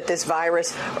believe that this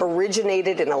virus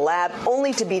originated in a lab,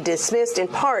 only to be dismissed in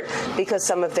part because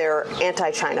some of their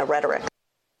anti-China rhetoric.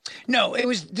 No, it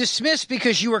was dismissed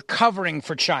because you were covering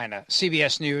for China,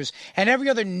 CBS News, and every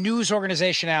other news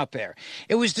organization out there.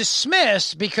 It was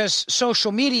dismissed because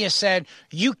social media said,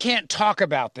 you can't talk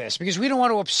about this because we don't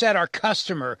want to upset our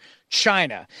customer,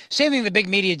 China. Same thing, the big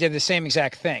media did the same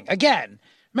exact thing. Again,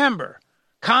 remember,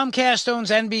 Comcast owns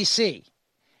NBC.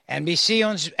 NBC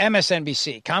owns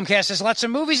MSNBC. Comcast has lots of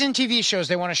movies and TV shows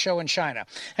they want to show in China.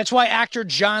 That's why actor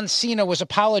John Cena was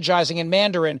apologizing in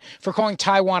Mandarin for calling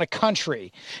Taiwan a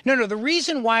country. No, the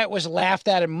reason why it was laughed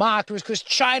at and mocked was because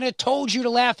China told you to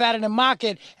laugh at it and mock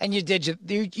it, and you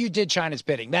did China's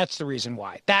bidding. That's the reason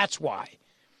why. That's why.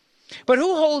 But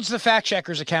who holds the fact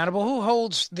checkers accountable? Who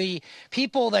holds the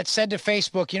people that said to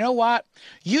Facebook, you know what?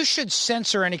 You should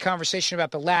censor any conversation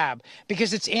about the lab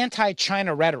because it's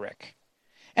anti-China rhetoric.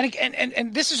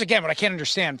 And this is, again, what I can't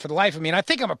understand for the life of me. And I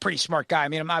think I'm a pretty smart guy. I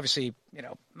mean, I'm obviously,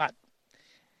 not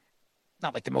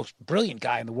like the most brilliant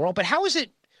guy in the world. But how is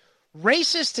it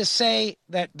racist to say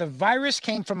that the virus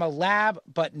came from a lab,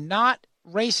 but not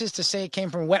racist to say it came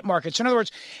from wet markets? In other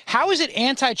words, how is it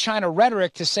anti-China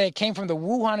rhetoric to say it came from the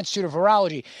Wuhan Institute of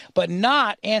Virology, but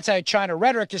not anti-China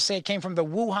rhetoric to say it came from the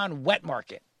Wuhan wet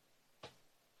market?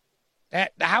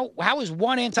 How is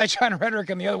one anti-China rhetoric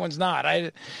and the other one's not?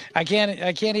 I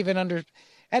can't even under.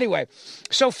 Anyway,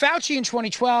 so Fauci in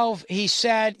 2012, he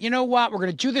said, you know what, we're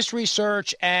going to do this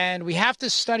research and we have to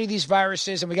study these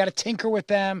viruses and we got to tinker with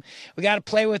them. We got to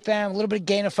play with them, a little bit of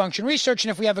gain of function research.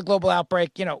 And if we have a global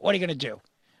outbreak, what are you going to do?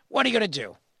 What are you going to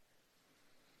do?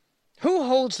 Who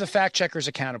holds the fact checkers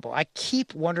accountable? I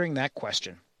keep wondering that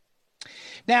question.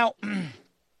 Now,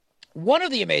 one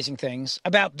of the amazing things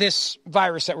about this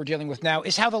virus that we're dealing with now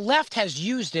is how the left has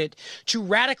used it to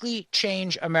radically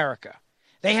change America.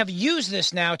 They have used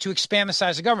this now to expand the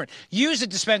size of government, used it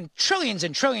to spend trillions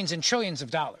and trillions and trillions of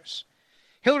dollars.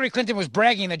 Hillary Clinton was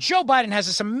bragging that Joe Biden has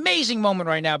this amazing moment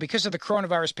right now because of the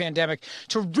coronavirus pandemic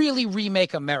to really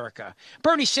remake America.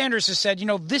 Bernie Sanders has said,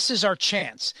 this is our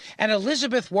chance. And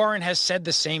Elizabeth Warren has said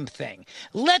the same thing.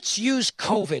 Let's use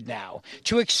COVID now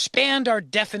to expand our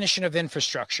definition of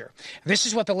infrastructure. This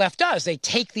is what the left does. They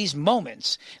take these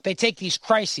moments, they take these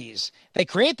crises, they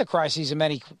create the crises in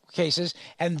many cases,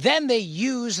 and then they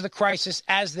use the crisis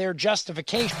as their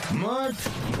justification. Mark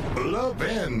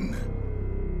Levin.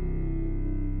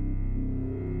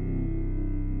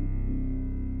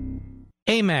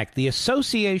 AMAC, the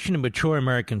Association of Mature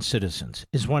American Citizens,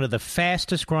 is one of the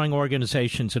fastest growing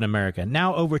organizations in America,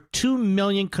 now over 2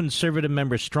 million conservative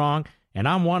members strong, and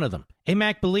I'm one of them.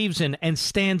 AMAC believes in and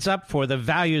stands up for the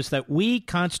values that we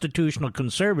constitutional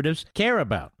conservatives care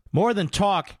about. More than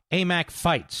talk, AMAC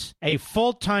fights. A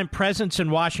full-time presence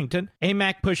in Washington,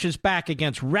 AMAC pushes back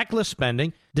against reckless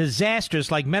spending,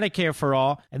 disasters like Medicare for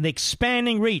All, and the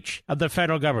expanding reach of the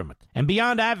federal government. And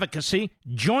beyond advocacy,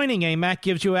 joining AMAC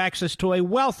gives you access to a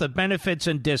wealth of benefits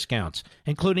and discounts,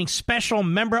 including special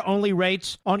member-only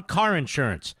rates on car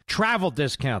insurance, travel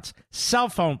discounts, cell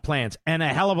phone plans, and a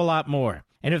hell of a lot more.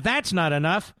 And if that's not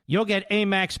enough, you'll get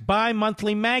AMAC's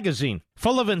bi-monthly magazine,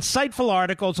 full of insightful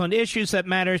articles on issues that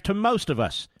matter to most of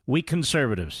us, we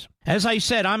conservatives. As I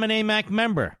said, I'm an AMAC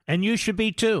member, and you should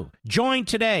be too. Join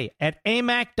today at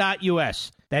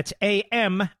amac.us. That's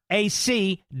AMAC.us.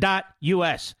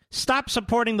 Stop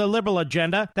supporting the liberal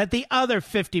agenda that the other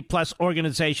 50-plus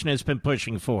organization has been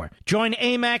pushing for. Join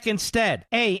AMAC instead.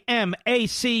 AMAC.us.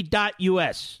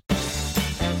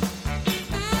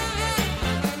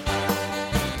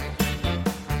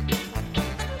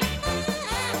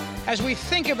 As we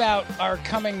think about our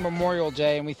coming Memorial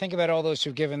Day and we think about all those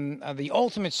who've given the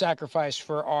ultimate sacrifice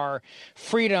for our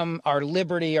freedom, our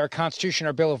liberty, our Constitution,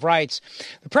 our Bill of Rights,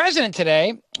 the president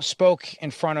today spoke in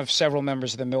front of several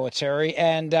members of the military.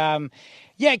 And, I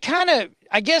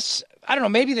guess, I don't know,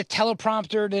 maybe the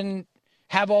teleprompter didn't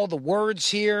have all the words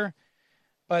here,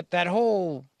 but that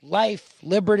whole life,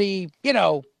 liberty,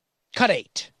 cut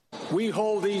 8. We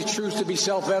hold these truths to be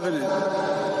self-evident.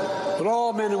 But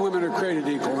all men and women are created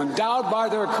equal, endowed by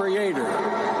their Creator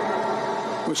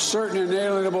with certain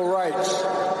inalienable rights,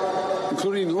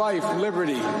 including life,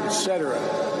 liberty, etc.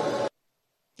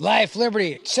 Life,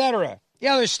 liberty, etc. The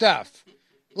other stuff.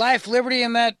 Life, liberty,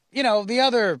 and that, the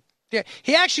other. Yeah.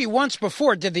 He actually once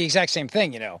before did the exact same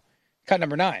thing, Cut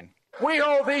number 9. We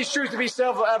hold these truths to be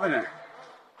self-evident.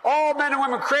 All men and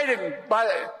women created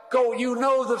by you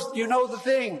know the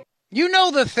thing. You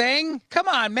know the thing? Come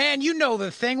on, man. You know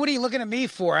the thing. What are you looking at me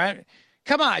for?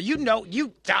 Come on. You know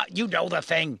the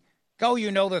thing. Go, you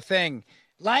know the thing.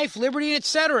 Life, liberty,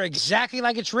 etc. Exactly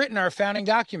like it's written in our founding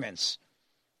documents.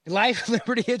 Life,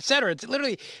 liberty, etc. It's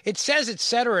literally, it says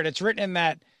etc. And it's written in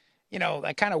that,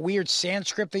 that kind of weird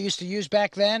Sanskrit they used to use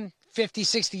back then, 50,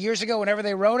 60 years ago, whenever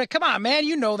they wrote it. Come on, man.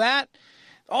 You know that.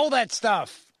 All that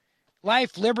stuff.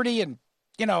 Life, liberty, and,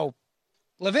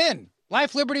 Levin.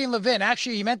 Life, liberty, and Levin.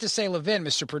 Actually, he meant to say Levin,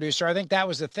 Mr. Producer. I think that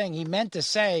was the thing. He meant to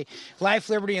say Life,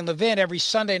 Liberty, and Levin every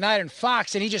Sunday night on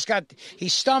Fox, and he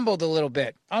stumbled a little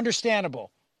bit. Understandable.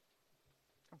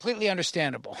 Completely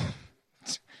understandable.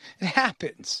 It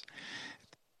happens.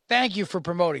 Thank you for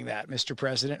promoting that, Mr.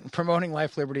 President, promoting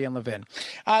Life, Liberty, and Levin.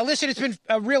 Listen, it's been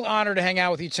a real honor to hang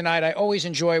out with you tonight. I always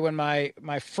enjoy when my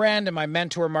friend and my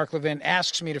mentor, Mark Levin,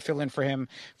 asks me to fill in for him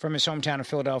from his hometown of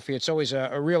Philadelphia. It's always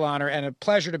a real honor and a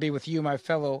pleasure to be with you, my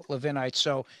fellow Levinites.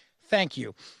 So thank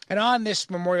you. And on this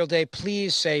Memorial Day,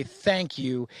 please say thank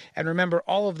you. And remember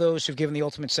all of those who've given the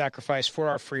ultimate sacrifice for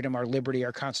our freedom, our liberty,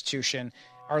 our Constitution,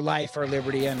 our life, our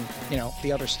liberty, and,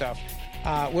 the other stuff.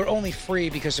 We're only free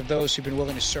because of those who've been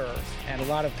willing to serve. And a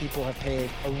lot of people have paid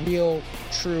a real,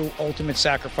 true, ultimate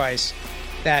sacrifice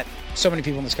that so many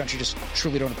people in this country just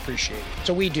truly don't appreciate.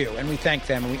 So we do, and we thank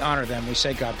them, and we honor them. We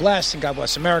say God bless, and God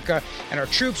bless America, and our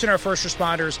troops and our first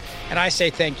responders. And I say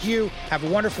thank you. Have a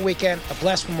wonderful weekend, a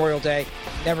blessed Memorial Day.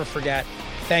 Never forget.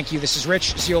 Thank you. This is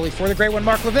Rich Zeoli for the great one,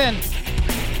 Mark Levin.